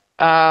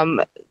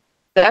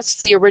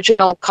 that's the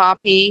original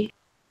copy.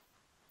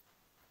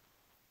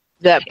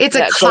 It's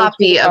a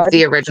copy of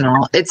the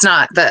original. It's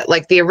not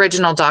the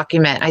original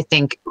document, I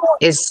think,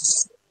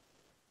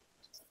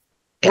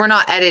 we're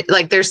not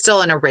there's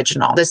still an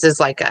original. This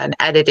is like an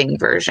editing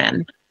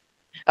version.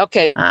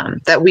 Okay.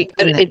 That we,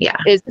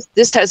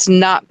 this has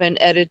not been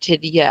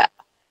edited yet.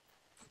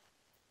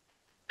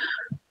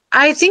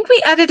 I think we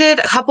edited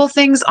a couple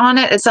things on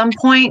it at some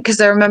point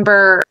because I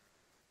remember.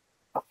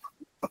 Let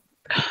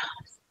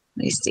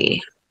me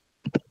see.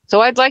 So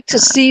I'd like to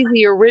see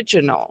the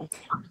original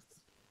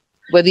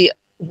with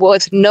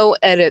no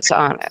edits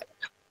on it.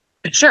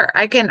 Sure,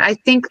 I can. I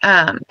think.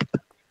 Oh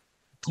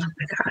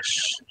my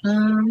gosh.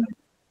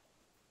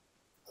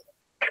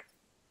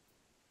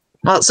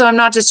 Well, so I'm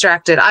not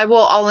distracted.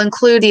 I'll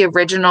include the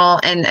original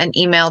in an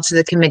email to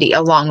the committee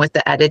along with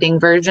the editing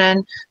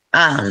version.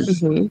 I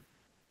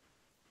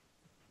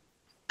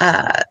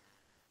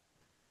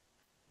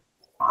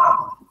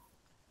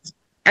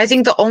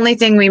think the only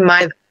thing we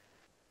might have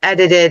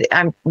edited,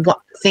 I'm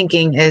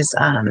thinking, is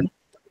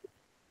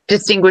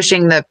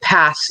distinguishing the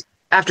path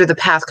after the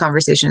path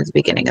conversation at the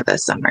beginning of the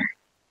summer.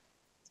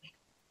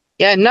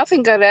 Yeah,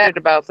 nothing got added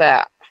about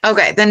that.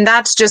 Okay, then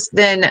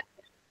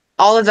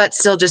all of that's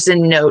still just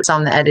in notes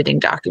on the editing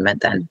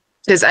document then.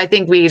 Because I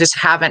think we just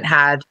haven't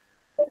had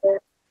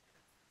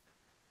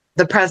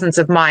the presence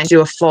of mind,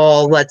 do a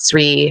full, let's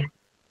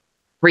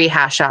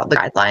rehash out the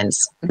guidelines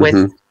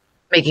with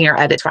making our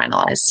edits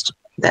finalized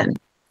then.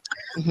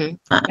 Okay.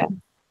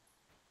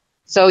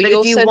 So But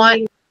you'll if you send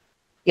want, me,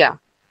 yeah.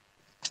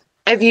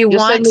 if you You'll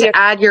want send me to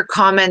add your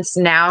comments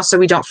now so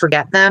we don't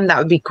forget them, that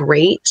would be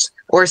great.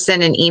 Or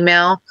send an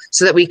email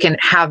so that we can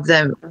have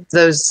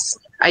those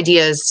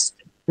ideas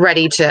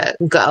ready to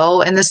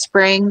go in the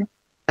spring.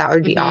 That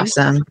would be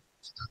awesome.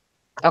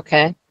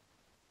 Okay.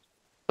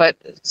 But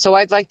so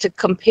I'd like to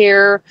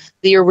compare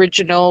the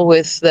original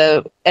with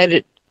the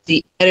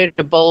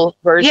editable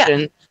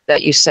version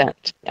that you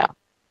sent. Yeah.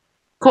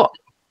 Cool.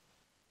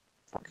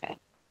 Okay.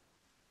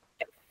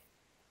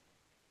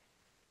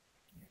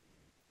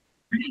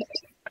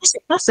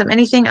 Awesome.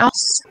 Anything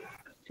else?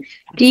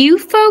 Do you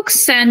folks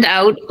send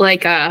out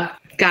like a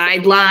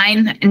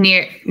guideline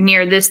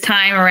near this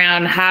time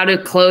around how to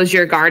close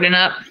your garden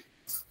up?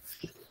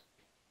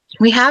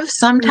 We have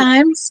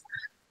sometimes.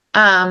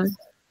 I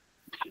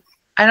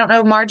don't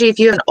know, Margie, if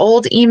you have an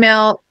old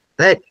email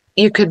that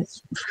you could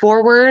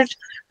forward,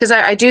 because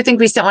I do think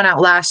we sent one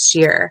out last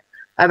year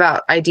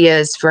about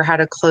ideas for how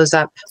to close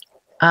up.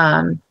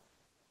 Yeah,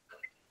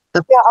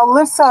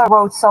 Alyssa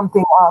wrote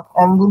something up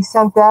and we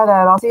sent that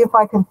out. I'll see if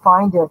I can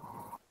find it.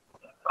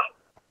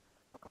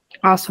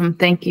 Awesome.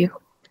 Thank you.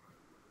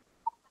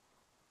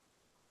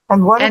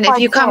 And what And if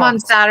you come on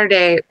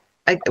Saturday,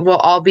 we'll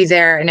all be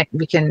there and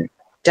we can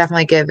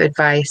definitely give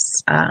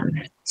advice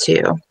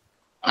too.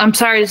 I'm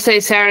sorry to say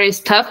Saturday's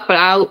tough, but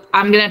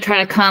I'm going to try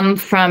to come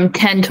from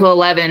 10 to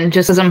 11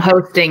 just as I'm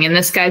hosting, and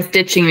this guy's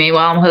ditching me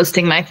while I'm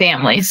hosting my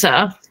family,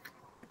 so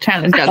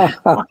trying to juggle.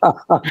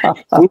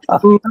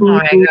 Oh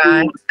my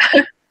God.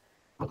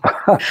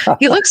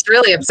 He looks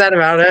really upset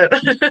about it.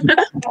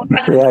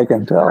 Yeah, I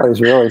can tell he's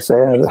really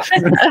sad.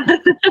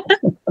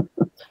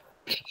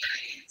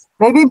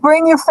 Maybe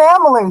bring your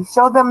family,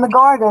 show them the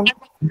garden.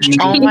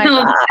 Oh my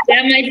God.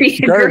 That might be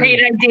a great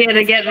idea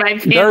to get my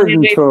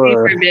family to tour.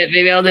 for a bit.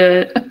 Maybe I'll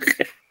do it.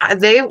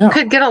 They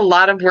could get a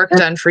lot of work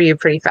done for you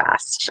pretty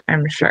fast,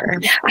 I'm sure.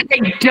 I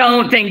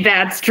don't think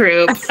that's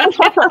true. All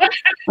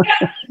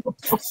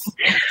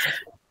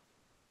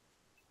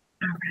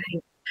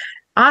right.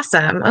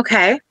 Awesome.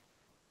 Okay.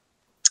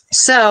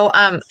 So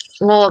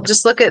we'll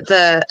just look at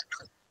the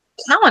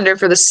calendar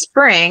for the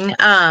spring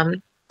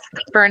for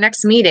our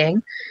next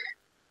meeting.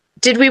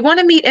 Did we want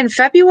to meet in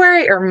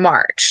February or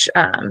March?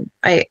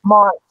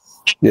 March.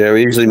 Yeah,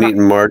 we usually meet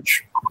in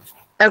March.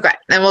 Okay.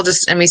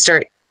 And we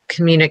start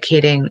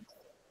communicating.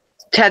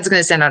 Ted's going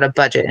to send out a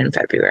budget in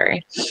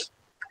February.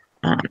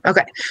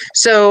 Okay.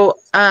 So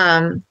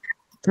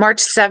March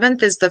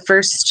 7th is the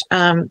first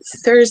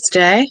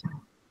Thursday.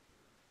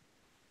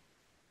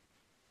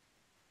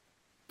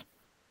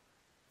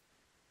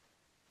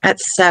 At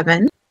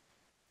 7.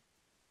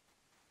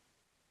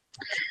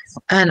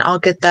 And I'll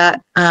get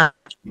that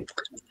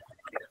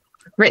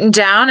written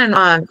down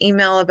and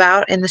email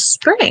about in the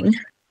spring.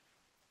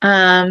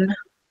 Awesome.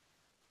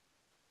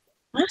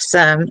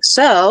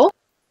 So,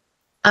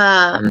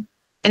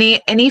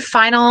 any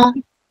final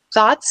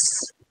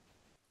thoughts,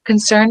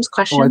 concerns,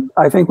 questions?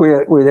 Well, I think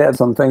we had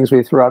some things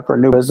we threw out for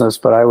new business,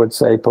 but I would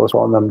say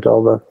postpone them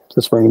till the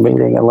spring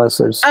meeting unless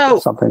there's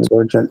something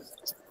urgent.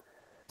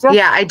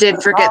 Yeah, I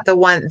did forget the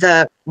one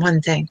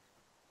thing.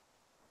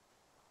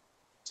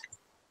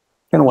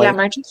 Can wait. Yeah,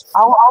 Margie?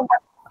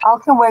 I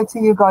can wait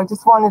till you go. I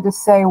just wanted to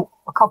say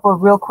a couple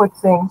of real quick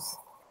things.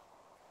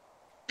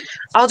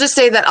 I'll just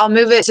say that I'll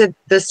move it to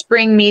the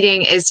spring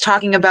meeting is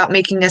talking about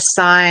making a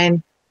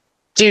sign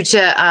due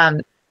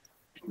to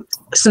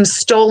some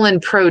stolen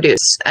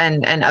produce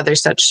and other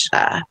such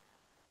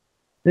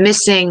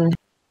missing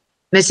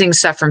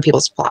stuff from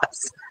people's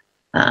plots.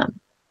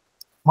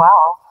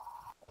 Wow.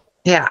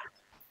 Yeah.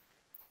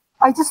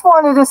 I just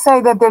wanted to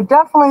say that there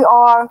definitely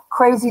are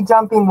crazy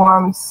jumping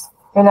worms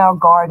in our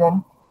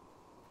garden.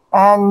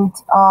 And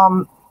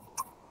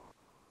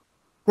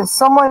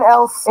someone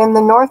else in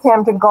the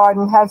Northampton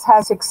garden has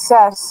had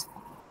success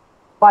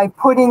by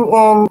putting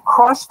in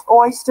crushed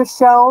oyster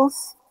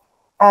shells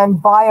and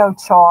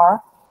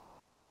biochar.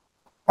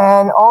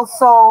 And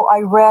also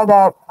I read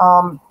that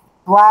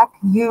black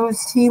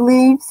used tea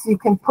leaves, you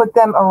can put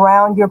them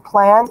around your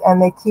plant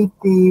and they keep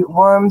the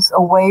worms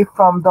away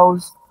from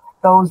those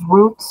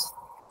roots.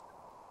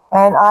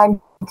 And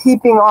I'm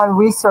keeping on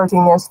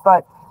researching this,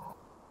 but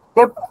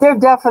they're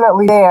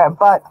definitely there.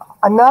 But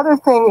another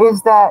thing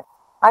is that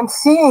I'm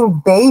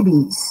seeing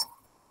babies,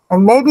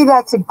 and maybe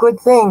that's a good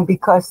thing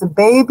because the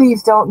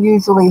babies don't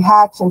usually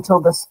hatch until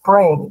the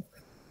spring.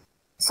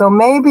 So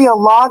maybe a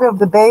lot of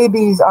the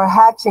babies are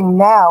hatching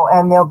now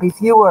and there'll be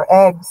fewer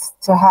eggs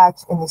to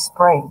hatch in the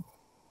spring,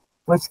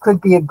 which could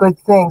be a good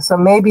thing. So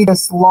maybe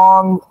this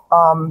long,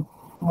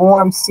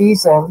 warm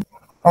season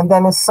and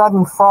then a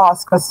sudden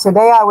frost, because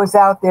today I was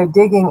out there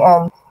digging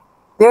and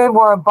there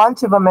were a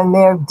bunch of them and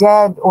they're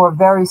dead or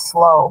very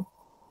slow.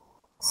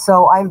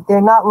 So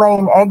they're not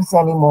laying eggs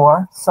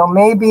anymore. So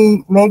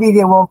maybe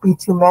there won't be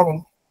too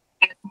many.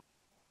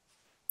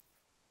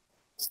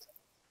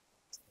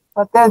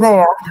 But they're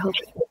there.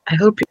 I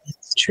hope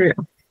it's true.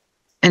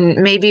 And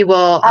maybe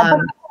we'll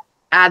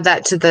add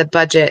that to the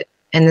budget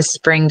in the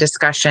spring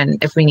discussion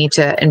if we need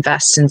to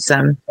invest in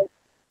some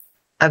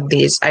of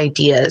these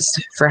ideas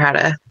for how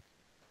to.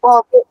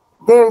 Well,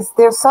 there's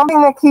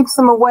something that keeps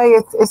them away.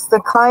 It's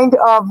the kind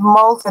of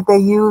mulch that they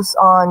use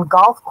on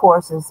golf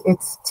courses.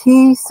 It's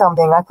T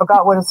something. I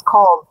forgot what it's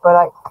called,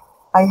 but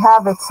I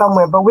have it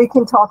somewhere. But we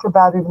can talk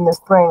about it in the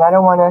spring. I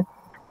don't want to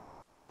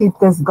keep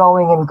this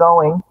going and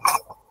going.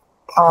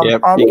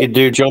 You could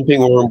do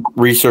jumping worm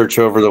research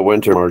over the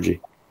winter, Margie.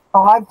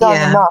 Oh, I've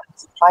done enough.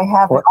 I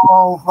have it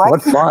all right.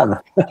 What fun.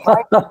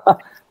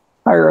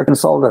 Hire a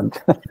consultant.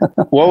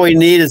 What we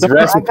need is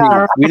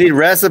recipes. We need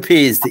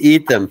recipes to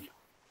eat them.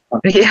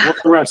 Yeah.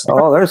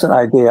 Oh, there's an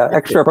idea.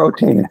 Extra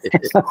protein.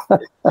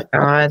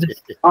 God.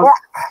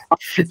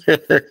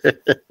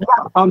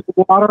 On the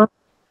water,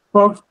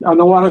 folks,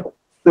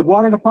 the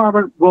water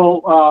department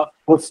will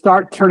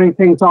start turning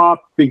things off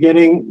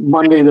beginning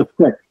Monday the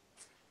 6th.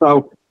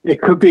 So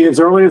it could be as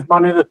early as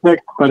Monday the 6th,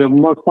 but it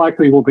most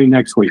likely will be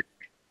next week.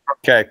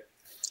 Okay.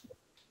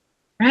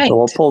 Right. So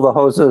we'll pull the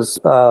hoses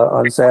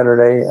on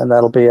Saturday, and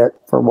that'll be it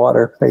for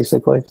water,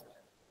 basically.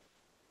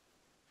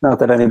 Not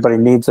that anybody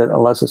needs it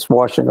unless it's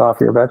washing off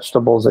your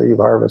vegetables that you've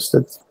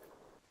harvested.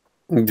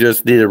 You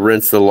just need to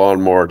rinse the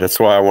lawnmower. That's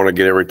why I want to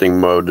get everything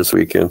mowed this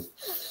weekend.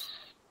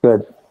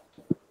 Good.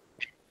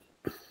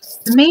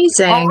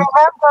 Amazing.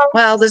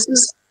 Well, this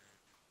is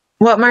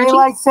what, Margie?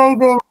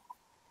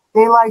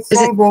 Daylight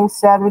savings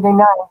Saturday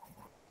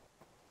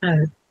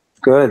night.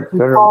 Good. We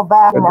call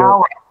back an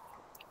hour.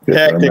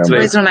 Technically,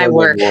 it's when I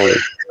work. Yeah,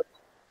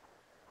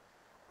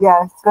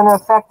 it's going to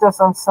affect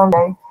us on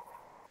Sunday.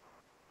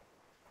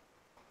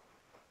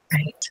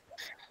 Right.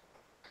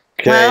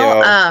 Okay,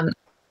 well,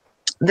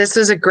 this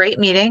was a great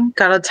meeting.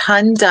 Got a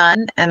ton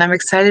done, and I'm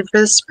excited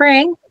for the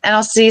spring. And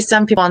I'll see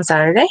some people on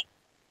Saturday.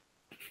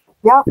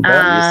 Yep.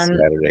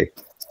 Saturday.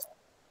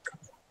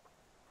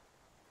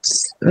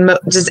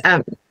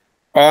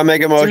 I'll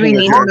make a motion. Do we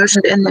need a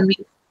motion to end the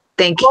meeting?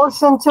 Thank you.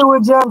 Motion to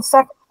adjourn.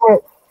 Second.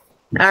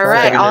 All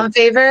right. All in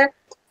favor?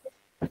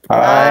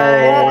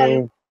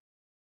 Aye.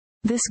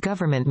 This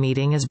government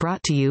meeting is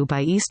brought to you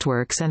by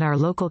Eastworks and our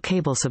local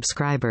cable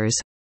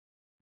subscribers.